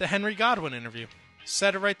the Henry Godwin interview.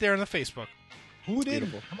 Said it right there on the Facebook. Who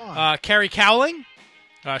didn't? Come on. Carrie Cowling.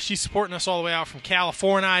 She's supporting us all the way out from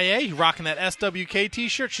California, rocking that SWK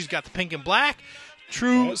t-shirt. She's got the pink and black.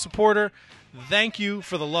 True supporter. Thank you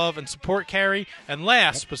for the love and support, Carrie. And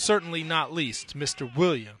last, but certainly not least, Mr.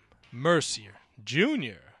 William Mercier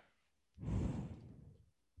Jr.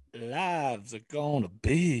 Lives are going to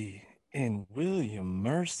be in William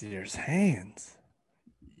Mercier's hands.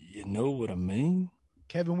 You know what I mean?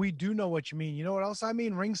 Kevin, we do know what you mean. You know what else I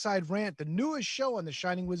mean? Ringside Rant, the newest show on the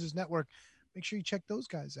Shining Wizards Network. Make sure you check those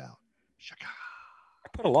guys out. I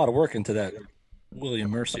put a lot of work into that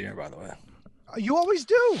William Mercier, by the way. You always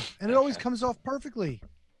do, and it always comes off perfectly.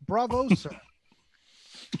 Bravo, sir.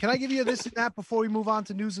 Can I give you this and that before we move on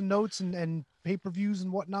to news and notes and pay-per-views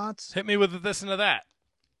and whatnots? Hit me with this and that.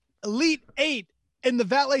 Elite 8 in the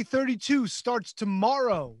Valet 32 starts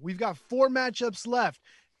tomorrow. We've got 4 matchups left.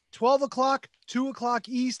 12 o'clock, 2 o'clock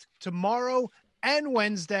East, tomorrow and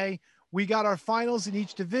Wednesday. We got our finals in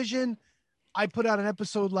each division. I put out an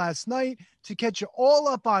episode last night to catch you all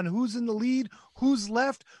up on who's in the lead, who's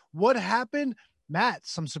left, what happened. Matt,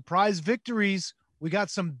 some surprise victories. We got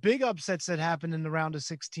some big upsets that happened in the round of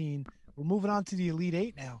 16. We're moving on to the Elite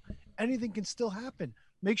 8 now. Anything can still happen.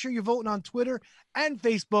 Make sure you're voting on Twitter and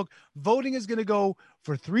Facebook. Voting is going to go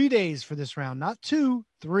for 3 days for this round, not 2,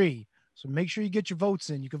 3. So make sure you get your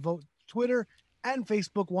votes in. You can vote Twitter and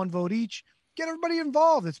Facebook, 1 vote each. Get everybody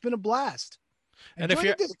involved. It's been a blast. And if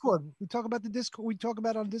you're Discord, we talk about the Discord. We talk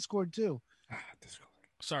about it on Discord too.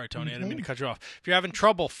 Sorry, Tony, I didn't mean to cut you off. If you're having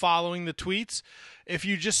trouble following the tweets, if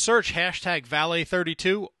you just search hashtag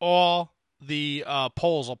Valet32, all the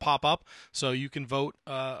polls will pop up, so you can vote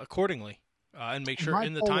accordingly and make sure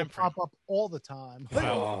in the time frame. Pop up all the time.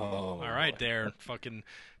 All right, there, fucking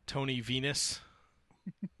Tony Venus.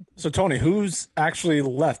 So, Tony, who's actually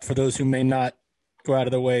left for those who may not go out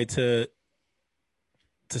of their way to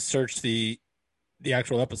search the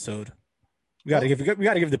actual episode? We got to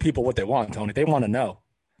give the people what they want, Tony. They want to know.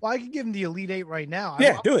 Well, I can give them the Elite 8 right now.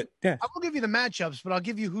 Do it. Yeah. I will give you the matchups, but I'll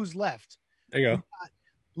give you who's left. There you go.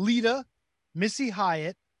 Lita, Missy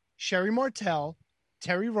Hyatt, Sherry Martel,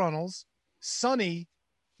 Terry Runnels, Sunny,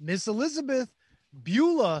 Miss Elizabeth,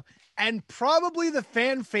 Beulah, and probably the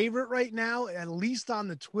fan favorite right now, at least on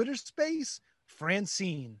the Twitter space,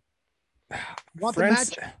 Francine. Want the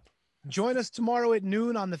match? Join us tomorrow at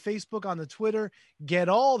noon on the Facebook, on the Twitter. Get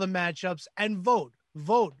all the matchups and vote.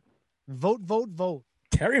 Vote. Vote, vote, vote.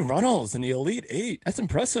 Terry Runnels in the Elite 8. That's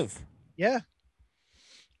impressive. Yeah.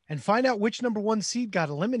 And find out which number 1 seed got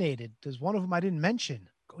eliminated. There's one of them I didn't mention.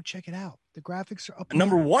 Go check it out. The graphics are up. The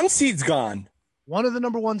number 1 seed's gone. One of the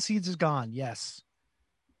number 1 seeds is gone. Yes.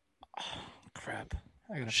 Oh, crap.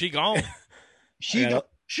 She gone.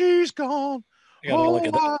 She's gone.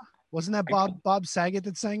 Oh, wasn't that Bob Saget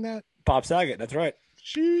that sang that? Bob Saget. That's right.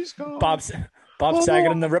 She's gone. Bob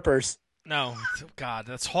Saget and the Rippers. No. God,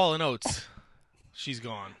 that's Hall & Oates. She's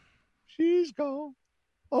gone. She's gone.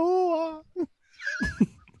 Oh.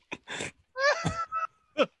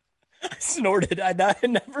 I snorted. I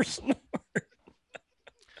never snored.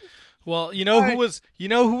 Well, you know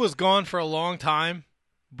who was gone for a long time,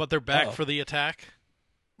 but they're back for the attack?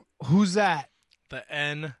 Who's that? The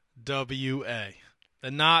NWA.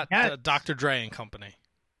 And not Dr. Dre and company.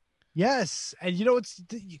 Yes. And you know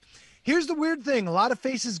here's the weird thing. A lot of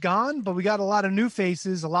faces gone, but we got a lot of new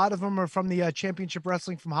faces. A lot of them are from the Championship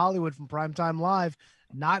Wrestling from Hollywood, from Primetime Live.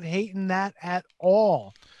 Not hating that at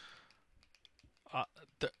all.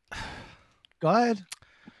 Go ahead.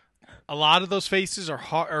 A lot of those faces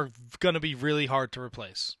are going to be really hard to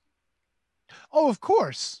replace. Oh, of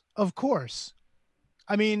course. Of course.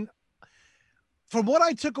 I mean, from what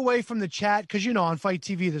I took away from the chat, because, on Fight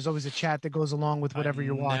TV, there's always a chat that goes along with whatever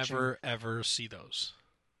you're watching. Never, ever see those.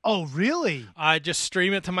 Oh, really? I just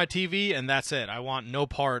stream it to my TV, and that's it. I want no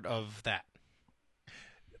part of that.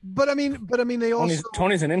 But I mean, they also...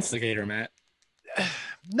 Tony's an instigator, Matt.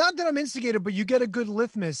 Not that I'm instigator, but you get a good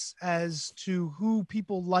litmus as to who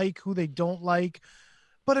people like, who they don't like.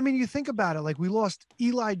 But I mean, you think about it, like we lost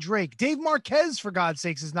Eli Drake. Dave Marquez, for God's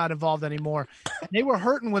sakes, is not involved anymore. And they were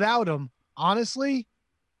hurting without him. Honestly,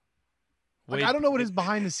 I don't know what his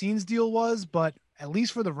behind the scenes deal was, but at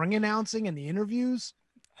least for the ring announcing and the interviews.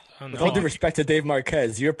 With all due respect to Dave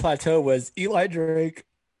Marquez, your plateau was Eli Drake,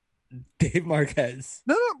 Dave Marquez.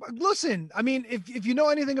 No, listen. I mean, if you know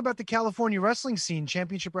anything about the California wrestling scene,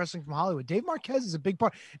 Championship Wrestling from Hollywood, Dave Marquez is a big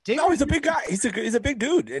part. He's a big guy. He's a big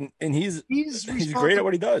dude, and he's great at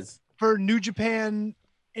what he does for New Japan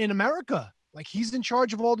in America. Like he's in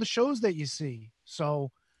charge of all the shows that you see.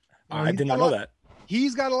 So I did not know that.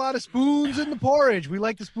 He's got a lot of spoons in the porridge. We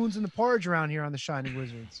like the spoons in the porridge around here on the Shining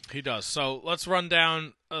Wizards. He does. So let's run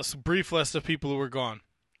down a brief list of people who were gone.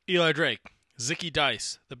 Eli Drake, Zicky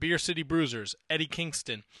Dice, the Beer City Bruisers, Eddie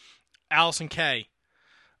Kingston, Allison Kay,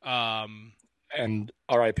 and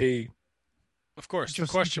R.I.P. Of course,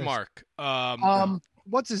 Just question interest. mark.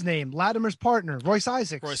 What's his name? Latimer's partner, Royce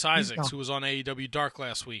Isaacs. Royce Isaacs, who was on AEW Dark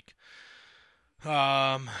last week.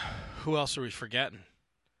 Who else are we forgetting?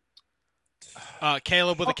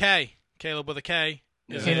 Caleb with a K. Caleb with a K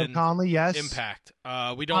is Caleb in Conley, yes. Impact.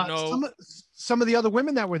 We don't know. Some of the other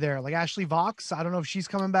women that were there, like Ashley Vox. I don't know if she's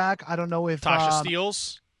coming back. I don't know if Tasha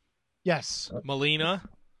Steeles. Yes. Melina.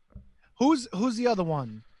 Who's the other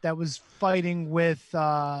one that was fighting with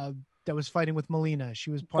Melina?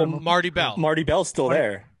 She was part of Marty Bell. Marty Bell's still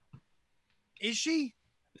there. Is she?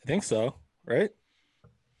 I think so, right?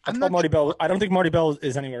 I'm I not Marty Bell. I don't think Marty Bell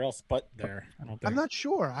is anywhere else but there. I don't think. I'm not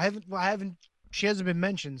sure. I haven't. She hasn't been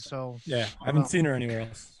mentioned, so Yeah, I haven't seen her anywhere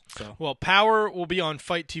else. So Well, Power will be on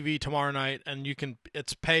Fight TV tomorrow night, and you can.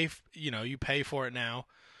 It's pay. You pay for it now.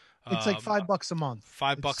 It's like $5 a month.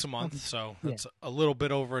 $5 a month, so yeah. it's a little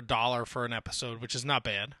bit over $1 for an episode, which is not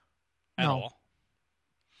bad at all.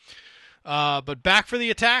 But Back for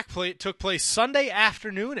the Attack took place Sunday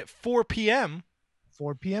afternoon at 4 p.m.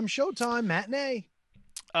 4 p.m. showtime, matinee.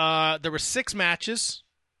 There were 6 matches.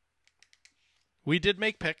 We did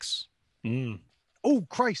make picks. Oh,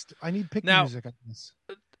 Christ. I need pick Now, music on this.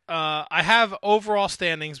 I have overall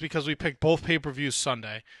standings because we picked both pay-per-views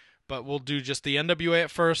Sunday. But we'll do just the NWA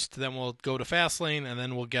at first, then we'll go to Fastlane, and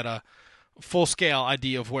then we'll get a full-scale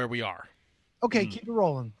idea of where we are. Okay, keep it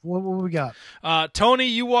rolling. What we got? Tony,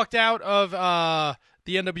 you walked out of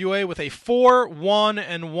the NWA with a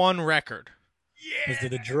 4-1-1 record. Because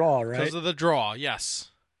of the draw, right? Because of the draw,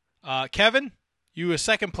 yes. Kevin, you were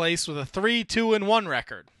second place with a 3-2-1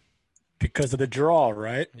 record. Because of the draw,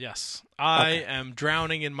 right? Yes. I am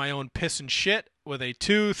drowning in my own piss and shit with a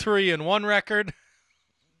 2-3-1 record.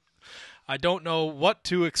 I don't know what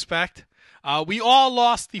to expect. We all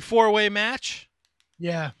lost the 4-way match.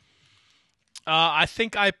 Yeah. I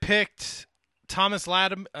think I picked Thomas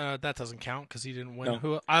Laddam. That doesn't count because he didn't win.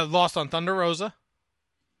 No. I lost on Thunder Rosa.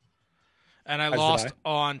 And I As did lost I.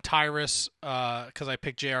 on Tyrus because I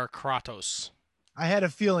picked J.R. Kratos. I had a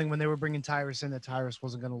feeling when they were bringing Tyrus in that Tyrus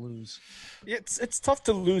wasn't going to lose. It's tough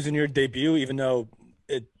to lose in your debut, even though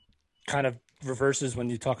it kind of reverses when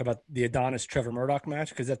you talk about the Adonis Trevor Murdoch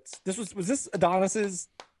match, because was this Adonis's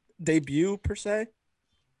debut per se?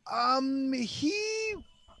 I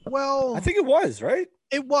think it was, right?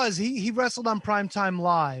 It was. He wrestled on Primetime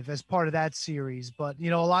Live as part of that series, but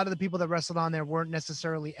a lot of the people that wrestled on there weren't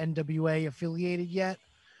necessarily NWA affiliated yet.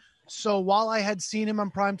 So while I had seen him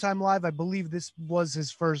on Primetime Live, I believe this was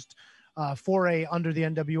his first foray under the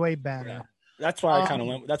NWA banner. Yeah. That's why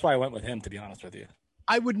I went with him, to be honest with you.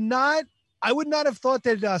 I would not have thought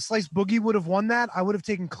that Slice Boogie would have won that. I would have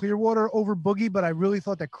taken Clearwater over Boogie, but I really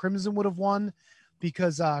thought that Crimson would have won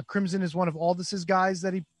because Crimson is one of Aldis's guys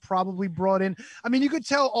that he probably brought in. I mean, you could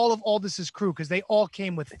tell all of Aldis's crew because they all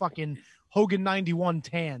came with fucking Hogan 91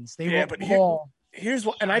 tans. Here's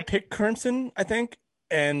what, and I picked Crimson, I think,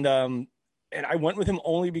 and I went with him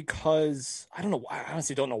only because I don't know why. I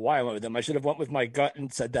honestly don't know why I went with him. I should have went with my gut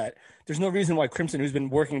and said that there's no reason why Crimson, who's been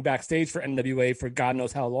working backstage for NWA for God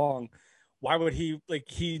knows how long, why would he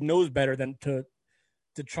he knows better than to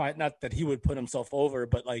try, not that he would put himself over,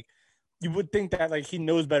 but you would think that he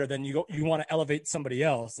knows better than you want to elevate somebody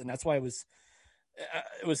else, and that's why it was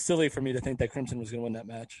silly for me to think that Crimson was going to win that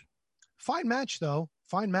match. Fine match, though.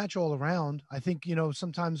 Fine match all around. I think,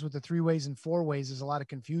 sometimes with the 3-ways and 4-ways, there's a lot of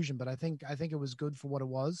confusion, but I think it was good for what it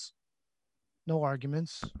was. No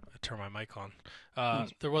arguments. I turn my mic on.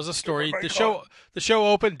 There was a story. The show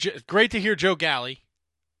opened. Great to hear Joe Galley.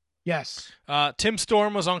 Yes. Tim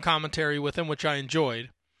Storm was on commentary with him, which I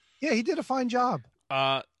enjoyed. Yeah, he did a fine job.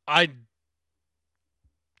 I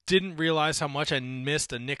didn't realize how much I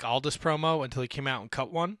missed a Nick Aldis promo until he came out and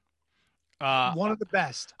cut one. One of the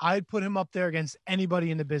best. I'd put him up there against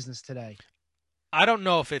anybody in the business today. I don't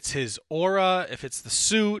know if it's his aura, if it's the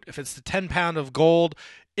suit, if it's the 10 pound of gold.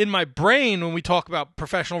 In my brain, when we talk about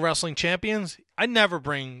professional wrestling champions, I never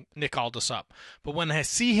bring Nick Aldis up. But when I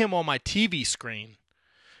see him on my TV screen,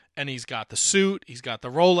 and he's got the suit, he's got the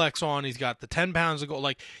Rolex on, he's got the 10 pounds of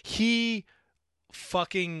gold, he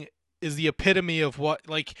fucking is the epitome of what,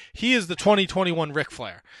 he is the 2021 Ric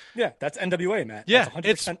Flair. Yeah, that's NWA, man. Yeah,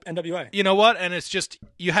 that's 100% NWA. You know what? And it's just,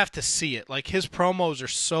 you have to see it. His promos are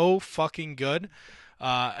so fucking good.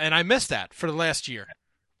 And I missed that for the last year.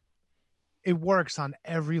 It works on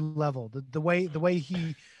every level. The way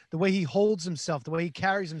he the way he holds himself, the way he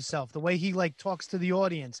carries himself, the way he like talks to the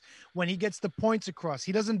audience when he gets the points across.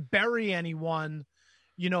 He doesn't bury anyone,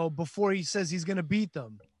 before he says he's going to beat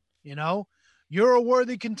them. You're a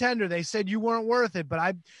worthy contender. They said you weren't worth it,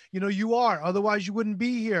 but you are. Otherwise, you wouldn't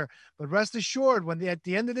be here. But rest assured, at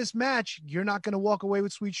the end of this match, you're not going to walk away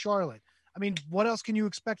with Sweet Charlotte. I mean, what else can you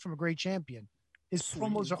expect from a great champion? His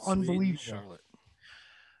promos are unbelievable. Charlotte.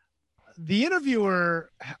 The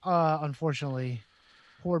interviewer, unfortunately,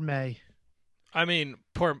 poor May.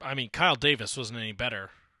 Kyle Davis wasn't any better.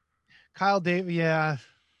 Kyle Davis, yeah.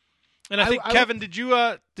 And I think Kevin, did you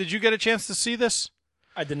get a chance to see this?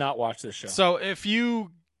 I did not watch this show. So if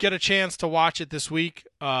you get a chance to watch it this week,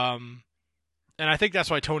 and I think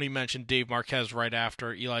that's why Tony mentioned Dave Marquez right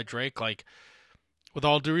after Eli Drake. Like, with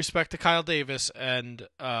all due respect to Kyle Davis and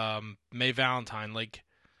May Valentine, like,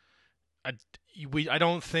 I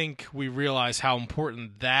don't think we realize how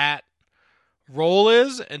important that role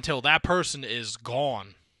is until that person is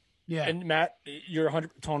gone. Yeah. And Matt, you're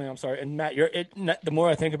 100. Tony, I'm sorry. And Matt, the more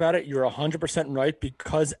I think about it, you're 100% right,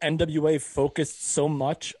 because NWA focused so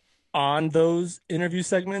much on those interview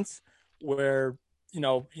segments where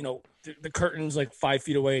the curtain's like 5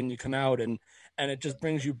 feet away and you come out, and it just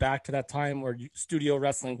brings you back to that time where studio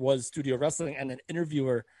wrestling was studio wrestling, and an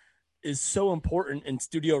interviewer is so important in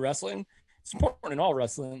studio wrestling. It's important in all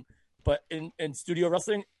wrestling, but in studio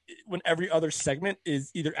wrestling, when every other segment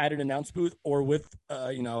is either at an announce booth or with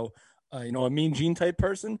a Mean Gene type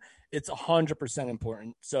person, it's 100%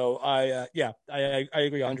 important. So I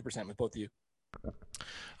agree 100% with both of you.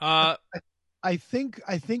 I think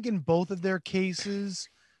in both of their cases,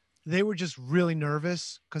 they were just really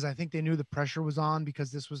nervous because I think they knew the pressure was on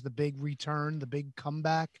because this was the big return, the big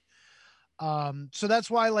comeback. So that's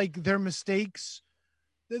why like their mistakes.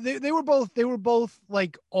 They were both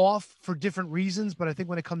like off for different reasons, but I think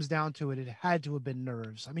when it comes down to it, it had to have been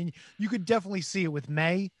nerves. I mean, you could definitely see it with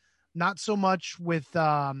May, not so much with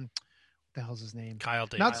what the hell's his name? Kyle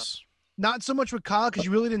Davis. Not so much with Kyle because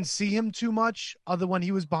you really didn't see him too much, other when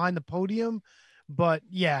he was behind the podium. But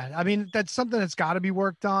yeah, I mean that's something that's got to be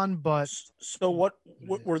worked on. But so what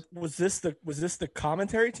was this the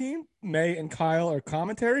commentary team? May and Kyle are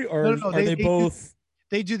commentary, or no, are they both?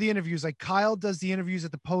 They do the interviews. Like Kyle does the interviews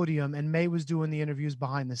at the podium and May was doing the interviews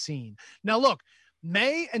behind the scene. Now look,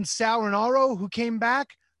 May and Sal Renaro, who came back,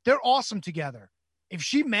 they're awesome together. If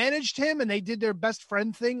she managed him and they did their best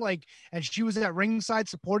friend thing, like, and she was at ringside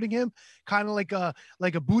supporting him, kind of like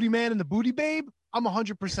a booty man and the booty babe, I'm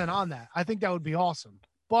 100% on that. I think that would be awesome.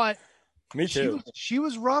 But me too. She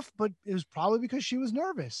was rough, but it was probably because she was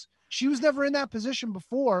nervous. She was never in that position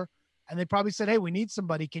before. And they probably said, hey, we need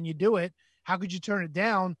somebody. Can you do it? How could you turn it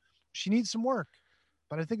down? She needs some work,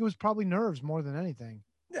 but I think it was probably nerves more than anything.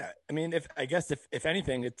 Yeah, I mean, if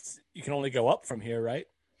anything, you can only go up from here, right?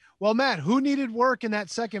 Well, Matt, who needed work in that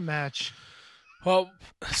second match? Well,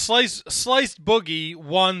 Sliced Boogie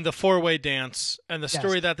won the four-way dance, and the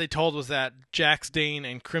story that they told was that Jax Dane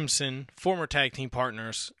and Crimson, former tag team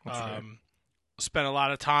partners, spent a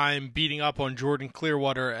lot of time beating up on Jordan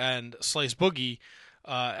Clearwater and Sliced Boogie,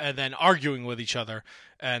 and then arguing with each other.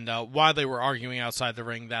 And while they were arguing outside the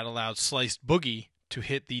ring, that allowed Sliced Boogie to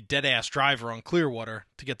hit the dead-ass driver on Clearwater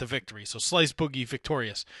to get the victory. So Sliced Boogie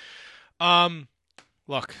victorious.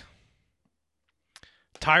 Look,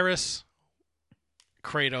 Tyrus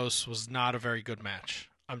Kratos was not a very good match.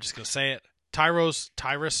 I'm just going to say it. Tyros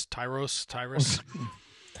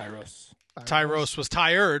was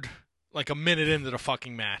tired like a minute into the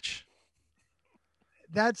fucking match.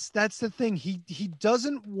 That's the thing. He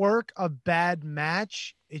doesn't work a bad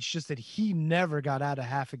match. It's just that he never got out of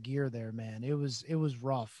half a gear there, man. It was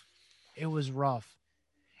rough. It was rough.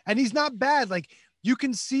 And he's not bad. Like you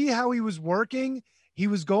can see how he was working. He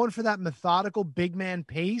was going for that methodical big man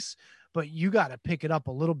pace, but you got to pick it up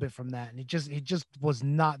a little bit from that. And it just was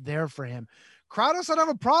not there for him. Kratos, I don't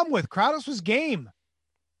have a problem with. Kratos was game.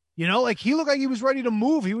 Like he looked like he was ready to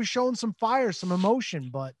move. He was showing some fire, some emotion,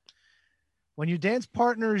 but when your dance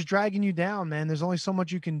partner is dragging you down, man, there's only so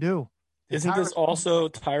much you can do. Isn't this also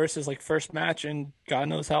Tyrus's like first match in God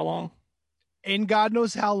knows how long? In God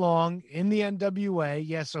knows how long in the NWA.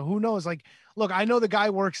 Yeah. So who knows? Like, look, I know the guy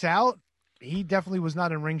works out. He definitely was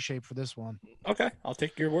not in ring shape for this one. Okay. I'll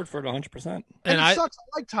take your word for it 100%. And it sucks.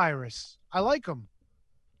 I like Tyrus. I like him.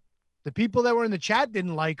 The people that were in the chat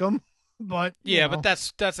didn't like him, but yeah, but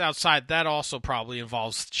that's outside. That also probably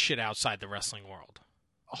involves shit outside the wrestling world.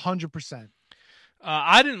 100%.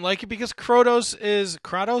 I didn't like it because Kratos,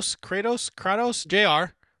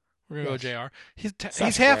 JR. We're going to go JR.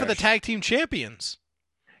 He's half of the tag team champions.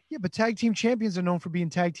 Yeah, but tag team champions are known for being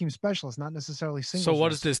tag team specialists, not necessarily singles. So what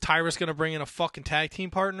wrestlers. is this? Tyrus going to bring in a fucking tag team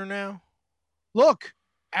partner now? Look,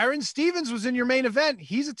 Aaron Stevens was in your main event.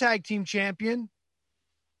 He's a tag team champion.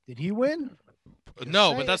 Did he win?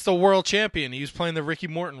 No, but that's the world champion. He was playing the Ricky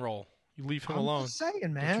Morton role. You leave him alone. Just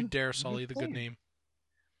saying, man. Don't you dare sully the good name.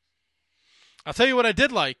 I'll tell you what I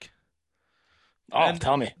did like.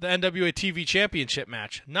 Tell me. The NWA TV Championship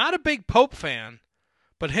match. Not a big Pope fan,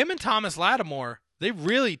 but him and Thomas Lattimore, they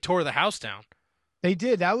really tore the house down. They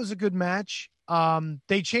did. That was a good match.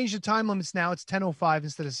 They changed the time limits now. It's 10:05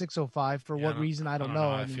 instead of 6:05. For what reason, I don't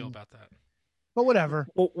know. How I feel about that. But whatever.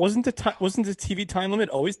 Well, wasn't the TV time limit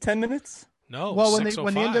always 10 minutes? No. Well, when the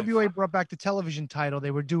NWA brought back the television title,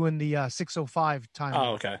 they were doing the 6:05 time.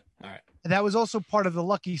 Oh, okay. All right. And that was also part of the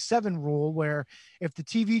Lucky 7 rule, where if the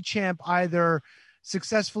TV champ either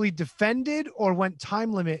successfully defended or went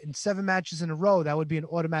time limit in 7 matches in a row, that would be an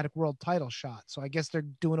automatic world title shot. So I guess they're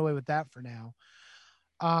doing away with that for now.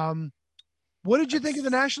 What did you think of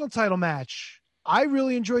the national title match? I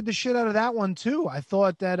really enjoyed the shit out of that one too. I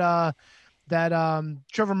thought that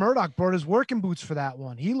Trevor Murdoch brought his working boots for that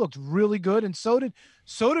one. He looked really good, and so did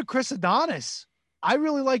Chris Adonis. I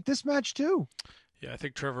really liked this match too. Yeah, I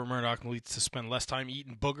think Trevor Murdoch needs to spend less time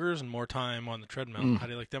eating boogers and more time on the treadmill. How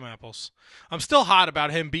do you like them apples? I'm still hot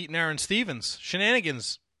about him beating Aaron Stevens.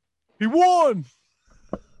 Shenanigans. He won.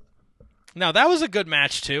 Now, that was a good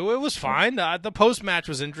match, too. It was fine. The post-match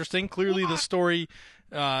was interesting. Clearly, the story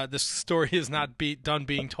is not done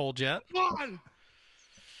being told yet.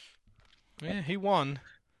 Yeah, he won.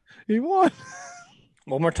 He won.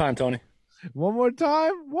 One more time, Tony. One more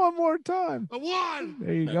time. One more time. I won.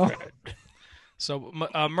 There you go. So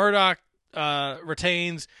Murdoch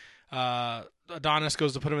retains. Adonis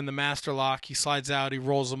goes to put him in the master lock. He slides out. He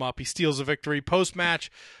rolls him up. He steals a victory. Post-match,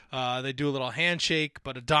 they do a little handshake,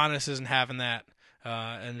 but Adonis isn't having that.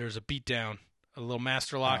 And there's a beatdown. A little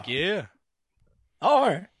master lock. Yeah. All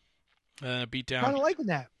right. A beatdown. Kind of liking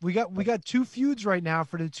that. We got 2 feuds right now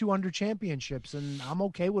for the 200 championships, and I'm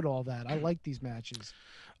okay with all that. I like these matches.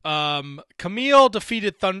 Camille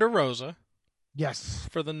defeated Thunder Rosa. Yes.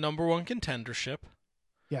 For the #1 contendership.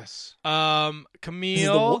 Yes.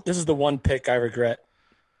 Camille. This is the one pick I regret.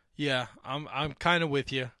 Yeah, I'm kind of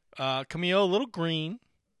with you. Camille, a little green.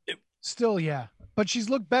 Still, yeah. But she's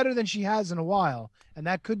looked better than she has in a while, and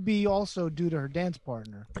that could be also due to her dance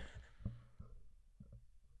partner.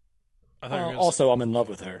 Also, I'm in love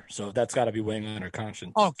with her, so that's got to be weighing on her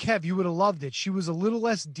conscience. Oh, Kev, you would have loved it. She was a little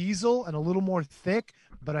less diesel and a little more thick,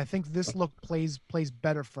 but I think this look plays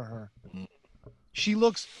better for her. She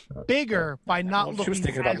looks bigger by not looking. She was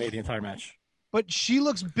thinking about me the entire match. But she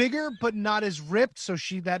looks bigger, but not as ripped, so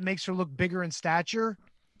that makes her look bigger in stature,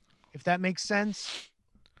 if that makes sense.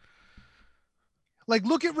 Like,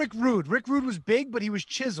 look at Rick Rude. Rick Rude was big, but he was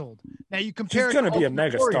chiseled. Now you compare. She's going to be a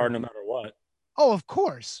megastar no matter what. Oh, of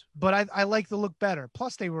course. But I like the look better.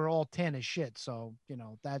 Plus, they were all tan as shit, so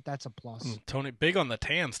that's a plus. Tony, big on the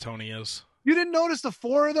tans. Tony is. You didn't notice the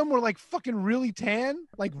 4 of them were like fucking really tan,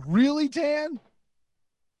 like really tan.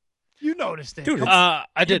 You noticed it, dude.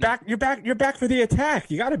 I did. You're back for the attack.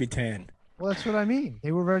 You got to be tan. Well, that's what I mean.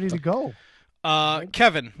 They were ready to go.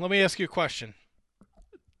 Kevin, let me ask you a question.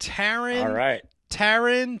 Taryn. All right.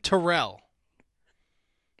 Taryn Terrell.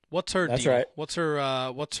 What's her That's deal? right. What's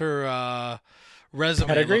her resume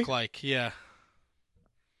Pedigree? look like? Yeah.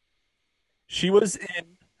 She was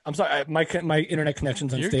in. I'm sorry, my internet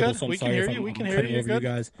connection's You're unstable, good. so I'm We can sorry hear if you. I'm We can hear cutting you. over You're you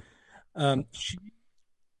guys.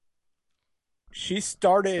 She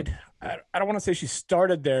started. I don't want to say she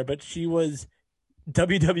started there, but she was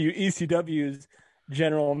WWECW's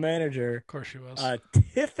general manager. Of course she was.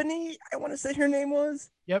 Tiffany, I want to say her name was.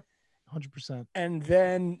 Yep, 100%. And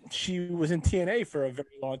then she was in TNA for a very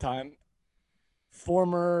long time.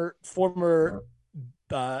 Former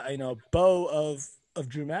beau of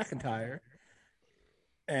Drew McIntyre,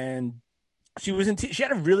 and she was in. She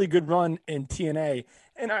had a really good run in TNA,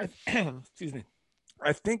 and excuse me,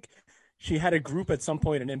 I think she had a group at some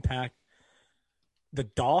point in Impact. The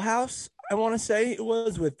Dollhouse, I want to say it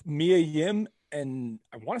was, with Mia Yim and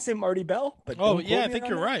I want to say Marty Bell. But I think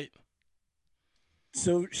you're right.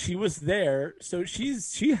 So she was there. So she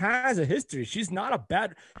has a history. She's not a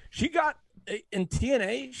bad. She got in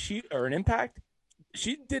TNA. In Impact.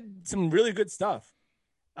 She did some really good stuff.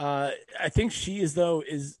 I think she is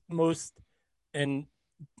most, and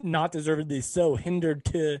not deservedly so, hindered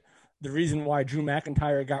to the reason why Drew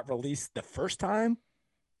McIntyre got released the first time.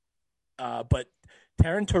 But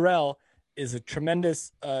Taryn Terrell is a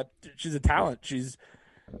tremendous. She's a talent. She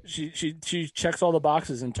checks all the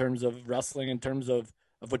boxes in terms of wrestling, in terms of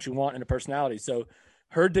what you want in a personality. So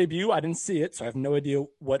her debut. I didn't see it, so I have no idea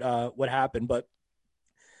what happened. But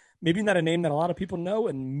maybe not a name that a lot of people know,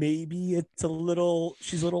 and maybe she's a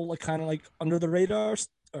little like kind of like under the radar,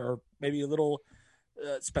 or maybe a little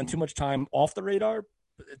spent too much time off the radar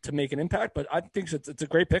to make an impact. But I think it's a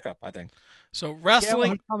great pickup. I think. So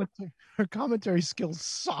wrestling, her commentary skills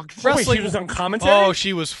sucked. Wait, she was on commentary. Oh,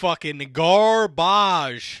 she was fucking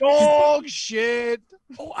garbage. Dog shit.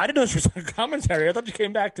 Oh, I didn't know she was on commentary. I thought she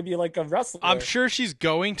came back to be like a wrestler. I'm sure she's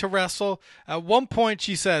going to wrestle. At one point,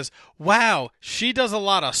 she says, "Wow, she does a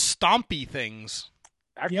lot of stompy things."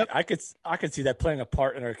 I could see that playing a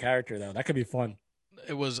part in her character though. That could be fun.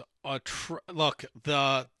 It was look,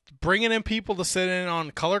 the bringing in people to sit in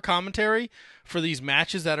on color commentary for these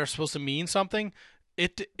matches that are supposed to mean something.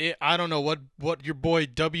 I don't know what your boy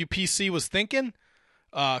WPC was thinking,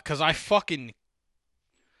 because I fucking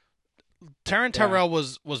Taryn Terrell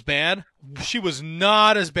was bad. She was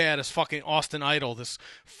not as bad as fucking Austin Idol. This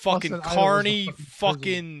fucking carny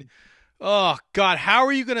fucking. Oh God, how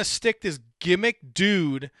are you gonna stick this gimmick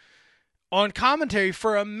dude on commentary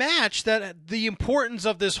for a match that the importance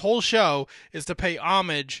of this whole show is to pay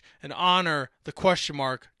homage and honor the question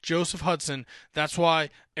mark Joseph Hudson? That's why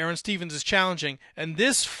Aaron Stevens is challenging, and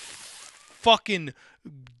this fucking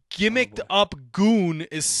gimmicked up goon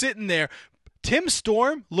is sitting there. Tim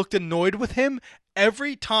Storm looked annoyed with him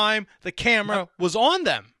every time the camera was on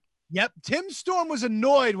them. Yep, Tim Storm was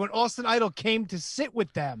annoyed when Austin Idol came to sit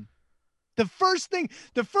with them. The first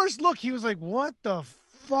look, he was like, "What the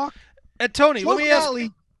fuck?" And Tony, let me ask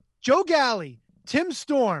Joe Galley, Tim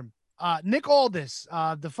Storm, Nick Aldis,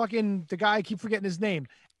 the guy, I keep forgetting his name.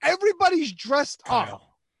 Everybody's dressed up.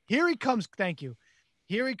 Here he comes. Thank you.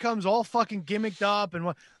 Here he comes, all fucking gimmicked up and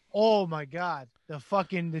what? Oh my God,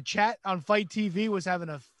 the chat on Fight TV was having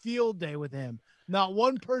a field day with him. Not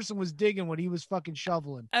one person was digging what he was fucking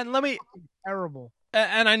shoveling. And let me terrible.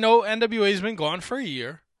 And I know NWA's been gone for a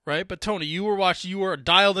year, right? But Tony, you were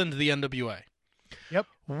dialed into the NWA. Yep.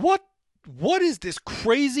 What is this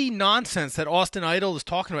crazy nonsense that Austin Idol is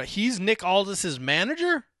talking about? He's Nick Aldis's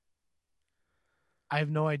manager? I have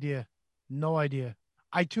no idea. No idea.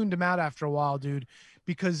 I tuned him out after a while, dude,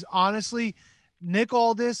 because honestly, Nick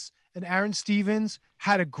Aldis and Aaron Stevens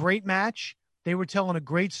had a great match. They were telling a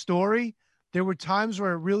great story. There were times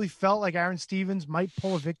where it really felt like Aaron Stevens might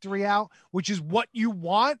pull a victory out, which is what you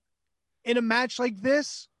want in a match like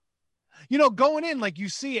this. You know, going in, like you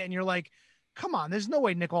see it and you're like, come on, there's no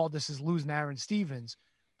way Nick Aldis is losing Aaron Stevens.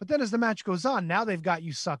 But then as the match goes on, now they've got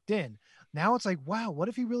you sucked in. Now it's like, wow, what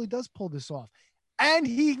if he really does pull this off? And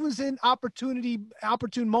he was in opportune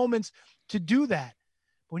moments to do that.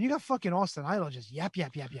 But when you got fucking Austin Idol just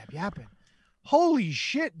yapping. Holy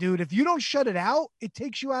shit, dude. If you don't shut it out, it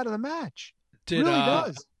takes you out of the match. It really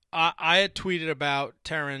does. I had tweeted about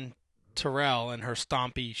Taryn Terrell and her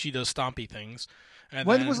stompy. She does stompy things. And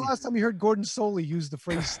when was the last time you heard Gordon Soley use the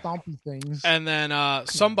phrase stompy things? And then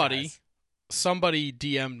somebody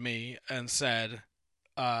DM'd me and said,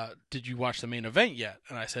 did you watch the main event yet?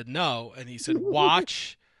 And I said, no. And he said,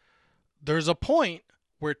 watch. There's a point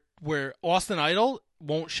where Austin Idol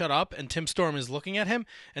won't shut up and Tim Storm is looking at him,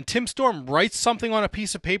 and Tim Storm writes something on a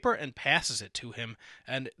piece of paper and passes it to him,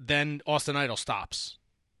 and then Austin Idol stops.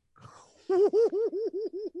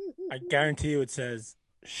 I guarantee you it says,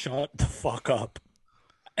 "Shut the fuck up."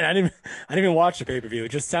 And I didn't even watch the pay-per-view. It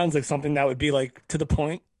just sounds like something that would be like to the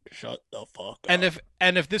point. Shut the fuck up.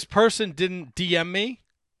 And if this person didn't DM me,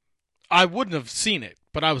 I wouldn't have seen it,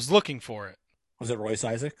 but I was looking for it. Was it Royce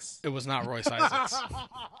Isaacs? It was not Royce Isaacs.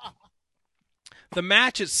 The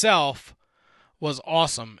match itself was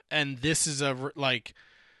awesome, and this is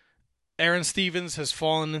Aaron Stevens has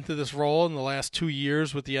fallen into this role in the last 2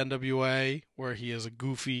 years with the NWA, where he is a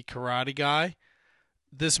goofy karate guy.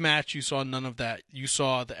 This match, you saw none of that. You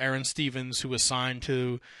saw the Aaron Stevens who was signed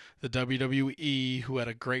to the WWE, who had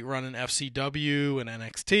a great run in FCW and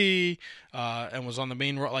NXT, and was on the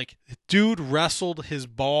main road. Like, dude wrestled his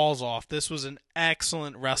balls off. This was an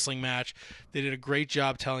excellent wrestling match. They did a great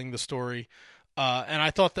job telling the story. And I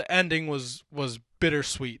thought the ending was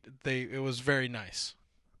bittersweet. It was very nice.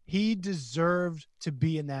 He deserved to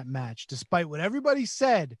be in that match, despite what everybody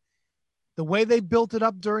said. The way they built it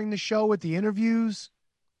up during the show with the interviews,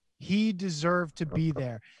 he deserved to be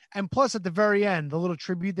there. And plus, at the very end, the little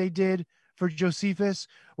tribute they did for Josephus,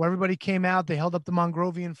 where everybody came out, they held up the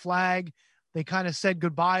Mongrovian flag, they kind of said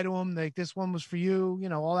goodbye to him, like, this one was for you, you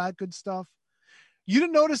know, all that good stuff. You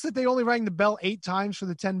didn't notice that they only rang the bell 8 times for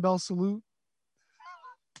the 10-bell salute?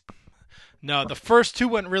 No, the first 2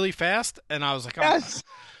 went really fast, and I was like, oh. Yes.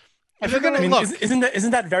 If you're gonna look,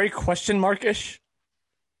 isn't that very question markish?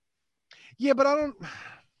 Yeah, but I don't.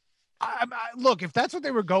 Look, if that's what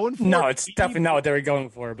they were going for, No, it's definitely not what they were going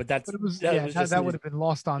for. But that's but it was, that was just that would have been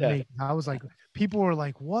lost on me. I was like, people were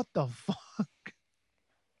like, "What the fuck?"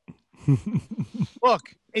 Look,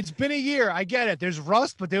 it's been a year. I get it. There's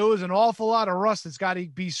rust, but there was an awful lot of rust that's got to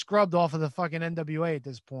be scrubbed off of the fucking NWA at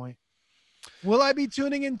this point. Will I be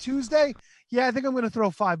tuning in Tuesday? Yeah, I think I'm going to throw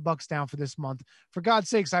 $5 down for this month. For God's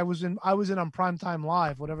sakes, I was in on Primetime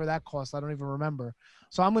Live, whatever that cost. I don't even remember.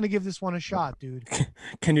 So I'm going to give this one a shot, dude.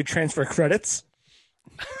 Can you transfer credits?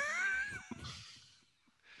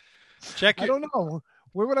 I don't know.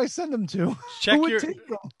 Where would I send them to?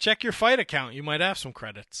 Check your fight account. You might have some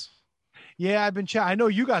credits. Yeah, I've been I know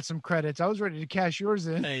you got some credits. I was ready to cash yours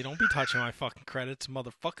in. Hey, don't be touching my fucking credits,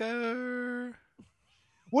 motherfucker.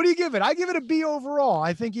 What do you give it? I give it a B overall.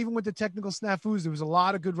 I think even with the technical snafus, there was a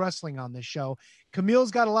lot of good wrestling on this show. Camille's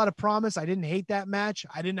got a lot of promise. I didn't hate that match.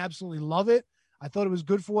 I didn't absolutely love it. I thought it was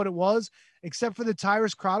good for what it was, except for the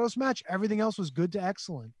Tyrus Kratos match. Everything else was good to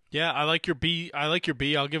excellent. Yeah, I like your B. I'll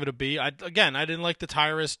give it a B. I didn't like the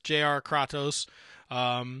Tyrus JR Kratos.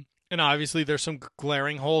 And obviously there's some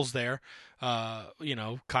glaring holes there.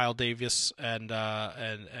 Kyle Davis and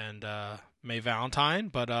Mae Valentine,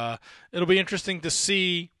 but it'll be interesting to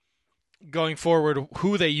see going forward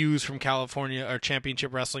who they use from California or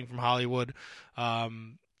Championship Wrestling from Hollywood,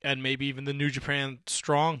 and maybe even the New Japan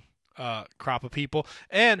Strong crop of people.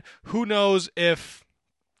 And who knows if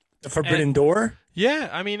the Forbidden Door? Yeah,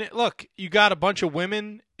 I mean, look, you got a bunch of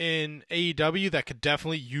women in AEW that could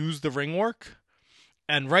definitely use the ring work.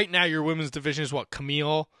 And right now your women's division is what?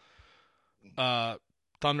 Camille,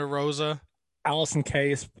 Thunder Rosa. Allison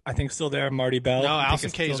Kay is, I think, still there. Marty Bell. No,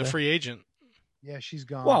 Allison Kay is a free agent. Yeah, she's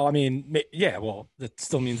gone. Well, I mean, yeah, well, that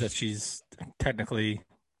still means that she's technically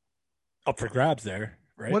up for grabs there,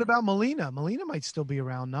 right? What about Melina? Melina might still be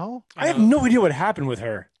around, no? I have no idea what happened with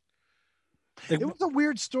her. It was a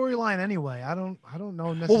weird storyline anyway. I don't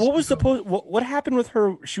know necessarily. Well, what was what happened with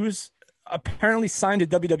her? She was apparently signed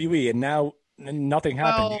to WWE, and now nothing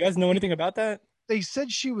happened. Well, you guys know anything about that? They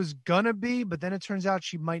said she was gonna be, but then it turns out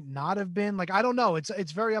she might not have been. Like, I don't know.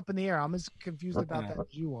 It's very up in the air. I'm as confused about that as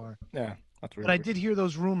you are. Yeah, that's weird. But I did hear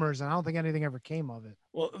those rumors, and I don't think anything ever came of it.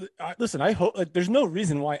 Well, listen, I hope there's no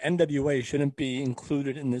reason why NWA shouldn't be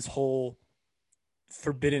included in this whole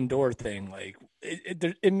Forbidden Door thing. Like,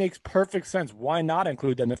 it makes perfect sense. Why not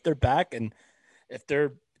include them if they're back and if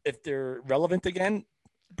they're relevant again?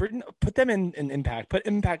 Put them in Impact. Put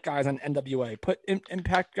Impact guys on NWA. Put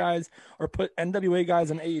Impact guys or put NWA guys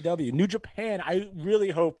on AEW. New Japan. I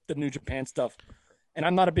really hope the New Japan stuff. And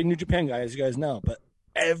I'm not a big New Japan guy, as you guys know, but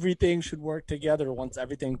everything should work together once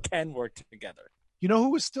everything can work together. You know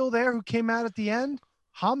who was still there? Who came out at the end?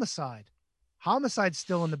 Homicide. Homicide's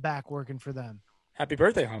still in the back working for them. Happy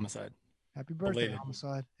birthday, Homicide. Happy birthday, Belated.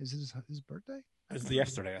 Homicide. Is it his birthday? It was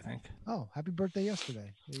yesterday, I think. Oh, happy birthday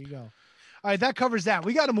yesterday. There you go. All right, that covers that.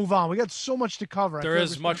 We got to move on. We got so much to cover. There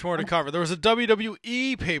is much more to cover. There was a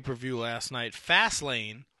WWE pay-per-view last night,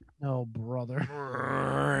 Fastlane. Oh, brother.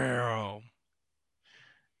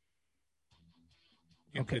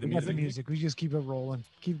 Okay, we got the music. We just keep it rolling.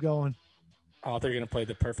 Keep going. Oh, they're going to play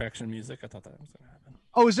the perfection music. I thought that was going to happen.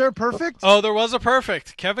 Oh, is there a perfect? Oh, there was a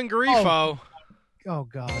perfect. Kevin Garifo. Oh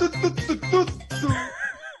God.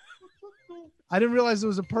 I didn't realize it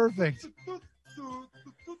was a perfect.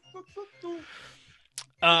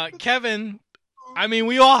 Kevin, I mean,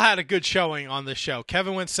 we all had a good showing on this show.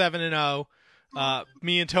 Kevin went 7-0.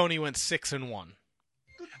 Me and Tony went 6-1.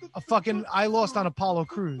 I lost on Apollo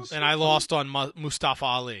Crews. And I lost on Mustafa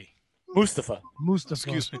Ali. Mustafa.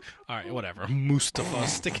 Excuse me. All right, whatever. Mustafa.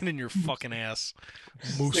 Sticking in your fucking ass.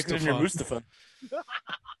 Sticking in your Mustafa.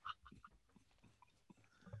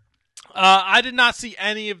 I did not see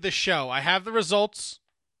any of the show. I have the results.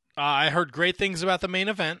 I heard great things about the main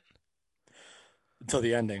event. Until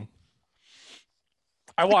the ending.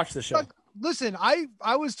 I watched the show. Listen, I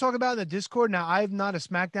was talking about in the Discord. Now, I'm not a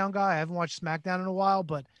SmackDown guy. I haven't watched SmackDown in a while,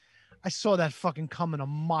 but I saw that fucking coming a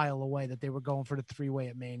mile away that they were going for the three-way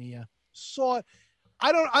at Mania. Saw it.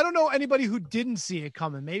 I don't know anybody who didn't see it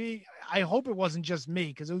coming. Maybe I hope it wasn't just me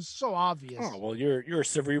because it was so obvious. Oh, well, you're a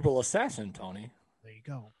cerebral assassin, Tony. There you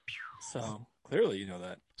go. So clearly you know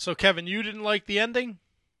that. So Kevin, you didn't like the ending?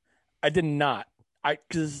 I did not.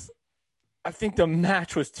 Because I think the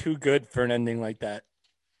match was too good for an ending like that.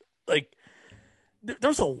 Like,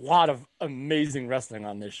 there's a lot of amazing wrestling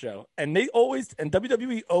on this show, and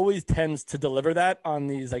WWE always tends to deliver that on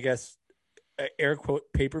these, I guess, air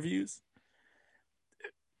quote pay-per-views.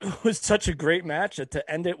 It was such a great match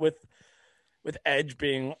to end it with Edge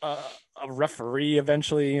being a referee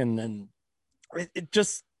eventually, and then it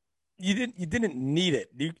just you didn't need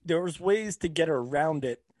it. There was ways to get around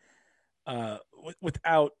it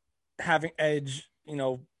without having Edge,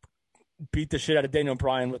 beat the shit out of Daniel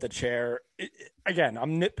Bryan with a chair. Again,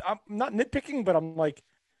 I'm not nitpicking, but I'm like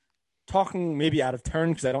talking maybe out of turn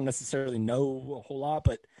because I don't necessarily know a whole lot,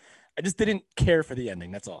 but I just didn't care for the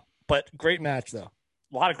ending. That's all. But great match though.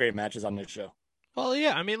 A lot of great matches on this show. Well,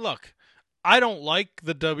 yeah. I mean, look, I don't like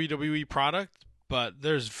the WWE product, but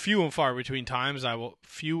there's few and far between times I will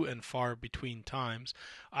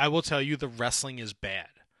tell you the wrestling is bad.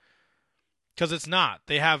 Because it's not.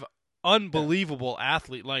 They have unbelievable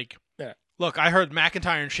athlete. Like, look, I heard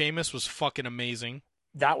McIntyre and Sheamus was fucking amazing.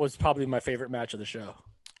 That was probably my favorite match of the show.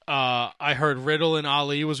 I heard Riddle and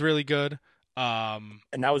Ali was really good. And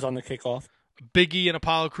that was on the kickoff. Big E and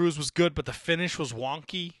Apollo Crews was good, but the finish was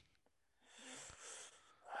wonky.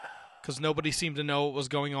 Because nobody seemed to know what was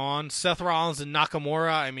going on. Seth Rollins and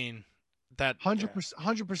Nakamura, I mean, that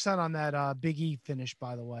 100% on that Big E finish,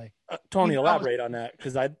 by the way. Tony, elaborate on that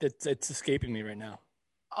because it's escaping me right now.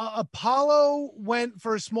 Apollo went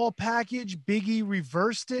for a small package. Big E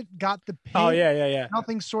reversed it, got the pin. Oh, yeah.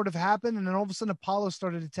 Nothing sort of happened, and then all of a sudden Apollo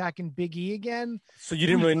started attacking Big E again. So you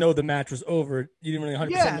didn't really know the match was over. You didn't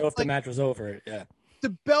really 100% know if the match was over. Yeah.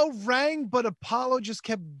 The bell rang, but Apollo just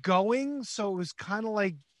kept going, so it was kind of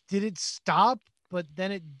like, did it stop? But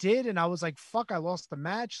then it did, and I was like, fuck, I lost the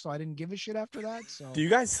match, so I didn't give a shit after that. So, do you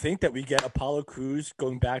guys think that we get Apollo Crews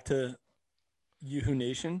going back to Yahoo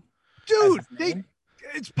Nation? Dude,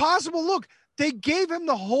 it's possible. Look, they gave him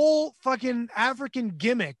the whole fucking African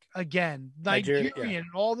gimmick again, Nigerian, and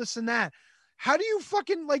all this and that. How do you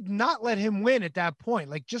fucking not let him win at that point?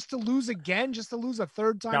 Like just to lose again, just to lose a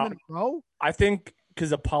third time in a row? I think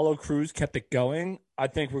because Apollo Crews kept it going, I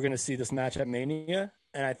think we're going to see this match at Mania.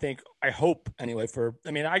 And I hope anyway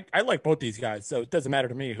I like both these guys, so it doesn't matter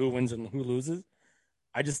to me who wins and who loses.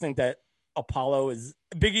 I just think that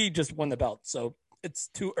Big E just won the belt, so it's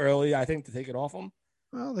too early, I think, to take it off him.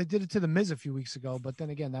 Well, they did it to The Miz a few weeks ago, but then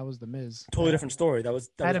again, that was The Miz. Totally different story. That was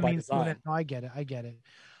by design. No, I get it.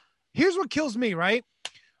 Here's what kills me, right?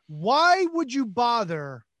 Why would you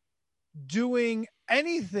bother doing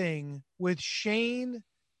anything with Shane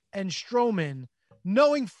and Strowman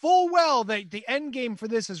knowing full well that the end game for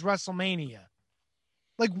this is WrestleMania?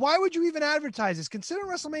 Like, why would you even advertise this? Considering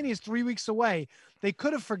WrestleMania is 3 weeks away, they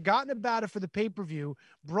could have forgotten about it for the pay-per-view,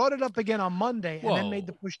 brought it up again on Monday, and then made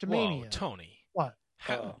the push to Mania. Tony. What?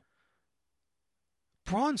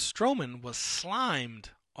 Braun Strowman was slimed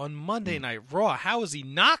on Monday Night Raw. How is he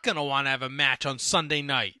not going to want to have a match on Sunday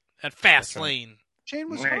night at Fastlane? Shane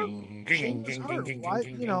was hurt. Why,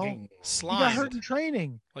 Slime. He got hurt in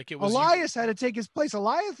training. Like it was Elias had to take his place.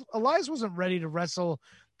 Elias wasn't ready to wrestle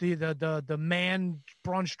the man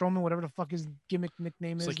Braun Strowman, whatever the fuck his gimmick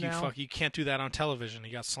nickname is now. You can't do that on television.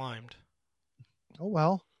 He got slimed. Oh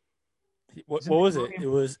well. What was it? It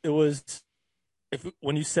was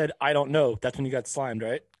when you said I don't know, that's when you got slimed,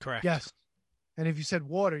 right? Correct. Yes. And if you said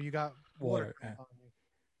water, you got water. Yeah.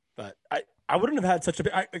 But I wouldn't have had such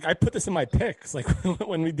a I put this in my picks, like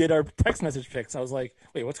when we did our text message picks. I was like,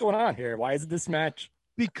 wait, what's going on here? Why is this match?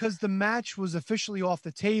 Because the match was officially off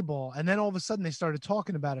the table, and then all of a sudden they started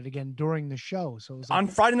talking about it again during the show. So it was on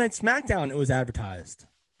Friday Night SmackDown, it was advertised.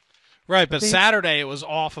 Right, but Saturday it was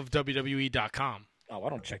off of WWE.com. Oh, I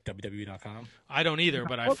don't check WWE.com. I don't either,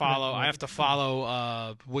 but I have to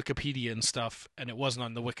follow Wikipedia and stuff, and it wasn't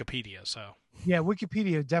on the Wikipedia. So yeah,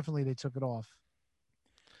 Wikipedia definitely they took it off.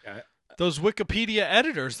 Yeah. Those Wikipedia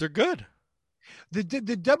editors, they're good. The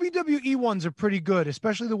WWE ones are pretty good,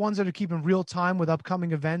 especially the ones that are keeping real time with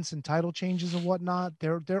upcoming events and title changes and whatnot.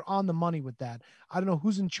 They're on the money with that. I don't know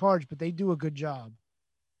who's in charge, but they do a good job.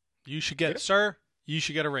 You should get a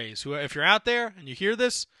raise. If you're out there and you hear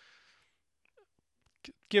this,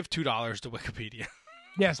 give $2 to Wikipedia.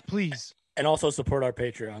 Yes, please. And also support our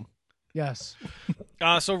Patreon. Yes.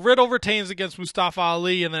 So Riddle retains against Mustafa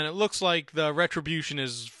Ali, and then it looks like the Retribution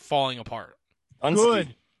is falling apart.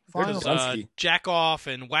 Good. Jack Off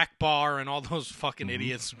and Whack Bar and all those fucking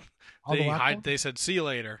idiots. They said, see you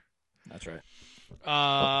later. That's right.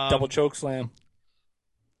 Double choke slam.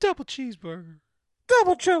 Double cheeseburger.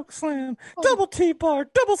 Double choke slam. Double T-bar.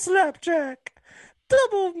 Double slapjack.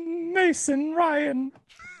 Double Mason Ryan.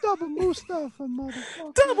 Double Mustafa,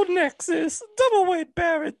 motherfucker. Double Nexus. Double Wade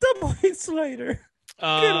Barrett. Double Heath Slater.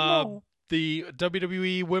 Get 'em all. The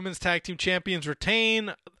WWE Women's Tag Team Champions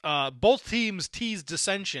retain. Both teams teased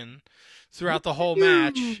dissension throughout the whole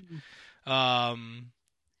match. Then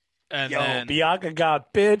Bianca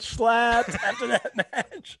got bitch slapped after that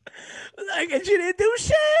match. Like, and she didn't do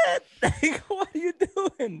shit. Like, what are you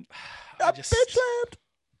doing? Got bitch slapped.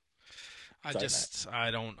 I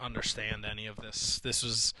don't understand any of this. This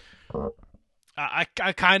was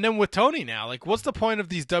I kind of am with Tony now. Like, what's the point of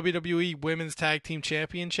these WWE Women's Tag Team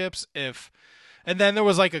Championships if? And then there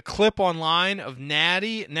was like a clip online of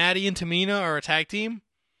Natty and Tamina are a tag team.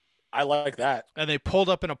 I like that. And they pulled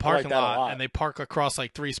up in a parking that a lot, lot. and they park across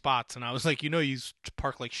like 3 spots, and I was like, you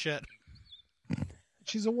park like shit.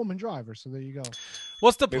 She's a woman driver, so there you go.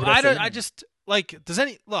 What's the? I just like. Does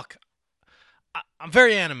any look? I'm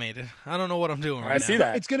very animated. I don't know what I'm doing right now. I see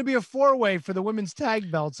that. It's going to be a 4-way for the women's tag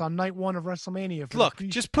belts on night 1 of WrestleMania. Look,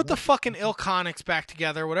 just put the fucking Ilconics back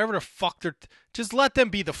together. Whatever the fuck they're. Just let them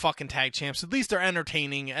be the fucking tag champs. At least they're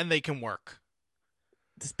entertaining and they can work.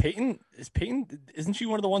 Is Peyton? Isn't she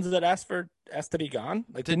one of the ones that asked to be gone?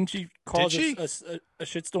 Like, didn't she cause a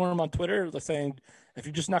shitstorm on Twitter, saying, "If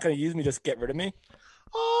you're just not going to use me, just get rid of me"?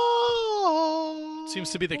 Oh,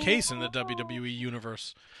 seems to be the case in the WWE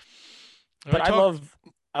universe. But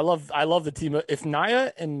I love the team. If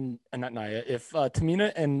Nia and not Nia, if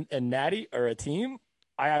Tamina and Natty are a team,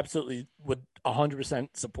 I absolutely would 100%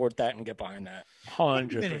 support that and get behind that.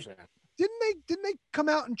 100%. Didn't they come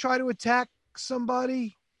out and try to attack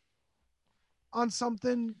somebody on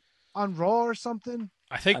something on Raw or something?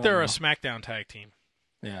 I think they're a SmackDown tag team.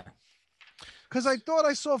 Yeah. Because I thought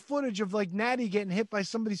I saw footage of like Natty getting hit by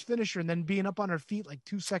somebody's finisher and then being up on her feet like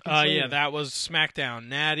 2 seconds later. Yeah, that was SmackDown.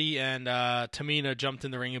 Natty and Tamina jumped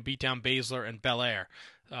in the ring and beat down Baszler and Belair.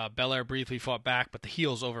 Belair briefly fought back, but the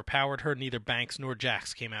heels overpowered her. Neither Banks nor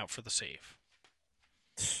Jax came out for the save.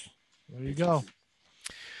 There you go.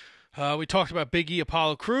 We talked about Big E,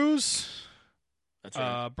 Apollo Crews. That's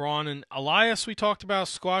right. Braun and Elias we talked about.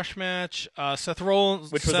 Squash match. Seth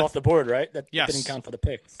Rollins. Which was off the board, right? That yes. didn't count for the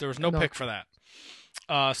picks. There was no pick for that.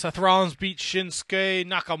 Seth Rollins beat Shinsuke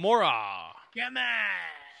Nakamura. Yeah, man.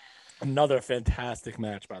 Another fantastic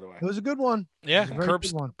match, by the way. It was a good one. Yeah,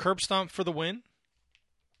 good one. curb stomp for the win.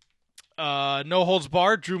 No holds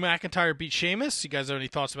barred. Drew McIntyre beat Sheamus. You guys have any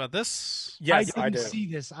thoughts about this? Yes, I do.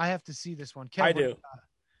 See this. I have to see this one. I do.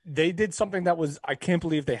 They did something that was I can't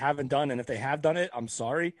believe they haven't done, and if they have done it, I'm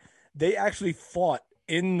sorry. They actually fought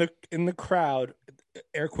in the crowd,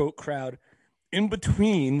 air quote crowd, in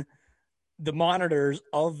between the monitors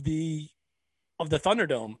of the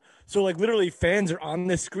Thunderdome. So like literally fans are on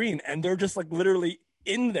this screen and they're just like literally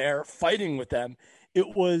in there fighting with them.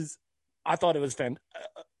 I thought it was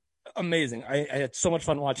amazing. I had so much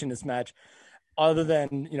fun watching this match. Other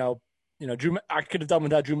than, Drew, I could have done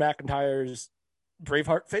without Drew McIntyre's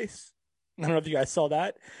Braveheart face. I don't know if you guys saw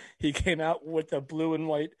that. He came out with the blue and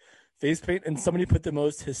white face paint and somebody put the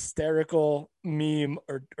most hysterical meme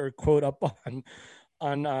or quote up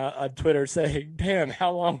on Twitter saying, "Damn,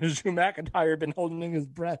 how long has Drew McIntyre been holding his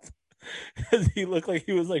breath?" Because he looked like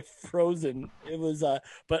he was like frozen. It was,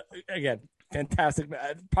 but again, fantastic.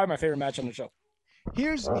 Probably my favorite match on the show.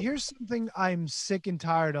 Here's something I'm sick and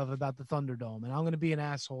tired of about the Thunderdome, and I'm going to be an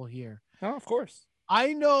asshole here. Oh, of course.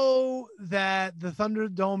 I know that the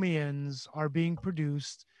Thunderdomians are being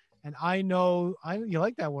produced. And you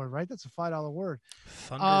like that word, right? That's a $5 word.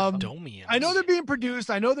 Thunderdomians. I know they're being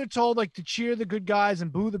produced. I know they're told like to cheer the good guys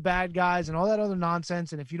and boo the bad guys and all that other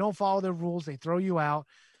nonsense. And if you don't follow their rules, they throw you out.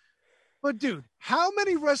 But dude, how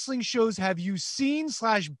many wrestling shows have you seen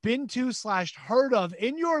 / been to / heard of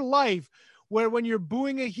in your life where when you're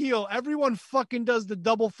booing a heel, everyone fucking does the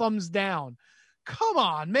double thumbs down? Come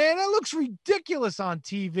on, man. That looks ridiculous on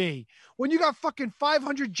TV. When you got fucking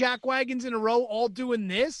 500 jackwagons in a row all doing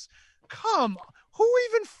this, who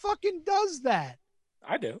even fucking does that?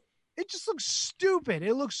 I do. It just looks stupid.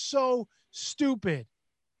 It looks so stupid.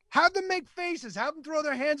 Have them make faces. Have them throw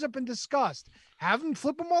their hands up in disgust. Have them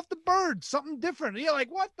flip them off the bird. Something different. You're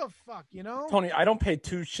like, what the fuck, Tony, I don't pay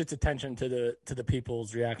two shits attention to the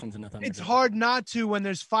people's reactions in the Thunderdome. It's hard not to when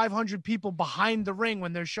there's 500 people behind the ring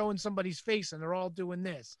when they're showing somebody's face and they're all doing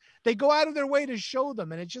this. They go out of their way to show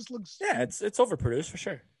them, and it just looks... Yeah, it's overproduced for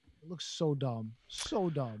sure. It looks so dumb. So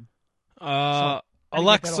dumb.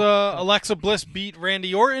 Alexa Bliss beat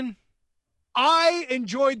Randy Orton. I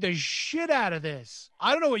enjoyed the shit out of this.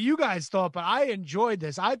 I don't know what you guys thought, but I enjoyed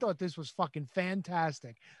this. I thought this was fucking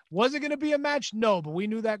fantastic. Was it going to be a match? No, but we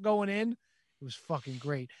knew that going in. It was fucking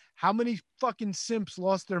great. How many fucking simps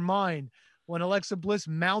lost their mind when Alexa Bliss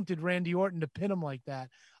mounted Randy Orton to pin him like that?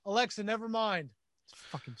 Alexa, never mind. It's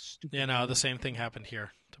fucking stupid. Yeah, no, the same thing happened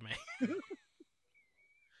here to me.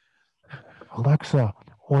 Alexa,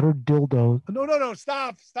 order dildo. No.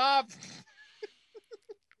 Stop.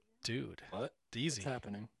 Dude, what? It's easy. What's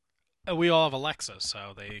happening? We all have Alexa,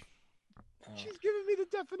 so they... She's giving me the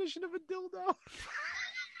definition of a dildo.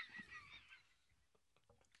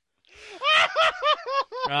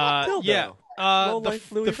 Yeah.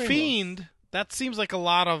 The Fiend, that seems like a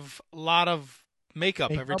lot of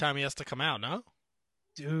makeup every time he has to come out. No,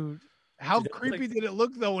 dude. How creepy did it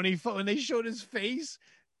look though when they showed his face?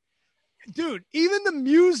 Dude, even the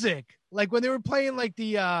music, like when they were playing like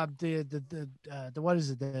the what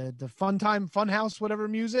is it, the fun house whatever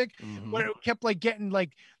music, where it kept like getting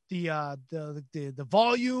like the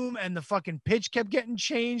volume and the fucking pitch kept getting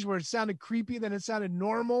changed, where it sounded creepy, then it sounded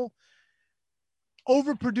normal.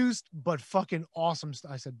 Overproduced, but fucking awesome.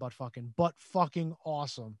 I said but fucking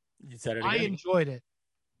awesome. You said it again. I enjoyed it.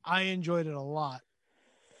 I enjoyed it a lot.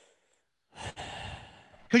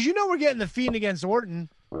 Because we're getting the Fiend against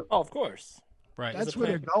Orton. Oh, of course. Right. That's where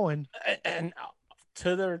they're going. And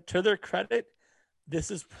to their credit, this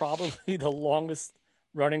is probably the longest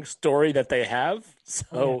running story that they have.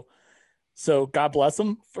 So God bless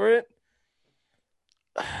them for it.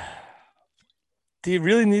 Did you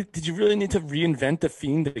really need to reinvent the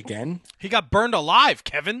Fiend again? he got burned alive,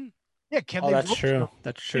 Kevin. Yeah, Kevin. Oh, that's true.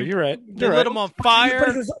 That's true. You're right. They lit him on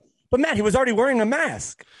fire. But Matt, he was already wearing a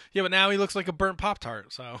mask. Yeah, but now he looks like a burnt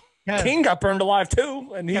Pop-Tart. So Kane got burned alive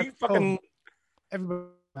too, and he fucking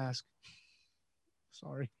everybody mask.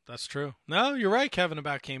 Sorry, that's true. No, you're right, Kevin,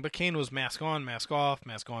 about Kane. But Kane was mask on, mask off,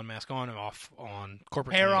 mask on, mask on, and off on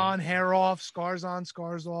corporate. Hair Kane. on, hair off, scars on,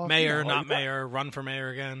 scars off. Mayor, not mayor. Run for mayor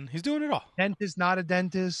again. He's doing it all. Dentist, not a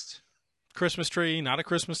dentist. Christmas tree, not a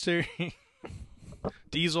Christmas tree.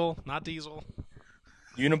 Diesel, not diesel.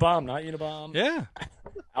 Unabomb, not Unabomb. Yeah.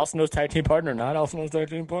 Al Snow's tag team partner, not Al Snow's tag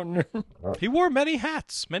team partner. He wore many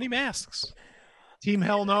hats, many masks. Team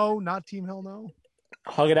Hell No, not Team Hell No.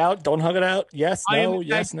 Hug it out, don't hug it out. Yes, no,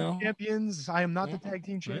 yes, no. Champions. I am not the tag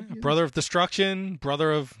team champion. Brother of destruction,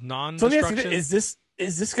 brother of non-destruction. So is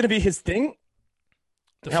this going to be his thing?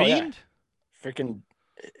 The Fiend? Yeah. Freaking!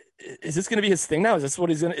 Is this going to be his thing now? Is this what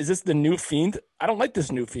he's going? Is this the new Fiend? I don't like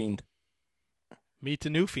this new Fiend. Meet the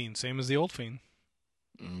new Fiend, same as the old Fiend.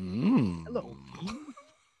 Hello.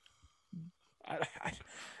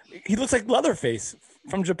 He looks like Leatherface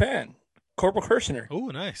from Japan. Corporal Kirshner. Oh,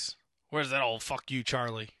 nice. Where's that old fuck you,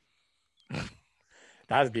 Charlie?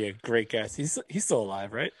 That'd be a great guess. He's still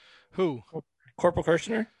alive, right? Who? Corporal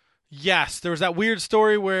Kirshner? Yes. There was that weird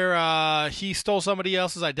story where he stole somebody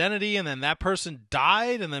else's identity, and then that person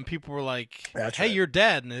died, and then people were like, hey, you're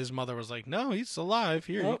dead. And his mother was like, no, he's alive.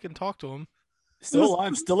 Here, you can talk to him. Still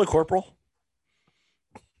alive, still a corporal.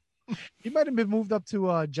 He might have been moved up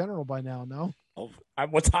to general by now, no? Oh,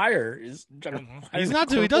 what's higher is general.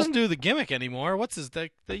 He doesn't do the gimmick anymore. What's the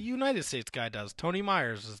United States guy does? Tony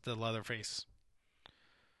Myers is the Leatherface.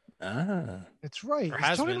 That's right.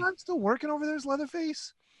 Or Is Tony Myers still working over there as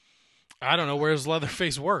Leatherface? I don't know. Where does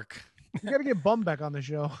Leatherface work? You got to get Bum back on the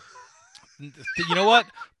show. You know what?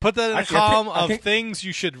 Put that in the column of things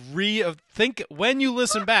you should think when you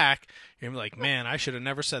listen back. You're like, man, I should have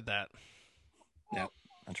never said that. Yeah,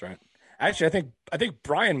 that's right. Actually, I think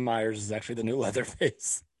Brian Myers is actually the new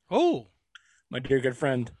Leatherface. Oh, my dear good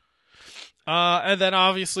friend. And then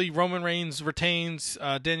obviously Roman Reigns retains.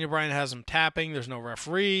 Daniel Bryan has him tapping. There's no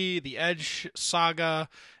referee. The Edge saga.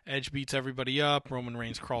 Edge beats everybody up. Roman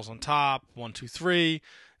Reigns crawls on top. 1, 2, 3.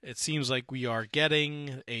 It seems like we are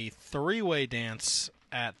getting a three-way dance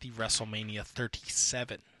at the WrestleMania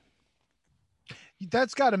 37.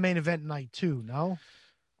 That's got a main event night too, no?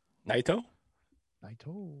 Naito?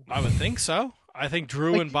 I would think so. I think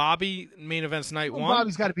Drew and Bobby main events night 1.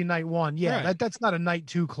 Bobby's got to be night 1. Yeah, Right. that's not a night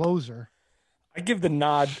 2 closer. I give the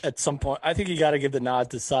nod at some point. I think you got to give the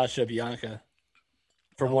nod to Sasha Bianca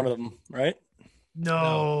for one of them, right?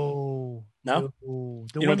 No. You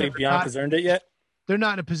don't think Bianca's earned it yet? They're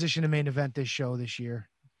not in a position to main event this show this year.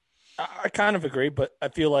 I kind of agree, but I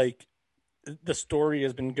feel like the story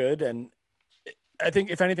has been good, and I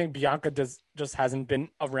think if anything, Bianca just hasn't been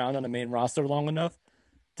around on the main roster long enough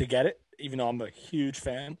to get it. Even though I'm a huge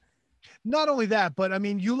fan. Not only that, but I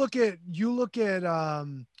mean, you look at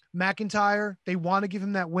McIntyre. They want to give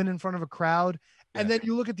him that win in front of a crowd, and then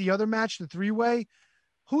you look at the other match, the 3-way.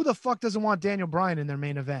 Who the fuck doesn't want Daniel Bryan in their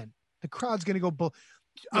main event? The crowd's gonna go.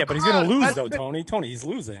 Yeah, but he's gonna lose though, Tony. He's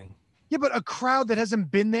losing. Yeah, but a crowd that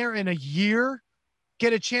hasn't been there in a year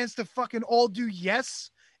get a chance to fucking all do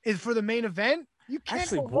yes is for the main event. You can't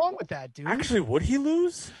go wrong with that, dude. Actually, would he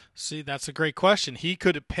lose? See, that's a great question. He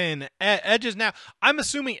could pin Edge is now. I'm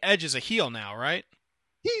assuming Edge is a heel now, right?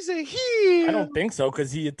 He's a heel. I don't think so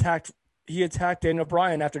because he attacked Daniel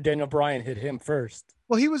Bryan after Daniel Bryan hit him first.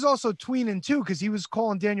 Well, he was also tweening too because he was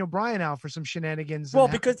calling Daniel Bryan out for some shenanigans. Well,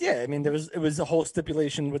 because I mean, it was a whole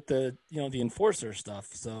stipulation with the the enforcer stuff.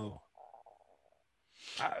 So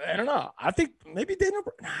I don't know. I think maybe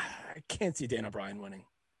I can't see Daniel Bryan winning.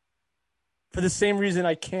 For the same reason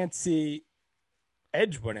I can't see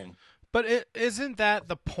Edge winning. But isn't that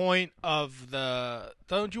the point of the?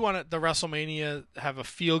 Don't you want the WrestleMania have a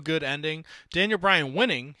feel good ending? Daniel Bryan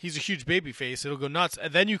winning, he's a huge babyface. It'll go nuts,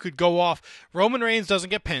 and then you could go off. Roman Reigns doesn't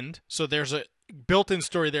get pinned, so there's a built-in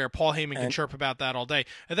story there. Paul Heyman can chirp about that all day,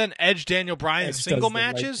 and then Edge, Daniel Bryan single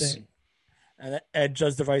matches. And Edge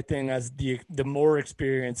does the right thing as the more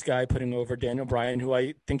experienced guy putting over Daniel Bryan, who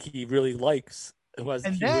I think he really likes.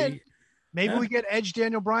 Then maybe we get Edge,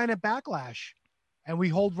 Daniel Bryan at Backlash. And we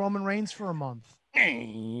hold Roman Reigns for a month.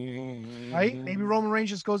 Right? Maybe Roman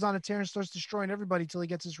Reigns just goes on a tear and starts destroying everybody till he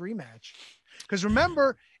gets his rematch. Because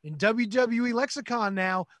remember, in WWE lexicon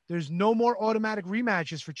now, there's no more automatic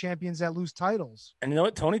rematches for champions that lose titles. And you know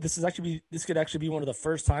what, Tony? This could actually be one of the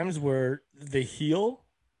first times where the heel,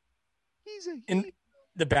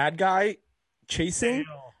 the bad guy chasing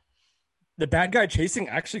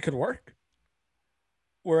actually could work.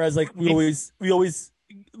 Whereas like we always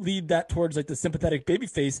lead that towards like the sympathetic baby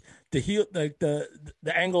face, the heel, like the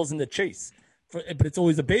angles in the chase, but it's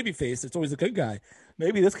always a baby face. It's always a good guy.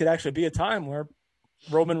 Maybe this could actually be a time where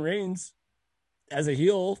Roman Reigns, as a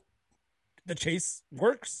heel, the chase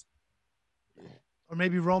works. Or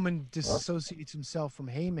maybe Roman disassociates himself from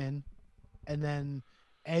Heyman, and then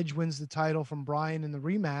Edge wins the title from Bryan in the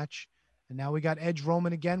rematch, and now we got Edge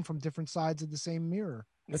Roman again from different sides of the same mirror.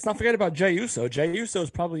 Let's not forget about Jey Uso. Jey Uso is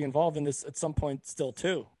probably involved in this at some point still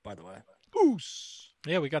too, by the way. Oos.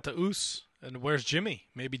 Yeah, we got the Oos. And where's Jimmy?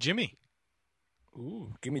 Maybe Jimmy.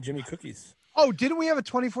 Ooh, give me Jimmy cookies. Oh, didn't we have a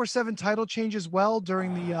 24/7 title change as well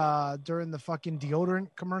during the fucking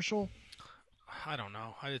deodorant commercial? I don't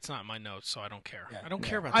know. It's not in my notes, so I don't care. Yeah, I don't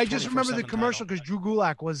care about. I just remember the commercial because Drew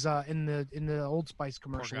Gulak was in the Old Spice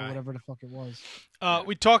commercial or whatever the fuck it was.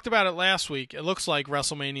 We talked about it last week. It looks like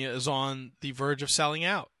WrestleMania is on the verge of selling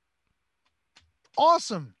out.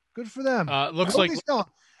 Awesome, good for them. Looks like.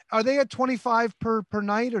 Are they at 25 per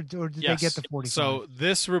night, or did they get the 45? So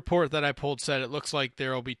this report that I pulled said it looks like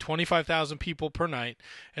there will be 25,000 people per night.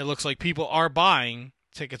 It looks like people are buying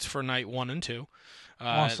tickets for night 1 and 2.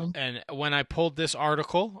 Awesome. And when I pulled this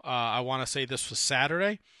article, I want to say this was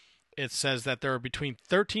Saturday, it says that there are between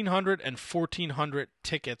 1,300 and 1,400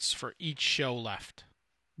 tickets for each show left.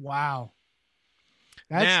 Wow.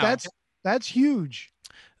 That's huge.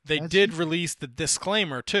 They did release the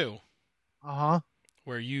disclaimer too. Uh-huh.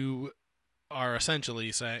 Where you are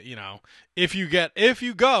essentially saying, if you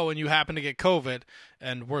go and you happen to get COVID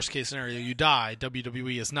and worst case scenario you die,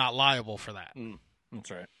 WWE is not liable for that. That's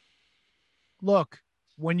right. Look,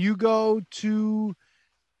 when you go to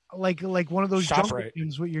like one of those jump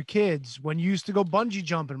games with your kids, when you used to go bungee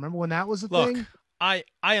jumping, remember when that was a thing? I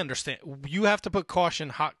understand. You have to put caution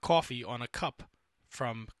hot coffee on a cup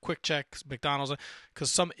from Quick Check, McDonald's, because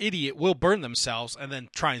some idiot will burn themselves and then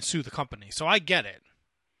try and sue the company. So I get it.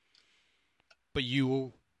 But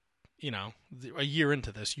a year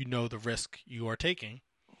into this, you know the risk you are taking.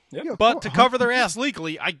 Yep. But to cover their ass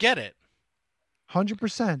legally, I get it.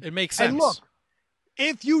 100%. It makes sense. And look,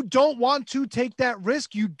 if you don't want to take that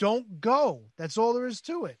risk, you don't go. That's all there is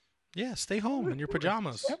to it. Yeah, stay home in your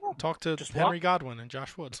pajamas. Talk to Henry Godwin and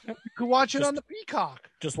Josh Woods. You could watch it on the Peacock.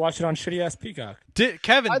 Just watch it on shitty-ass Peacock.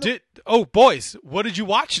 Boys, what did you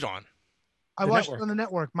watch it on? I watched it on the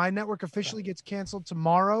network. My network officially gets canceled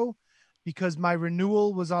tomorrow because my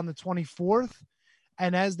renewal was on the 24th.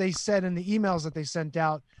 And as they said in the emails that they sent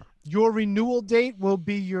out, your renewal date will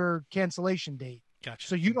be your cancellation date. Gotcha.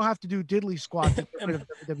 So you don't have to do diddly squat to get rid of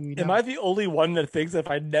WWE. Am I the only one that thinks if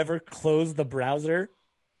I never close the browser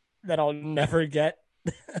that I'll never get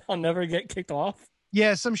kicked off?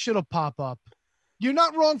 Yeah, some shit will pop up. You're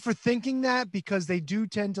not wrong for thinking that because they do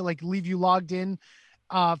tend to like leave you logged in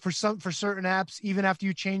for certain apps even after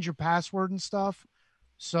you change your password and stuff.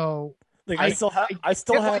 So like I still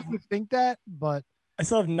have think that, but I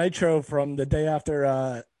still have Nitro from the day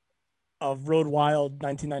after of Road Wild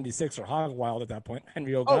 1996 or Hog Wild at that point,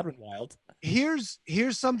 Henry O. Godwin Wild. Here's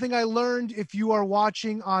something I learned. If you are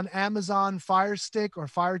watching on Amazon Fire Stick or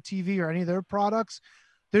Fire TV or any of their products,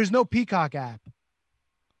 there's no Peacock app.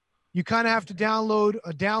 You kind of have to download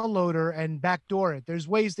a downloader and backdoor it. There's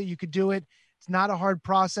ways that you could do it. It's not a hard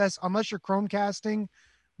process unless you're Chromecasting.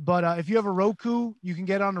 But if you have a Roku, you can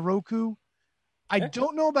get on a Roku. I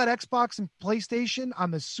don't know about Xbox and PlayStation.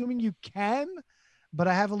 I'm assuming you can, but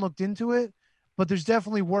I haven't looked into it. But there's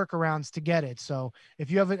definitely workarounds to get it. So if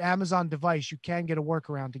you have an Amazon device, you can get a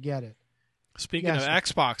workaround to get it. Speaking of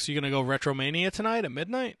Xbox, you going to go Retromania tonight at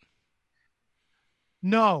midnight?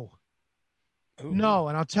 No. Ooh. No,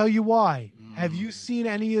 and I'll tell you why. Have you seen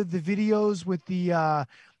any of the videos with the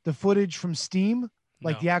footage from Steam?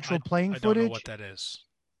 Like the actual playing footage? I don't know what that is.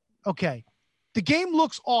 Okay. The game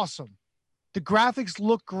looks awesome. The graphics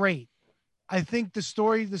look great. I think the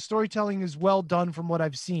storytelling is well done from what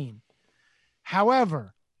I've seen.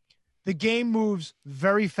 However, the game moves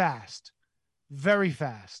very fast. Very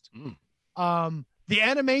fast. The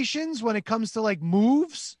animations, when it comes to like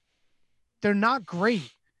moves, they're not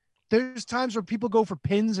great. There's times where people go for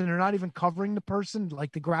pins and they're not even covering the person.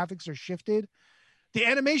 Like the graphics are shifted. The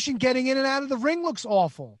animation getting in and out of the ring looks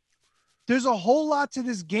awful. There's a whole lot to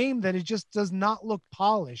this game that it just does not look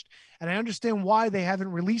polished. And I understand why they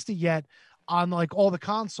haven't released it yet on like all the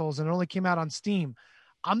consoles and it only came out on Steam.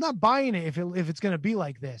 I'm not buying it if it's going to be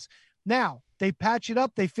like this. Now, they patch it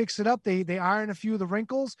up, they fix it up, they iron a few of the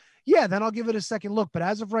wrinkles. Yeah, then I'll give it a second look. But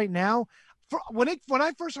as of right now, when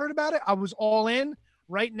I first heard about it, I was all in.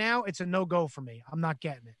 Right now, it's a no-go for me. I'm not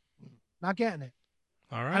getting it. Not getting it.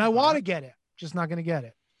 All right. And I want to get it. Just not going to get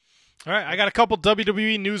it. All right, I got a couple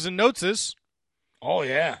WWE news and notes. Oh,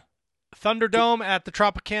 yeah. Thunderdome at the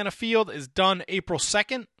Tropicana Field is done April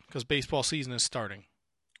 2nd because baseball season is starting.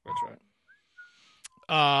 That's right.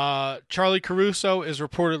 Charlie Caruso is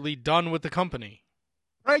reportedly done with the company.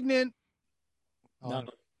 Pregnant. No.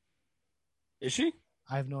 Is she?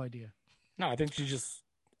 I have no idea. No, I think she just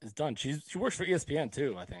is done. She works for ESPN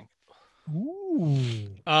too, I think. Ooh.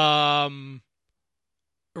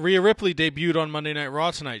 Rhea Ripley debuted on Monday Night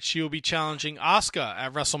Raw tonight. She will be challenging Asuka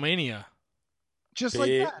at WrestleMania. Just like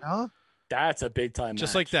that, huh? That's a big time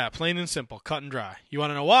Just match. like that. Plain and simple. Cut and dry. You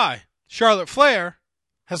want to know why? Charlotte Flair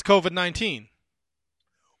has COVID-19.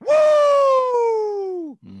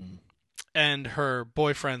 Woo! And her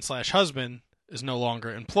boyfriend/husband is no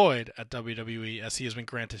longer employed at WWE as he has been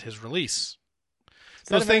granted his release.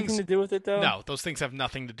 Does that have anything to do with it, though? No, those things have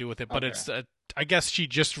nothing to do with it. But Okay. it's, I guess it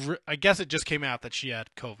just came out that she had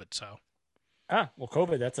COVID. So, well,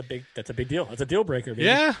 COVID. That's a big deal. That's a deal breaker. Baby.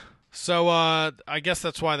 yeah. So I guess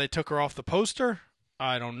that's why they took her off the poster.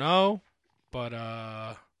 I don't know, but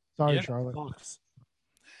Sorry, yeah. Charlotte.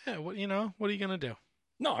 Yeah, what are you gonna do?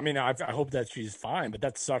 No, I mean I hope that she's fine, but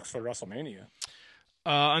that sucks for WrestleMania.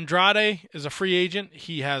 Andrade is a free agent.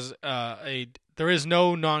 He has there is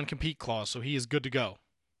no non-compete clause, so he is good to go.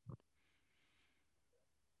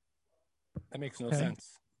 That makes no Okay.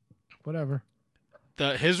 sense. Whatever.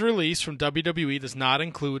 His release from WWE does not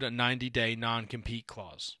include a 90-day non-compete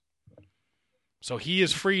clause. So he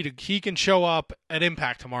is free he can show up at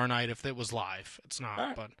Impact tomorrow night if it was live. It's not, All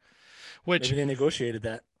right. but which Maybe they negotiated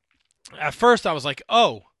that. At first I was like,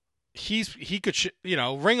 oh, he could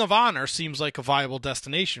Ring of Honor seems like a viable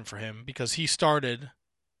destination for him because he started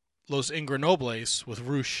Los Ingobernables with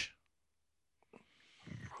Rush.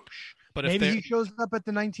 But maybe he shows up at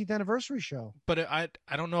the 19th anniversary show. But I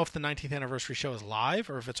don't know if the 19th anniversary show is live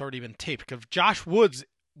or if it's already been taped. Because Josh Woods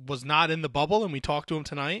was not in the bubble, and we talked to him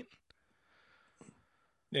tonight.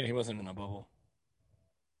 Yeah, he wasn't in a bubble.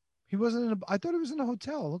 He wasn't I thought he was in a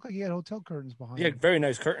hotel. It looked like he had hotel curtains behind He had him. very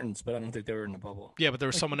nice curtains, but I don't think they were in the bubble. Yeah, but there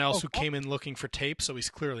was someone else who came in looking for tape, so he's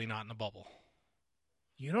clearly not in the bubble.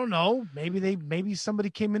 You don't know. Maybe somebody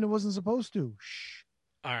came in and wasn't supposed to. Shh.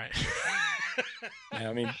 All right. Yeah,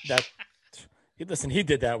 I mean listen, he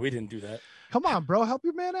did that. We didn't do that. Come on, bro. Help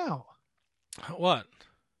your man out. What?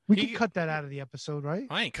 We can cut that out of the episode, right?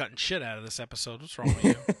 I ain't cutting shit out of this episode. What's wrong with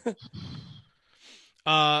you?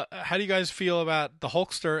 How do you guys feel about the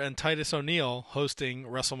Hulkster and Titus O'Neil hosting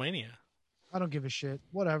WrestleMania? I don't give a shit.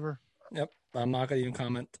 Whatever. Yep. I'm not going to even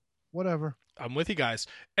comment. Whatever. I'm with you guys.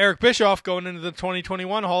 Eric Bischoff going into the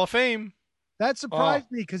 2021 Hall of Fame. That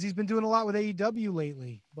surprised me because he's been doing a lot with AEW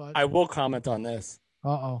lately. But I will comment on this.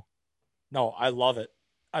 Uh-oh. No, I love it.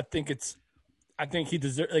 I think he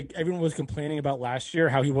deserves, like everyone was complaining about last year,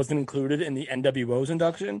 how he wasn't included in the NWO's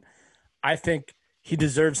induction. I think he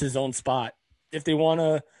deserves his own spot. If they want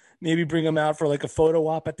to maybe bring him out for like a photo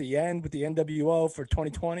op at the end with the NWO for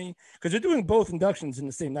 2020, because they're doing both inductions in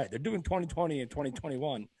the same night. They're doing 2020 and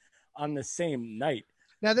 2021 on the same night.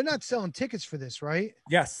 Now they're not selling tickets for this, right?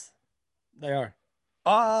 Yes, they are.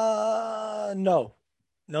 No,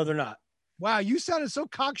 they're not. Wow, you sounded so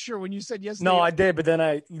cocksure when you said yes. No, I did, but then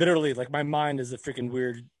I literally, like, my mind is a freaking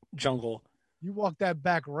weird jungle. You walked that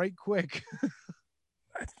back right quick.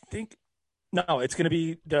 I think no, it's gonna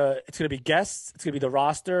be guests, it's gonna be the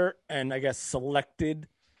roster, and I guess selected,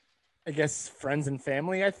 friends and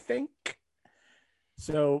family. I think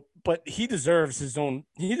so, but he deserves his own.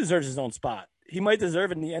 He deserves his own spot. He might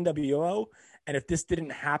deserve it in the NWO, and if this didn't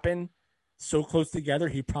happen so close together,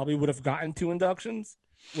 he probably would have gotten 2 inductions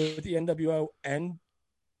with the NWO and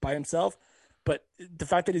by himself. But the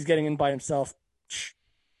fact that he's getting in by himself,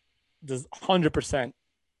 just 100%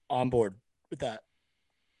 on board with that.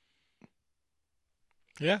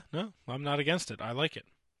 Yeah, no, I'm not against it. I like it.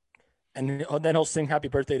 And then he'll sing "Happy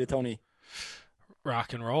Birthday" to Tony.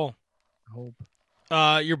 Rock and roll.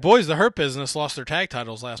 hope. Your boys, the Hurt Business, lost their tag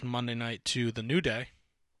titles last Monday night to the New Day.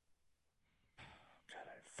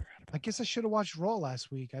 I guess I should have watched Raw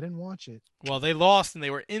last week. I didn't watch it. Well, they lost, and they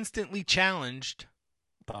were instantly challenged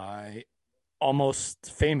by Almost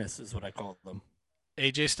Famous is what I call them.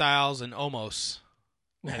 AJ Styles and Omos.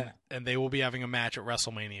 And they will be having a match at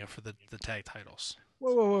WrestleMania for the tag titles.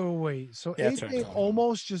 Wait. So Yeah, AJ right.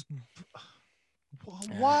 almost just...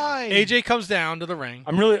 Why? AJ comes down to the ring.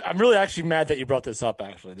 I'm really actually mad that you brought this up,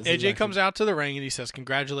 actually. AJ comes out to the ring, and he says,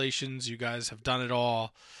 congratulations, you guys have done it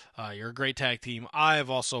all. You're a great tag team. I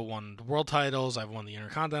have also won the world titles. I've won the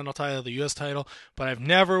Intercontinental title, the U.S. title, but I've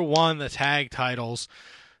never won the tag titles.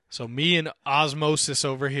 So me and Osmosis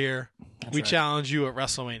over here, we challenge you at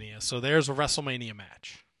WrestleMania. So there's a WrestleMania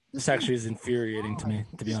match. This actually is infuriating to me,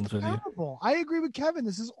 to be honest with you. Terrible. I agree with Kevin.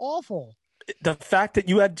 This is awful. The fact that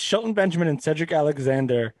you had Shelton Benjamin and Cedric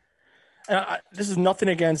Alexander, this is nothing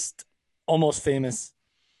against Almost Famous.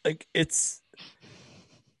 Like, it's...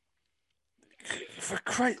 For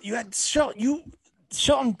Christ, you had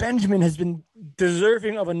Shelton Benjamin has been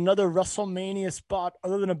deserving of another WrestleMania spot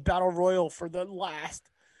other than a Battle Royal for the last...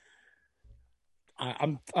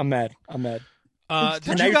 I'm mad. And now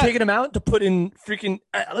you're taking him out to put in freaking...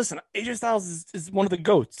 listen, AJ Styles is one of the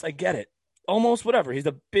GOATs. I get it. Almost whatever. He's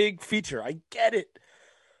a big feature. I get it.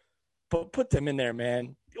 But put them in there,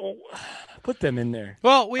 man. Put them in there.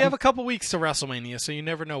 Well, we have a couple weeks to WrestleMania, so you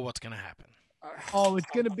never know what's going to happen. Oh, it's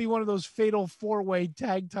going to be one of those fatal four-way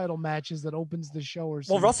tag title matches that opens the show or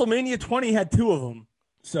something. Well, WrestleMania 20 had two of them.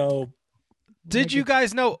 So, did you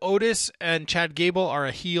guys know Otis and Chad Gable are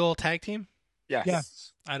a heel tag team?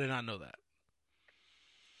 Yes. I did not know that.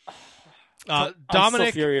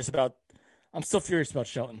 Dominic, I'm still furious about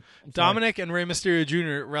Shelton. Dominic and Rey Mysterio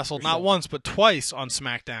Jr. wrestled not once but twice on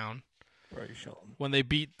SmackDown. Where are you, Shelton? When they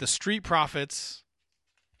beat the Street Profits,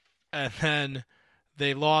 and then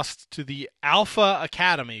they lost to the Alpha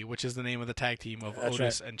Academy, which is the name of the tag team of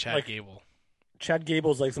Otis and Chad Gable. Chad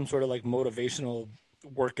Gable's like some sort of like motivational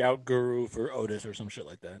workout guru for Otis or some shit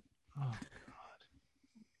like that. Oh,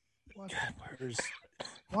 God. God,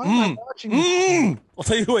 Why am I watching this? I'll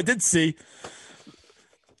tell you who I did see.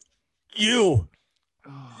 You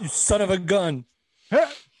son of a gun.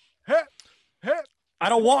 I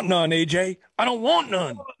don't want none, AJ. I don't want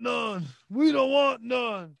none. None. We don't want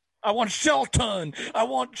none. I want Shelton.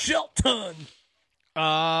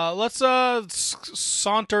 Let's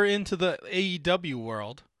saunter into the AEW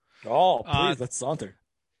world. Oh, please, let's saunter.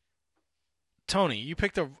 Tony, you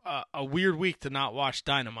picked a weird week to not watch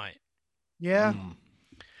Dynamite. Yeah.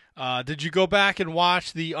 Did you go back and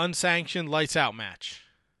watch the unsanctioned Lights Out match?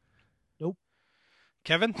 Nope.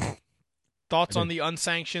 Kevin, thoughts on the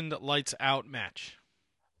unsanctioned Lights Out match?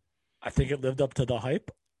 I think it lived up to the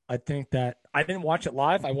hype. I think that I didn't watch it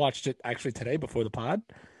live. I watched it actually today before the pod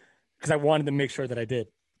because I wanted to make sure that I did.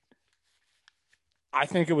 I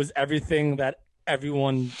think it was everything that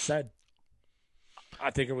everyone said. I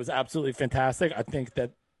think it was absolutely fantastic. I think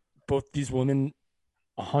that both these women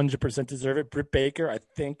 100% deserve it. Britt Baker, I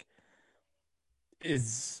think,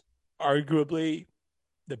 is arguably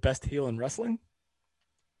the best heel in wrestling,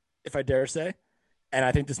 if I dare say. And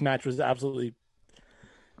I think this match was absolutely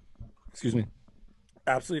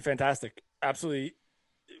fantastic. Absolutely,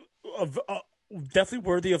 definitely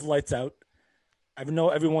worthy of Lights Out. I know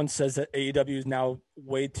everyone says that AEW is now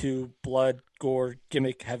way too blood, gore,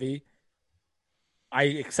 gimmick heavy. I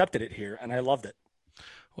accepted it here, and I loved it.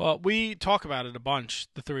 Well, we talk about it a bunch,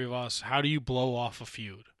 the three of us. How do you blow off a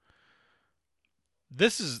feud?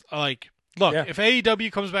 This is like, look, if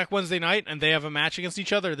AEW comes back Wednesday night and they have a match against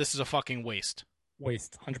each other, this is a fucking waste.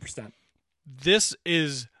 100%. This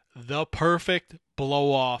is the perfect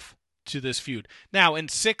blow off to this feud. Now, in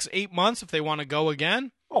 6-8 months, if they want to go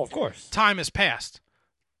again, of course, time has passed.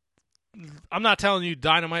 I'm not telling you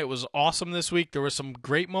Dynamite was awesome this week. There were some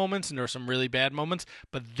great moments and there were some really bad moments,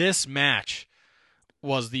 but this match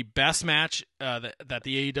was the best match that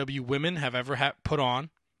the AEW women have ever put on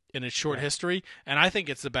in its short history, and I think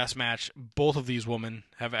it's the best match both of these women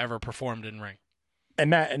have ever performed in ring. And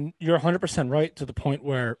Matt, and you're 100% right to the point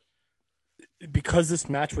where because this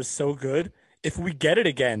match was so good, if we get it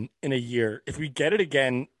again in a year, if we get it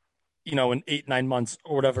again, in 8-9 months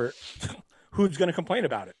or whatever, who's going to complain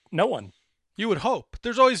about it? No one. You would hope.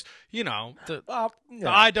 There's always, the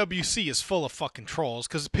IWC is full of fucking trolls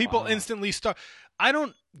because people instantly start. I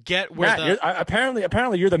don't get where Matt,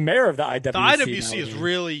 apparently you're the mayor of the IWC. The IWC is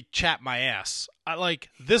really chapped my ass.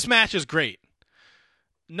 This match is great.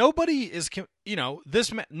 Nobody is,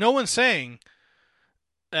 no one's saying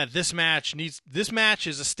that this match is a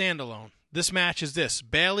standalone. This match is this.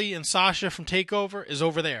 Bayley and Sasha from TakeOver is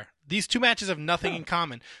over there. These two matches have nothing in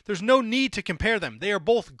common. There's no need to compare them. They are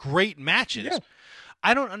both great matches. Yeah.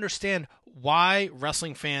 I don't understand why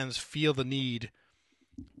wrestling fans feel the need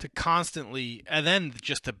to constantly, and then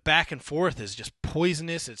just the back and forth is just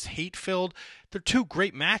poisonous. It's hate-filled. They're two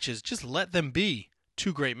great matches. Just let them be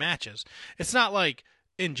two great matches. It's not like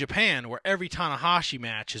in Japan where every Tanahashi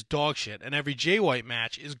match is dog shit and every Jay White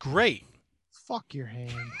match is great. Fuck your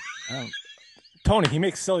hand. Tony, he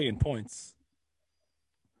makes sillion points.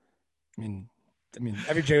 I mean,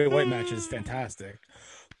 every Jay White match is fantastic.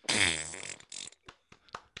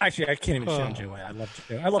 Actually, I can't even shit on Jay White. I love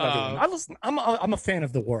everyone. I'm a fan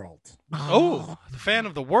of the world. Oh, the fan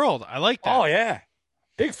of the world. I like that. Oh yeah,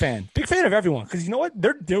 big fan of everyone. Because you know what,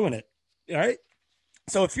 they're doing it. All right.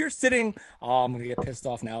 So if you're sitting, I'm gonna get pissed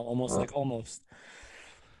off now. Almost.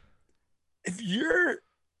 If you're,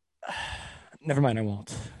 never mind, I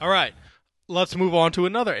won't. All right, let's move on to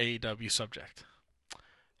another AEW subject.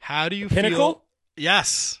 How do you Pinnacle? feel?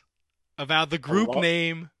 Yes, about the group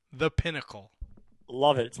name, The Pinnacle.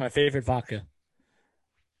 Love it. It's my favorite vodka.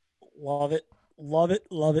 Love it. Love it.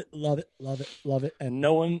 Love it. Love it. Love it. Love it. And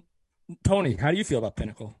no one, Tony, how do you feel about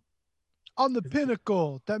Pinnacle? I'm the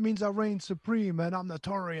pinnacle. That means I reign supreme, and I'm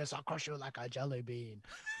notorious. I'll crush you like a jelly bean.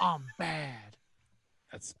 I'm bad.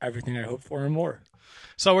 That's everything I hope for and more.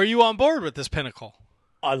 So, are you on board with this Pinnacle?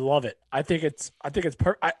 I love it. I think it's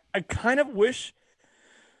I kind of wish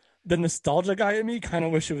the nostalgia guy in me kind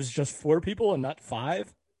of wish it was just 4 people and not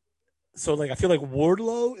 5. So like I feel like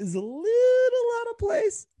Wardlow is a little out of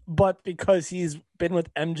place, but because he's been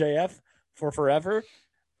with MJF for forever,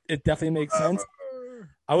 it definitely makes sense.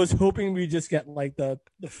 I was hoping we just get like the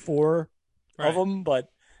 4 of them,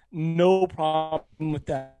 but no problem with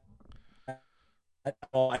that at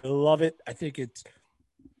all. I love it. I think it's,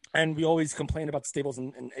 and we always complain about stables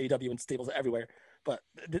and AEW and stables everywhere, but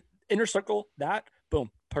the Inner Circle, that,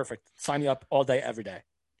 boom, perfect. Sign me up all day, every day.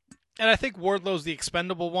 And I think Wardlow's the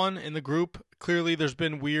expendable one in the group. Clearly, there's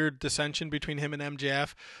been weird dissension between him and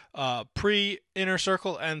MJF pre-Inner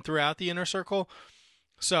Circle and throughout the Inner Circle.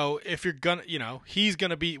 So if you're going to, he's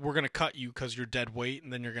going to be, we're going to cut you because you're dead weight,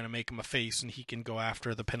 and then you're going to make him a face, and he can go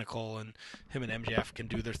after the Pinnacle, and him and MJF can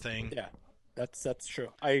do their thing. Yeah, that's true.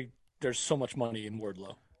 There's so much money in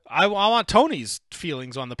Wardlow. I want Tony's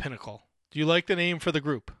feelings on the Pinnacle. Do you like the name for the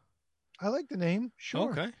group? I like the name.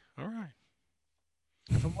 Sure. Okay. All right.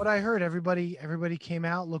 From what I heard, everybody came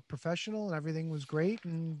out, looked professional, and everything was great,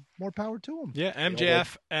 and more power to them. Yeah,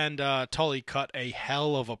 MJF and Tully cut a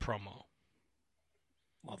hell of a promo.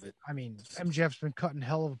 Love it. I mean, MJF's been cutting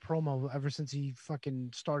hell of a promo ever since he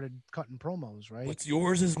fucking started cutting promos, right? What's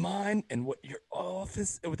yours is mine, and what your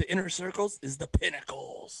office with the Inner Circles is the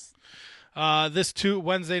Pinnacles. This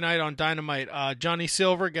Wednesday night on Dynamite, Johnny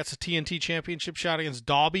Silver gets a TNT Championship shot against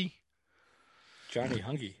Darby. Johnny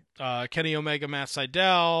Hungy. Kenny Omega, Matt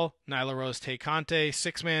Sydal, Nyla Rose, Tay Conte,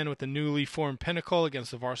 6-man with the newly formed Pinnacle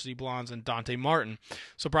against the Varsity Blondes and Dante Martin.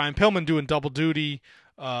 So Brian Pillman doing double duty.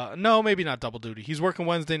 No, maybe not double duty. He's working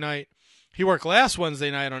Wednesday night. He worked last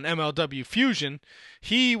Wednesday night on MLW Fusion.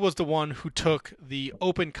 He was the one who took the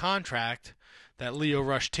open contract that Leo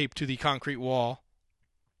Rush taped to the concrete wall.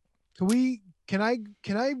 Can I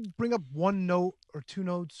bring up 1 note or 2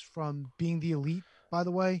 notes from Being the Elite, by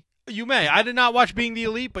the way? You may. I did not watch Being the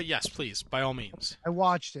Elite, but yes, please, by all means. I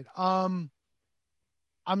watched it.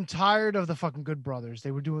 I'm tired of the fucking Good Brothers.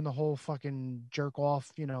 They were doing the whole fucking jerk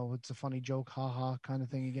off, it's a funny joke, haha, kind of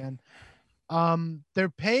thing again. They're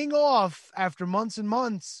paying off after months and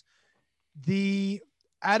months the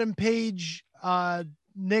Adam Page,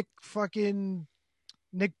 Nick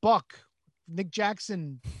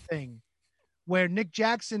Jackson thing, where Nick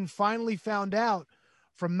Jackson finally found out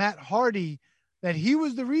from Matt Hardy that he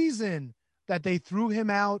was the reason that they threw him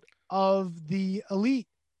out of the Elite.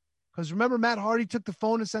 Because remember, Matt Hardy took the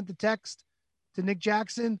phone and sent the text to Nick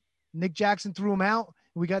Jackson. Nick Jackson threw him out.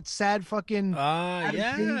 We got sad fucking...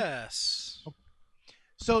 yes. Page.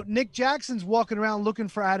 So Nick Jackson's walking around looking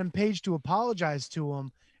for Adam Page to apologize to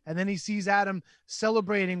him. And then he sees Adam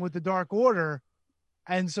celebrating with the Dark Order.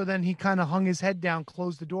 And so then he kind of hung his head down,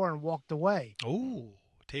 closed the door, and walked away. Ooh.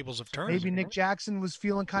 Tables have turned. Maybe Nick Jackson was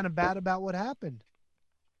feeling kind of bad about what happened.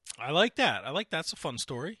 I like that. That's a fun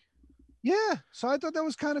story. Yeah, so I thought that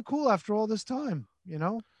was kind of cool after all this time.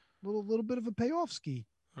 Little bit of a payoff ski.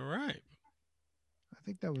 All right. I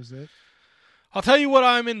think that was it. I'll tell you what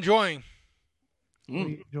I'm enjoying. What are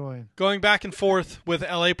you enjoying? Going back and forth with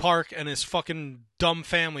L.A. Park and his fucking dumb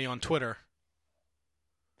family on Twitter.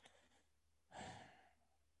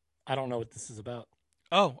 I don't know what this is about.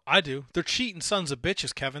 Oh, I do. They're cheating sons of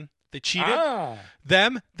bitches, Kevin. They cheated.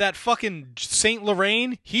 Them, that fucking Saint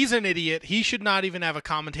Lorraine, he's an idiot. He should not even have a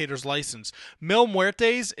commentator's license. Mil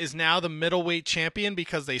Muertes is now the middleweight champion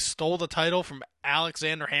because they stole the title from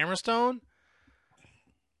Alexander Hammerstone.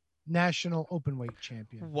 National openweight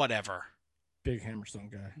champion. Whatever. Big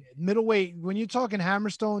Hammerstone guy. Middleweight. When you're talking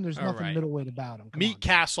Hammerstone, there's All nothing right. middleweight about him. Come Meat on.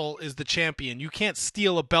 Castle is the champion. You can't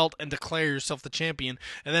steal a belt and declare yourself the champion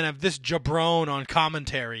and then have this jabron on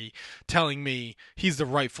commentary telling me he's the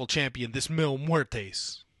rightful champion, this Mil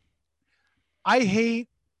Muertes. I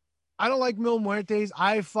don't like Mil Muertes.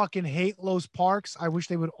 I fucking hate Los Parks. I wish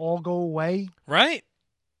they would all go away. Right?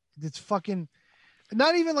 It's fucking,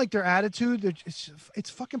 not even like their attitude.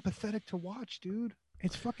 It's fucking pathetic to watch, dude.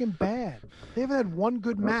 It's fucking bad. They haven't had one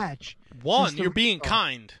good match. One, you're being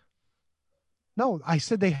kind. No, I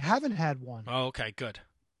said they haven't had one. Oh, okay, good.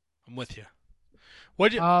 I'm with you. We're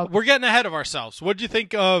getting ahead of ourselves. What do you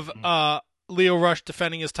think of Leo Rush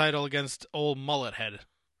defending his title against old Mullet Head?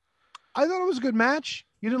 I thought it was a good match.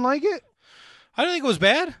 You didn't like it? I don't think it was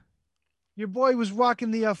bad. Your boy was rocking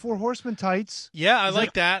the Four Horsemen tights. Yeah, I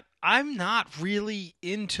like that. I'm not really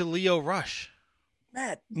into Leo Rush.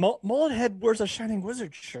 Matt, Mullethead wears a Shining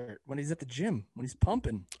Wizard shirt when he's at the gym, when he's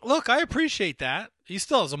pumping. Look, I appreciate that. He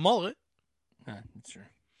still has a mullet. That's true.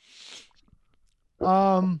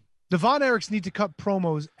 The Von Erichs need to cut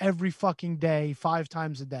promos every fucking day, 5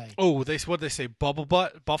 times a day. Oh, what they say? Buffalo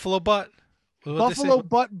butt? Buffalo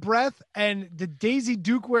butt breath and the Daisy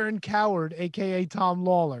Duke wearing coward, a.k.a. Tom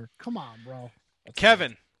Lawler. Come on, bro.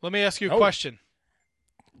 Kevin, let me ask you a question.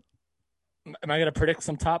 Am I going to predict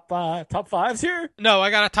some top fives here? No, I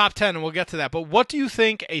got a top 10, and we'll get to that. But what do you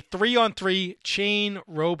think a 3-on-3 chain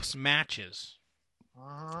ropes match is?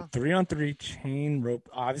 3-on-3 chain rope.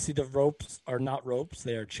 Obviously, the ropes are not ropes;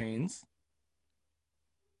 they are chains.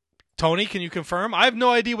 Tony, can you confirm? I have no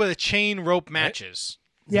idea what a chain rope match is.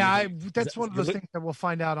 Yeah, that's one of those things that we'll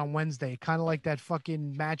find out on Wednesday. Kind of like that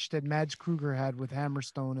fucking match that Mads Kruger had with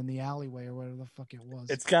Hammerstone in the alleyway or whatever the fuck it was.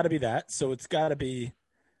 It's got to be that. So it's got to be.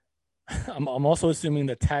 I'm also assuming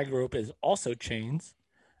the tag rope is also chains.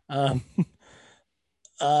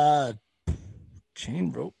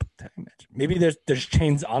 Chain rope tag match. Maybe there's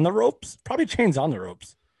chains on the ropes. Probably chains on the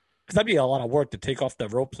ropes. Because that'd be a lot of work to take off the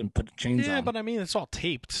ropes and put the chains on. Yeah, but I mean, it's all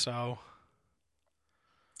taped, so.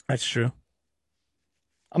 That's true.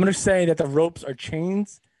 I'm going to say that the ropes are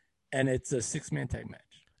chains, and it's a 6-man tag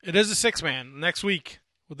match. It is a 6-man next week,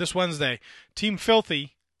 this Wednesday. Team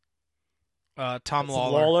Filthy, Tom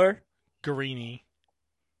Lawler, Guarini,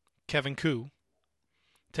 Kevin Koo,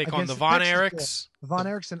 take on the Von Erichs. The Von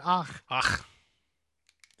Erichs and Ach.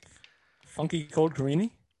 Funky Cold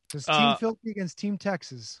Guarini? It's Team Filthy against Team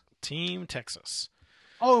Texas. Team Texas.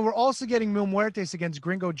 Oh, and we're also getting Mil Muertes against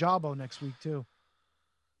Gringo Jabo next week, too.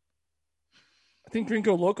 I think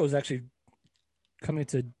Gringo Loco is actually coming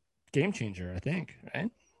to Game Changer, I think,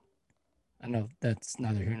 right? I know that's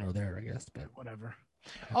neither here nor there, I guess, but whatever.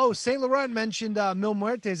 Oh, St. Laurent mentioned Mil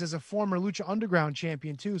Muertes as a former Lucha Underground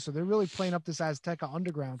champion, too, so they're really playing up this Azteca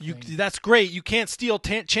Underground thing. That's great. You can't steal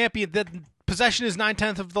champion. That possession is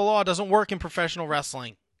 9/10 of the law. It doesn't work in professional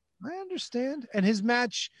wrestling. I understand. And his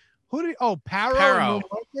match, Paro. And Mil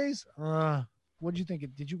Muertes? What did you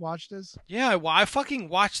think? Did you watch this? Yeah, well, I fucking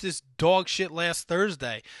watched this dog shit last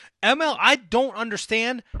Thursday. I don't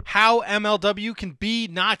understand how MLW can be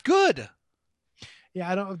not good. Yeah,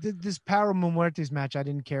 I don't. This Paro Mil Muertes match, I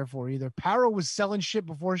didn't care for either. Paro was selling shit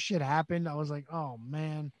before shit happened. I was like, oh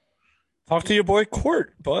man. Talk to your boy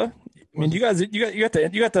Court, bud. I mean, you got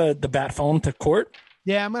the bat phone to Court.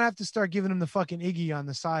 Yeah, I'm gonna have to start giving him the fucking Iggy on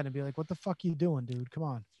the side and be like, what the fuck are you doing, dude? Come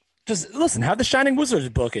on. Just listen, have the Shining Wizards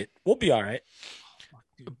book it. We'll be all right.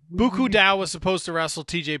 Buku Dao was supposed to wrestle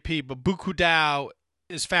TJP, but Buku Dao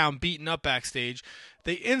is found beaten up backstage.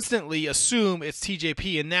 They instantly assume it's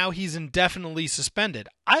TJP, and now he's indefinitely suspended.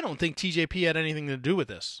 I don't think TJP had anything to do with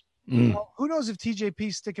this. Well, who knows if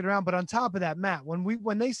TJP's sticking around? But on top of that, Matt,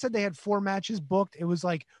 when they said they had 4 matches booked, it was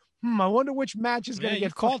like, I wonder which match is going to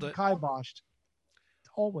get called it kiboshed.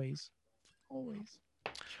 Always.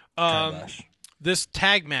 This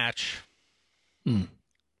tag match.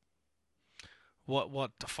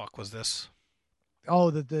 What the fuck was this?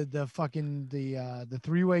 Oh, the fucking the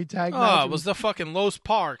 3-way tag match. Oh, it was the fucking Los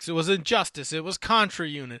Parks. It was Injustice. It was Contra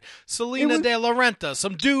Unit. Selena De La Renta.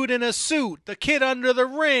 Some dude in a suit. The kid under the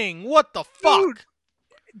ring. What the fuck?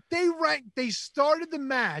 Dude, they started the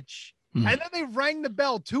match, and then they rang the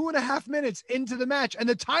bell 2.5 minutes into the match, and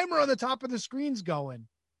the timer on the top of the screen's going.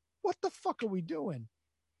 What the fuck are we doing?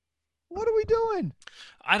 What are we doing?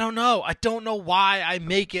 I don't know. I don't know why I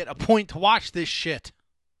make it a point to watch this shit.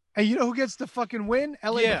 Hey, you know who gets the fucking win?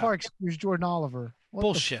 LA Yeah. Parks. Here's Jordan Oliver. What the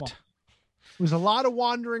Bullshit. fuck? It was a lot of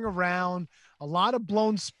wandering around, a lot of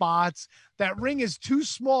blown spots. That ring is too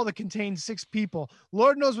small to contain 6 people.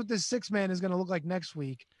 Lord knows what this 6-man is going to look like next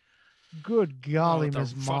week. Good golly, the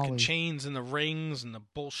Miss fucking Molly. chains and the rings and the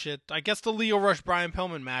bullshit. I guess the Leo Rush Brian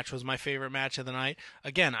Pillman match was my favorite match of the night.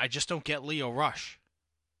 Again, I just don't get Leo Rush.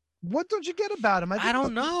 What don't you get about him? I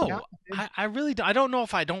don't know. I really I don't know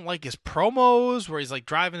if I don't like his promos where he's like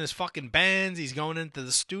driving his fucking Benz. He's going into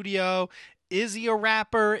the studio. Is he a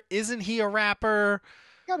rapper? Isn't he a rapper?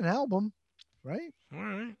 Got an album, right? All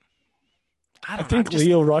right. I think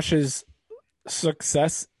Leo Rush's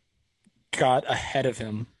success got ahead of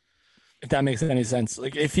him, if that makes any sense.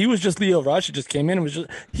 Like, if he was just Leo Rush, it just came in and was just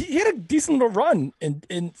he had a decent little run in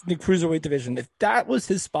the cruiserweight division. If that was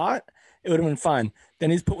his spot, it would have been fine.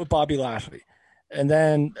 Then he's put with Bobby Lashley, and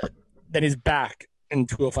then he's back in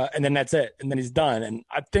 205, and then that's it, and then he's done. And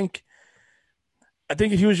I think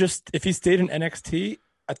if he stayed in NXT,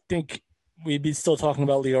 I think we'd be still talking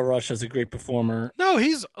about Leo Rush as a great performer. No,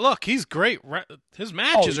 he's great. His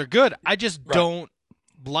matches are good. I just don't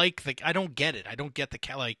like I don't get it. I don't get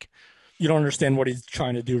you don't understand what he's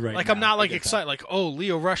trying to do right now. I'm not excited. Like, oh,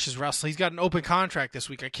 Leo Rush is wrestling. He's got an open contract this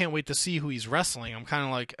week. I can't wait to see who he's wrestling. I'm kind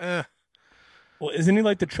of like, eh. Well, isn't he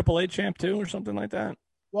like the AAA champ too, or something like that?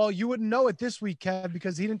 Well, you wouldn't know it this week, Kev,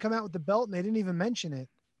 because he didn't come out with the belt and they didn't even mention it.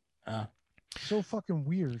 So fucking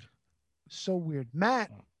weird. So weird. Matt.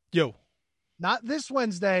 Yo. Not this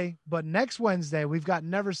Wednesday, but next Wednesday, we've got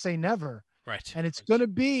Never Say Never. Right. And it's going to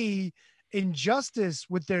be Injustice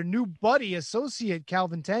with their new buddy associate,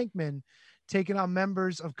 Calvin Tankman, taking on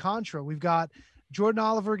members of Contra. We've got Jordan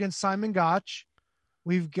Oliver against Simon Gotch.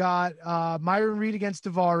 We've got Myron Reed against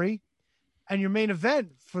Davari. And your main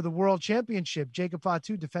event for the World Championship, Jacob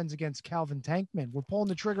Fatu defends against Calvin Tankman. We're pulling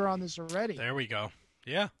the trigger on this already. There we go.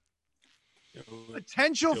 Yeah.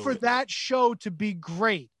 Potential for that show to be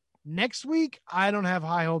great. Next week, I don't have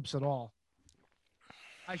high hopes at all.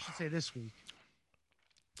 I should say this week.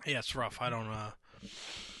 Yeah, it's rough. I don't know.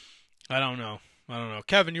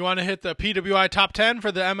 Kevin, you want to hit the PWI top 10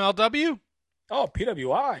 for the MLW? Oh,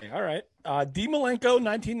 PWI. All right. D. Malenko,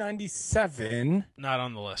 1997. Not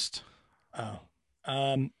on the list. Oh.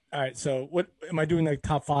 All right. So what am I doing? Like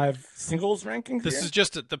top 5 singles rankings? This is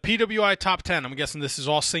just the PWI top 10. I'm guessing this is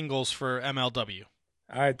all singles for MLW.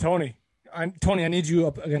 All right, Tony. I need you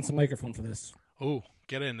up against the microphone for this. Oh,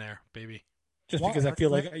 get in there, baby. Just because I feel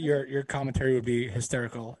like your commentary would be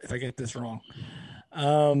hysterical if I get this wrong.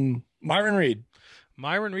 Myron Reed.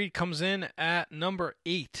 Myron Reed comes in at number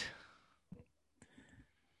 8.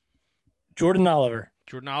 Jordan Oliver.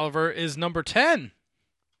 Jordan Oliver is number 10.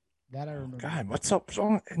 That I remember. God, what's up?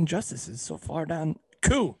 Injustice is so far down.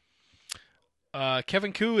 Koo.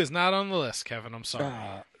 Kevin Koo is not on the list, Kevin. I'm sorry.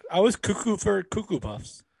 I was cuckoo for Cuckoo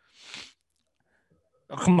Puffs.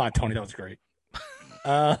 Oh, come on, Tony. That was great.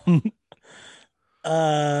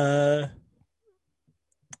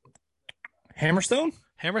 Hammerstone?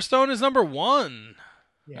 Hammerstone is number 1.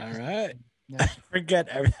 Yeah, all right. I forget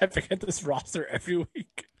this roster every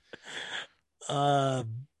week.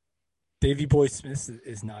 Davey Boy Smith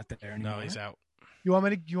is not there anymore. No, he's out. You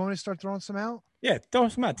want me to start throwing some out? Yeah, throw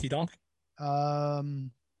some out, T-Donk.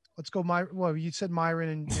 Let's go. Well, you said Myron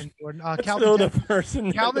and Jordan. Calvin the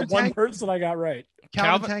person, Calvin the one person I got right.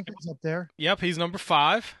 Calvin Tankman's up there. Yep, he's number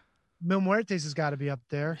 5. Mil Muertes has got to be up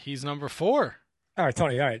there. He's number 4. All right,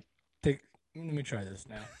 Tony. All right, let me try this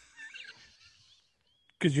now,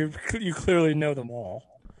 because you clearly know them all.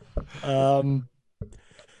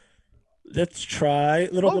 Let's try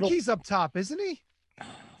Loki's up top, isn't he?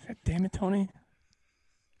 God damn it, Tony.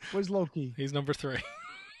 Where's Loki? He's number 3.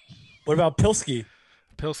 What about Pilsky?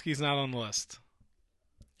 Pilsky's not on the list.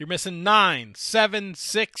 You're missing 9, 7,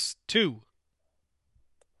 6, 2.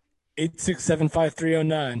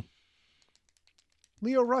 8675309.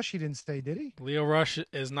 Leo Rush, he didn't stay, did he? Leo Rush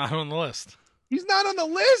is not on the list. He's not on the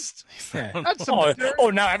list. That's some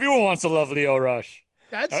dirt. Now everyone wants to love Leo Rush.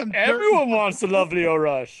 That's some everyone wants to love Leo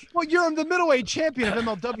Rush. Well, you're the middleweight champion of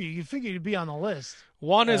MLW. You figure you'd be on the list.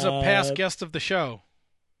 One is a past guest of the show.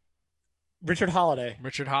 Richard Holiday.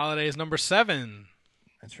 Richard Holiday is number 7.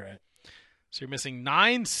 That's right. So you're missing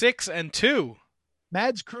 9, 6, and 2.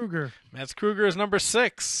 Mads Kruger. Mads Kruger is number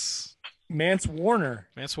 6. Mance Warner.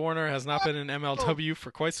 Mance Warner has not been in MLW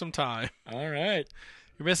for quite some time. All right.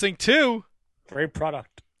 You're missing 2. Great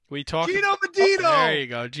product. We talked. Gino Medino. There you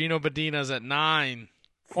go. Gino Medina's at 9.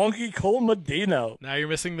 Funky Cole Medino. Now you're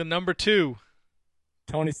missing the number 2.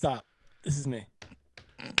 Tony, stop. This is me.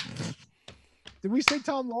 Did we say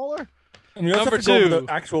Tom Lawler? And you also have to go over the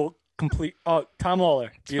actual complete. Oh, Tom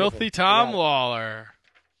Lawler. Filthy Tom Lawler.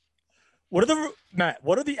 What are the Matt,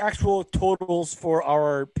 what are the actual totals for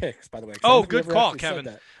our picks, by the way? 'Cause I Oh, don't think we good ever call, actually said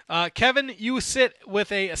Kevin. that. Kevin, you sit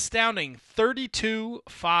with a astounding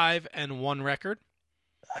 32-5-1 record.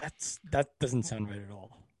 That doesn't sound right at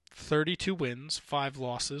all. 32 wins, 5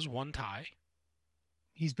 losses, 1 tie.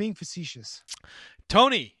 He's being facetious.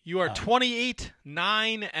 Tony, you are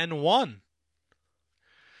 28-9-1.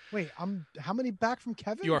 Wait, I'm how many back from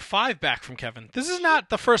Kevin? You are 5 back from Kevin. This is not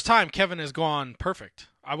the first time Kevin has gone perfect.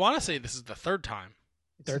 I want to say this is the third time.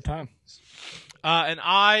 Third time. And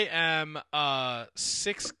I am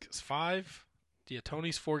 5. Yeah,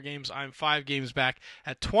 Tony's 4 games. I'm 5 games back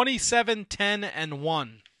at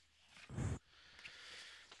 27-10-1.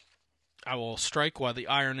 I will strike while the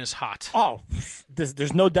iron is hot. Oh,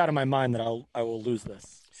 there's no doubt in my mind that I will lose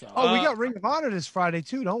this. So. Oh, we got Ring of Honor this Friday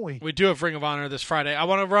too, don't we? We do have Ring of Honor this Friday. I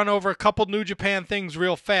want to run over a couple New Japan things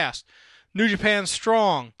real fast. New Japan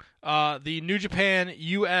Strong, the New Japan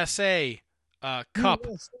USA Cup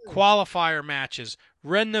qualifier matches.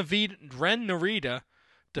 Ren Narita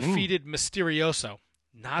defeated Mysterioso.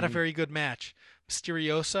 Not a very good match.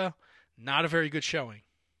 Mysterioso, not a very good showing.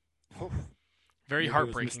 Very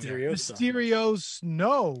heartbreaking. Mysterios,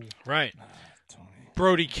 no. Right.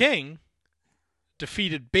 Brody King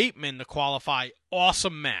defeated Bateman to qualify.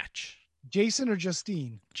 Awesome match. Jason or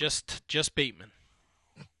Justine? Just Bateman.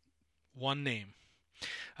 One name.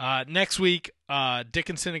 Next week,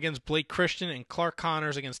 Dickinson against Blake Christian and Clark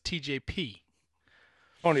Connors against TJP.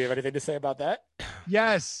 Tony, you have anything to say about that?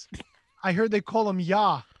 Yes. I heard they call him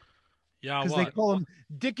Ya. Yeah, because what? they call him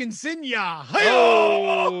Dickinson Ya.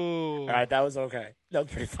 Oh! All right, that was okay. That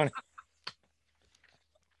was pretty funny.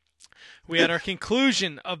 We had our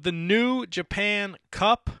conclusion of the New Japan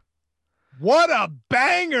Cup. What a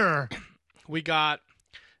banger! We got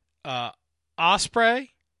Ospreay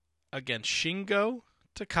against Shingo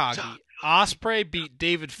Takagi. Ospreay beat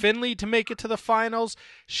David Finlay to make it to the finals.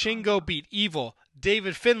 Shingo beat Evil.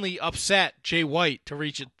 David Finlay upset Jay White to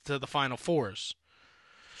reach it to the Final Fours.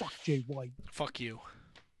 Fuck Jay White. Fuck you.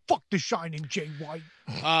 Fuck the shining Jay White.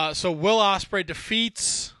 So Will Ospreay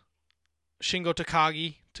defeats Shingo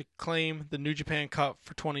Takagi to claim the New Japan Cup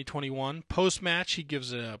for 2021. Post-match, he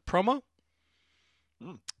gives a promo.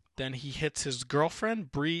 Then he hits his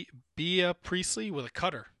girlfriend, Bea Priestley, with a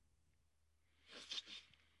cutter.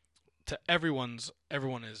 To everyone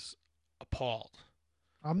is appalled.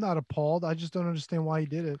 I'm not appalled. I just don't understand why he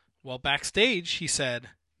did it. Well, backstage, he said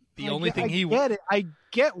I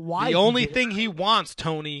get why. The only thing he wants,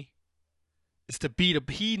 Tony, is to beat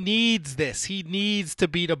he needs this. He needs to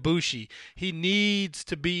beat Ibushi. He needs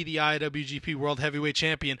to be the IWGP World Heavyweight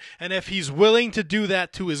Champion. And if he's willing to do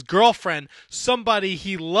that to his girlfriend, somebody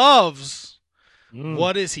he loves,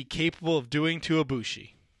 what is he capable of doing to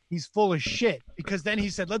Ibushi? He's full of shit, because then he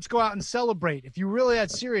said, let's go out and celebrate. If you were really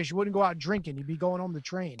that serious, you wouldn't go out drinking. You'd be going home to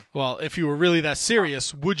train. Well, if you were really that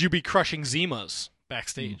serious, would you be crushing Zimas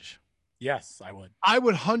backstage? Yes, I would. I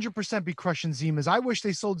would 100% be crushing Zimas. I wish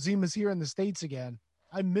they sold Zimas here in the States again.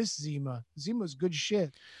 I miss Zima. Zima's good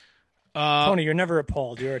shit. Tony, you're never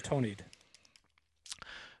appalled. You're a Tony'd.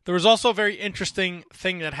 There was also a very interesting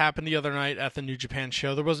thing that happened the other night at the New Japan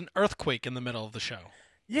show. There was an earthquake in the middle of the show.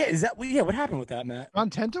 Yeah, what happened with that, Matt? John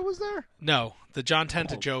Tenta was there? No, the John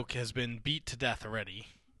Tenta joke has been beat to death already.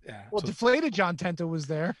 Yeah. Well, deflated John Tenta was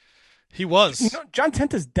there. He was. You know, John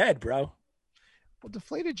Tenta's dead, bro. Well,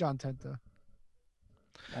 deflated John Tenta.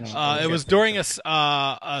 It was during a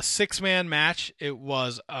 6-man match. It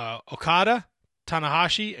was Okada,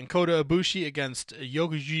 Tanahashi, and Kota Ibushi against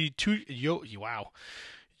Yujiro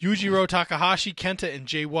Takahashi, Kenta, and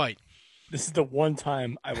Jay White. This is the one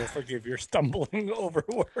time I will forgive your stumbling over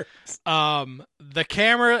words. The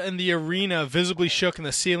camera in the arena visibly shook and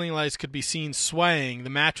the ceiling lights could be seen swaying. The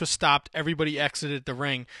match was stopped. Everybody exited the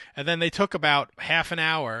ring. And then they took about half an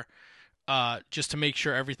hour just to make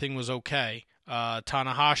sure everything was okay.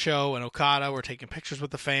 Tanahashi and Okada were taking pictures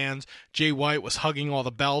with the fans. Jay White was hugging all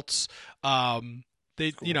the belts. And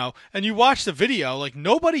you watch the video, like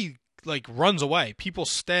nobody like runs away. People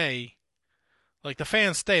stay. Like, the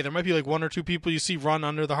fans stay. There might be, like, 1 or 2 people you see run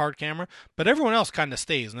under the hard camera, but everyone else kind of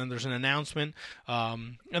stays. And then there's an announcement,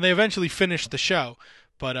 and they eventually finish the show.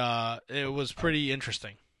 But it was pretty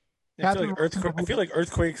interesting. I feel like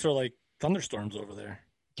earthquakes are like thunderstorms over there.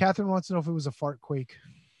 Catherine wants to know if it was a fart quake.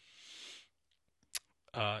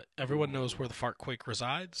 Everyone knows where the fart quake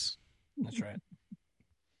resides. That's right.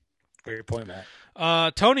 Great point, Matt.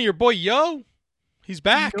 Tony, your boy Yo, he's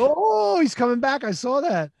back. Oh, he's coming back. I saw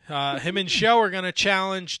that. Him and Sho are going to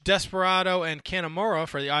challenge Desperado and Kanemaru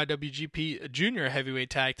for the IWGP Junior Heavyweight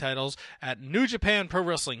Tag Titles at New Japan Pro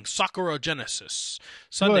Wrestling Sakura Genesis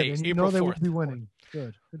Sunday, Good, and April they 4th. will be winning.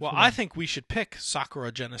 Good. Good Well, for I them. think we should pick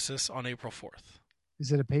Sakura Genesis on April 4th.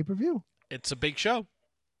 Is it a pay-per-view? It's a big show.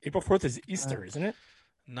 April 4th is Easter, isn't it?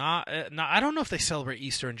 I don't know if they celebrate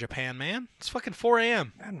Easter in Japan, man. It's fucking 4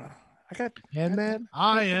 a.m. I don't know. I got man.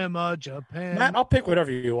 I am a Japan. Matt, I'll pick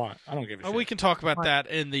whatever you want. I don't give a shit. We can talk about that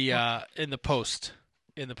in the post.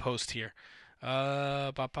 In the post here.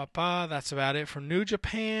 That's about it for New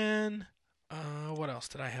Japan. What else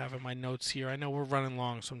did I have in my notes here? I know we're running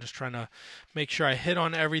long, so I'm just trying to make sure I hit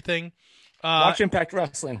on everything. Watch Impact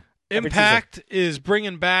Wrestling. Impact is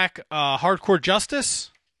bringing back Hardcore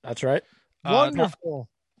Justice. That's right. Wonderful.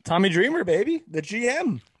 Tommy Dreamer, baby. The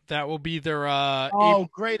GM. That will be their...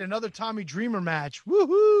 great. Another Tommy Dreamer match.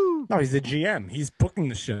 Woohoo! No, he's the GM. He's booking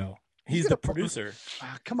the show. He's the producer.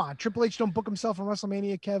 Come on. Triple H don't book himself on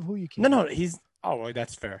WrestleMania, Kev. Who you kidding? No, he's... Oh, well,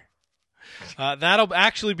 that's fair. That'll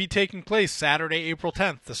actually be taking place Saturday, April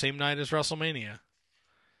 10th, the same night as WrestleMania.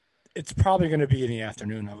 It's probably going to be in the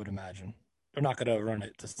afternoon, I would imagine. They're not going to run it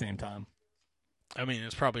at the same time. I mean,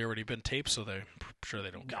 it's probably already been taped, so they're sure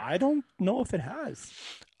they don't care. I don't know if it has.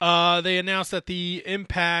 They announced that the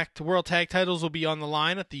Impact World Tag Titles will be on the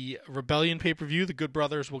line at the Rebellion pay-per-view. The Good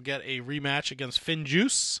Brothers will get a rematch against Finn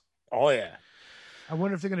Juice. Oh, yeah. I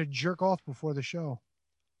wonder if they're going to jerk off before the show.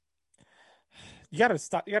 You got to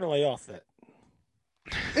stop. You got to lay off that.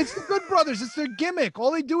 It's the Good Brothers. It's their gimmick.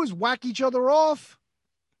 All they do is whack each other off.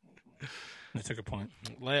 That's a good point.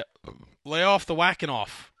 Lay off the whacking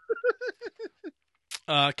off.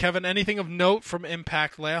 Kevin, anything of note from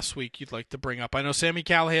Impact last week you'd like to bring up? I know Sami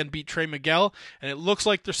Callihan beat Trey Miguel, and it looks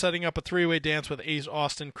like they're setting up a three-way dance with Ace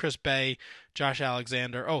Austin, Chris Bay, Josh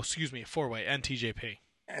Alexander. Oh, excuse me, a four-way, and TJP.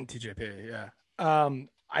 And TJP, yeah.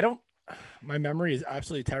 I don't. My memory is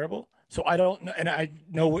absolutely terrible, so I don't know. And I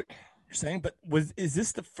know what you're saying, but is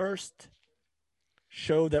this the first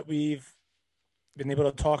show that we've been able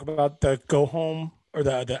to talk about the go home or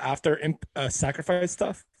the after sacrifice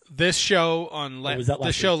stuff? This show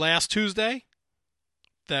last Tuesday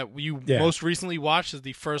that you most recently watched is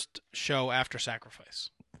the first show after Sacrifice.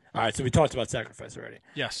 All right, so we talked about Sacrifice already.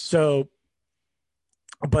 Yes. So,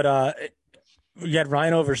 but we had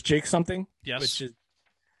Rhino versus Jake something. Yes.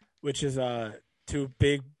 Which is two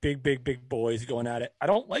big boys going at it. I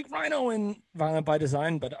don't like Rhino in Violent by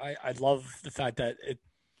Design, but I love the fact that it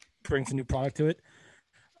brings a new product to it.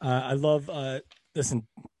 I love listen,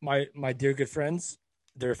 my dear good friends.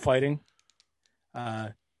 They're fighting.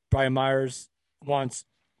 Brian Myers wants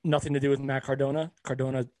nothing to do with Matt Cardona.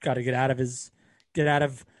 Cardona got to get out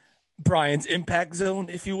of Brian's impact zone,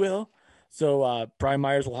 if you will. So Brian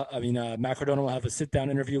Myers Matt Cardona will have a sit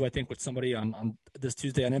down interview, I think, with somebody on this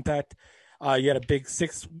Tuesday on Impact. You had a big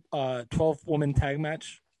 12 woman tag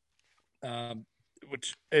match, and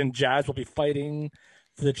Jazz will be fighting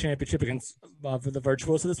for the championship against for the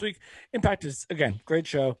Virtuoso this week. Impact is, again, great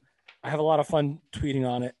show. I have a lot of fun tweeting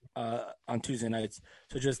on it on Tuesday nights.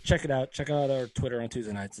 So just check it out. Check out our Twitter on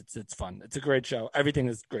Tuesday nights. It's fun. It's a great show. Everything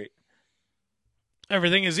is great.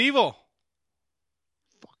 Everything is evil.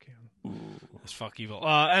 Fuck him. That's fuck evil.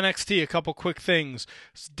 NXT, a couple quick things.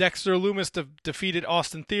 Dexter Lumis defeated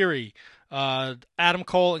Austin Theory. Adam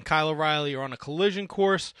Cole and Kyle O'Reilly are on a collision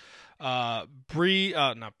course.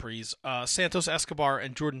 Santos Escobar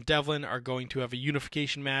and Jordan Devlin are going to have a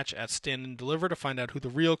unification match at Stand and Deliver to find out who the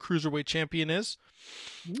real Cruiserweight champion is.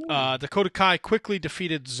 Dakota Kai quickly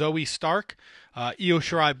defeated Zoe Stark. Io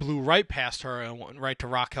Shirai blew right past her and went right to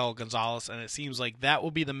Raquel Gonzalez, and it seems like that will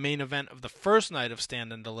be the main event of the first night of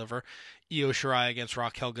Stand and Deliver, Io Shirai against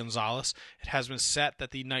Raquel Gonzalez. It has been set that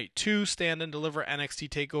the Night 2 Stand and Deliver NXT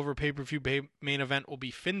TakeOver pay-per-view main event will be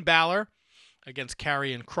Finn Balor against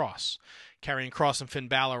Karrion Kross. Karrion Kross and Finn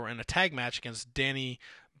Balor were in a tag match against Danny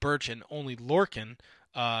Burch and Only Lorcan.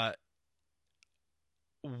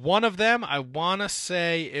 One of them, I want to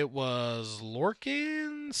say it was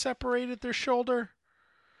Lorcan, separated their shoulder.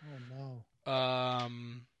 Oh, no.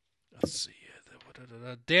 Let's see.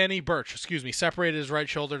 Danny Burch, separated his right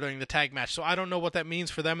shoulder during the tag match. So I don't know what that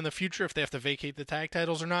means for them in the future, if they have to vacate the tag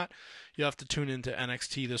titles or not. You'll have to tune into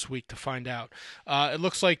NXT this week to find out. It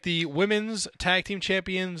looks like the women's tag team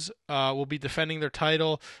champions will be defending their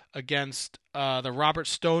title against the Robert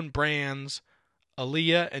Stone brands,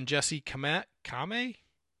 Aaliyah and Jessie Kame?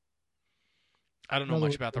 I don't know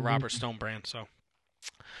much about the Robert Stone brand, so...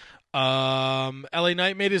 LA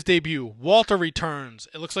Knight made his debut. Walter returns.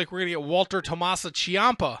 It looks like we're going to get Walter Tommaso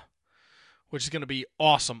Ciampa, which is going to be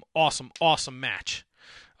awesome match.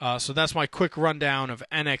 So that's my quick rundown of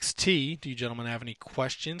NXT. Do you gentlemen have any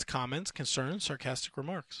questions, comments, concerns, sarcastic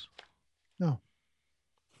remarks? No.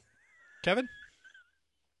 Kevin?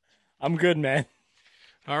 I'm good, man.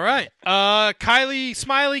 All right.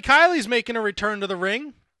 Kylie's making a return to the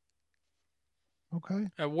ring. Okay.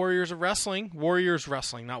 At Warriors Wrestling,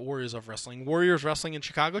 not Warriors of Wrestling. Warriors Wrestling in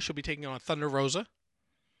Chicago. She'll be taking on Thunder Rosa.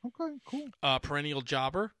 Okay, cool. Perennial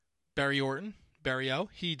jobber, Barry Orton. Barry O.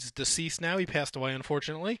 He's deceased now. He passed away,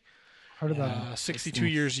 unfortunately. Heard about him. 62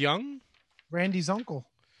 years young. Randy's uncle.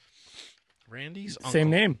 Same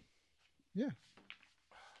name. Yeah.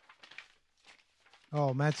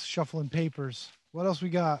 Oh, Matt's shuffling papers. What else we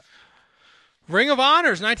got? Ring of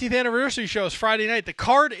Honor's 19th anniversary show is Friday night. The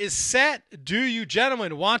card is set. Do you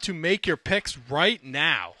gentlemen want to make your picks right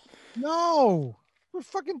now? No. We're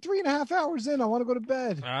fucking 3.5 hours in. I want to go to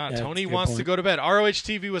bed. Tony wants to go to bed. ROH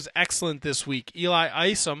TV was excellent this week. Eli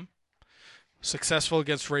Isom, successful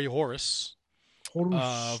against Ray Horace.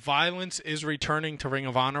 Violence is returning to Ring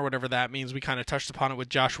of Honor, whatever that means. We kind of touched upon it with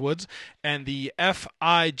Josh Woods. And the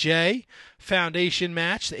FIJ Foundation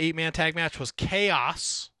match, the 8-man tag match, was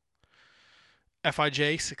chaos.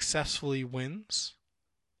 FIJ successfully wins.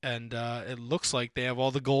 And it looks like they have all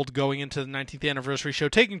the gold going into the 19th anniversary show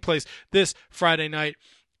taking place this Friday night.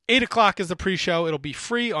 8 o'clock is the pre-show. It'll be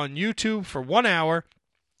free on YouTube for 1 hour.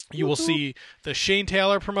 You will see the Shane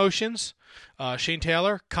Taylor promotions. Shane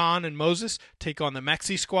Taylor, Khan, and Moses take on the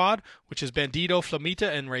Mexi Squad, which is Bandito, Flamita,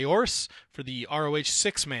 and Ray Orse for the ROH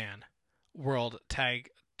 6-man World Tag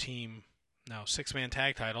Team. No, 6-man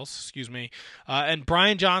tag titles, excuse me. And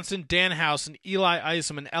Brian Johnson, Dan House, and Eli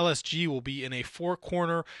Isom and LSG will be in a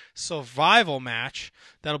 4-corner survival match.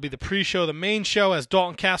 That'll be the pre-show. The main show has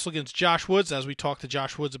Dalton Castle against Josh Woods, as we talked to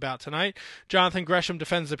Josh Woods about tonight. Jonathan Gresham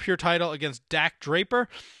defends the pure title against Dak Draper.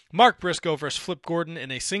 Mark Briscoe versus Flip Gordon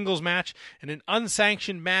in a singles match. In an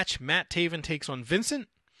unsanctioned match, Matt Taven takes on Vincent.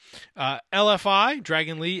 LFI,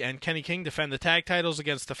 Dragon Lee, and Kenny King defend the tag titles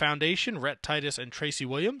against the Foundation, Rhett Titus, and Tracy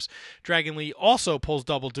Williams. Dragon Lee also pulls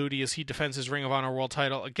double duty as he defends his Ring of Honor World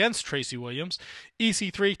title against Tracy Williams.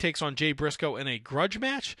 EC3 takes on Jay Briscoe in a grudge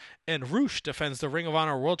match, and Roosh defends the Ring of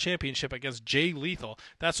Honor World Championship against Jay Lethal.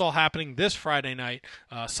 That's all happening this Friday night.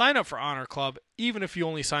 Sign up for Honor Club. Even if you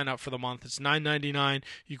only sign up for the month, it's $9.99.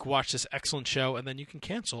 You can watch this excellent show, and then you can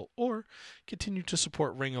cancel or continue to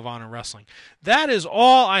support Ring of Honor Wrestling. That is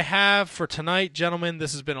all I have for tonight, gentlemen.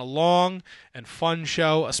 This has been a long and fun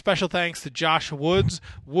show. A special thanks to Josh Woods.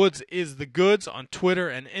 Woods is the goods on Twitter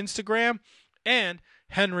and Instagram. And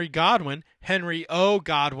Henry Godwin, Henry O.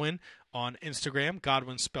 Godwin on Instagram.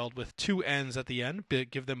 Godwin spelled with 2 N's at the end.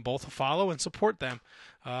 Give them both a follow and support them.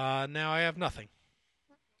 Now I have nothing.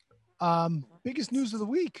 Biggest news of the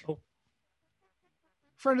week.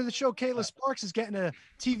 Friend of the show, Kayla Sparks, is getting a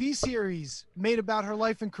TV series made about her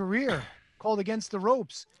life and career called Against the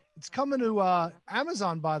Ropes. It's coming to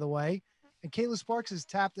Amazon, by the way, and Kayla Sparks is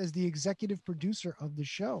tapped as the executive producer of the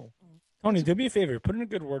show. Tony, do me a favor. Put in a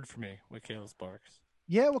good word for me with Kayla Sparks.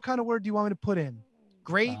 Yeah, what kind of word do you want me to put in?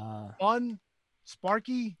 Great, fun,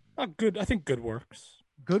 sparky? Good. I think good works.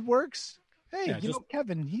 Good works? Hey, Yeah, you know,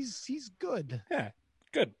 Kevin, he's good. Yeah,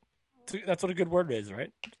 good. That's what a good word is,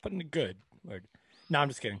 right? Just put in a good word. No, I'm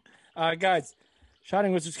just kidding. Guys,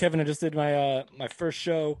 Shining Wizards Kevin, I just did my my first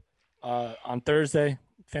show on Thursday.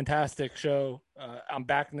 Fantastic show. I'm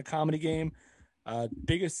back in the comedy game.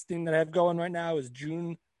 Biggest thing that I have going right now is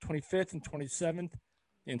June 25th and 27th,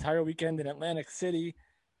 the entire weekend in Atlantic City.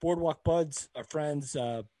 Boardwalk Buds, our friends,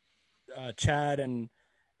 Chad and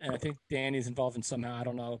I think Danny's involved in somehow. I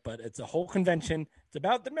don't know, but it's a whole convention. It's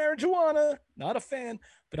about the marijuana. Not a fan,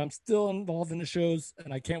 but I'm still involved in the shows,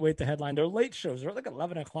 and I can't wait to headline. They're late shows. They're like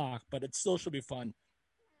 11 o'clock, but it still should be fun.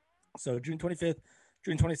 So June 25th,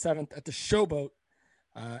 June 27th at the Showboat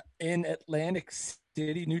in Atlantic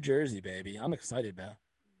City, New Jersey, baby. I'm excited, man.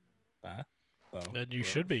 And you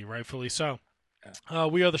should be, rightfully so.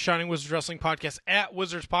 We are the Shining Wizards Wrestling Podcast at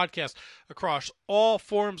Wizards Podcast across all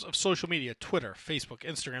forms of social media, Twitter, Facebook,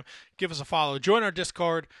 Instagram. Give us a follow. Join our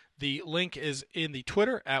Discord. The link is in the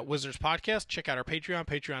Twitter at Wizards Podcast. Check out our Patreon,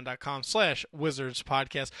 patreon.com/Wizards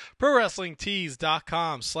Podcast,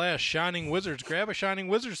 ProWrestlingTees.com/Shining Wizards. Grab a Shining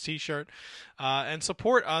Wizards t-shirt and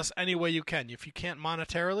support us any way you can. If you can't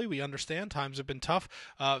monetarily, we understand. Times have been tough.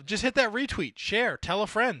 Just hit that retweet, share, tell a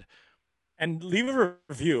friend. And leave a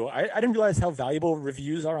review. I didn't realize how valuable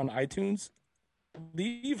reviews are on iTunes.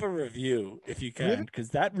 Leave a review if you can, because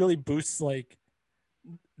that really boosts like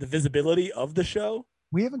the visibility of the show.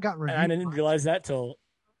 We haven't gotten reviews. And I didn't realize that till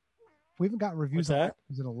we haven't gotten reviews on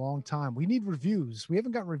iTunes in a long time. We need reviews. We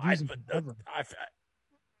haven't gotten reviews in forever.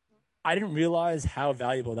 I didn't realize how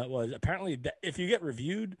valuable that was. Apparently, if you get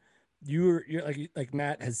reviewed, you're like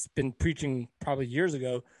Matt has been preaching probably years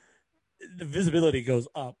ago. the visibility goes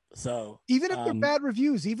up. So Even if they're bad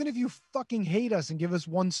reviews, even if you fucking hate us and give us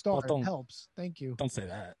 1 star, Well, it helps. Thank you. Don't say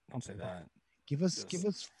that. Don't say that. Give us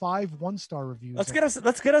 5 1-star reviews. Let's get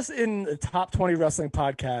us in the top 20 wrestling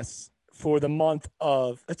podcasts for the month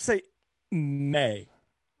of, let's say, May.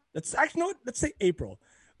 Let's say April.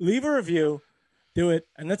 Leave a review, do it,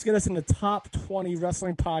 and let's get us in the top 20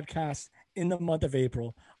 wrestling podcasts in the month of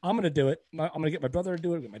April. I'm gonna do it. I'm gonna get my brother to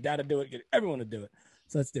do it, get my dad to do it, get everyone to do it.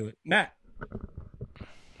 So let's do it. Matt.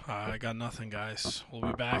 I got nothing, guys. We'll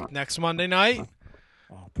be back next Monday night,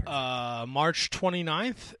 March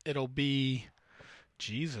 29th. It'll be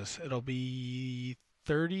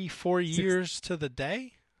 34 years to the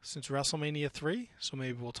day since WrestleMania 3. So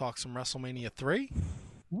maybe we'll talk some WrestleMania 3.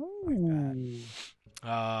 Ooh.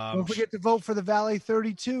 Don't forget to vote for the Valet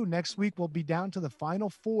 32. Next week we'll be down to the final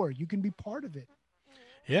 4. You can be part of it.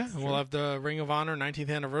 Yeah, and we'll have the Ring of Honor 19th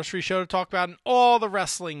anniversary show to talk about and all the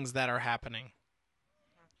wrestlings that are happening.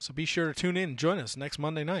 So be sure to tune in and join us next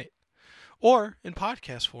Monday night. Or in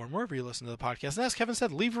podcast form, wherever you listen to the podcast. And as Kevin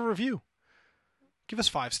said, leave a review. Give us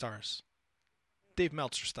 5 stars. Dave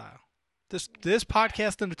Meltzer style. This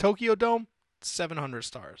podcast in the Tokyo Dome, 700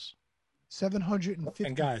 stars.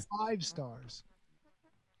 755 stars.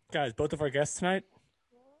 Guys, both of our guests tonight.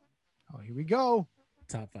 Oh, here we go.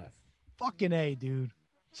 Top 5. Fucking A, dude.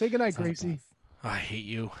 Say goodnight, Top Gracie. 5. I hate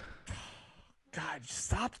you. God,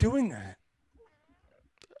 stop doing that.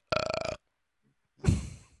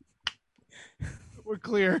 We're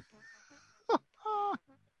clear.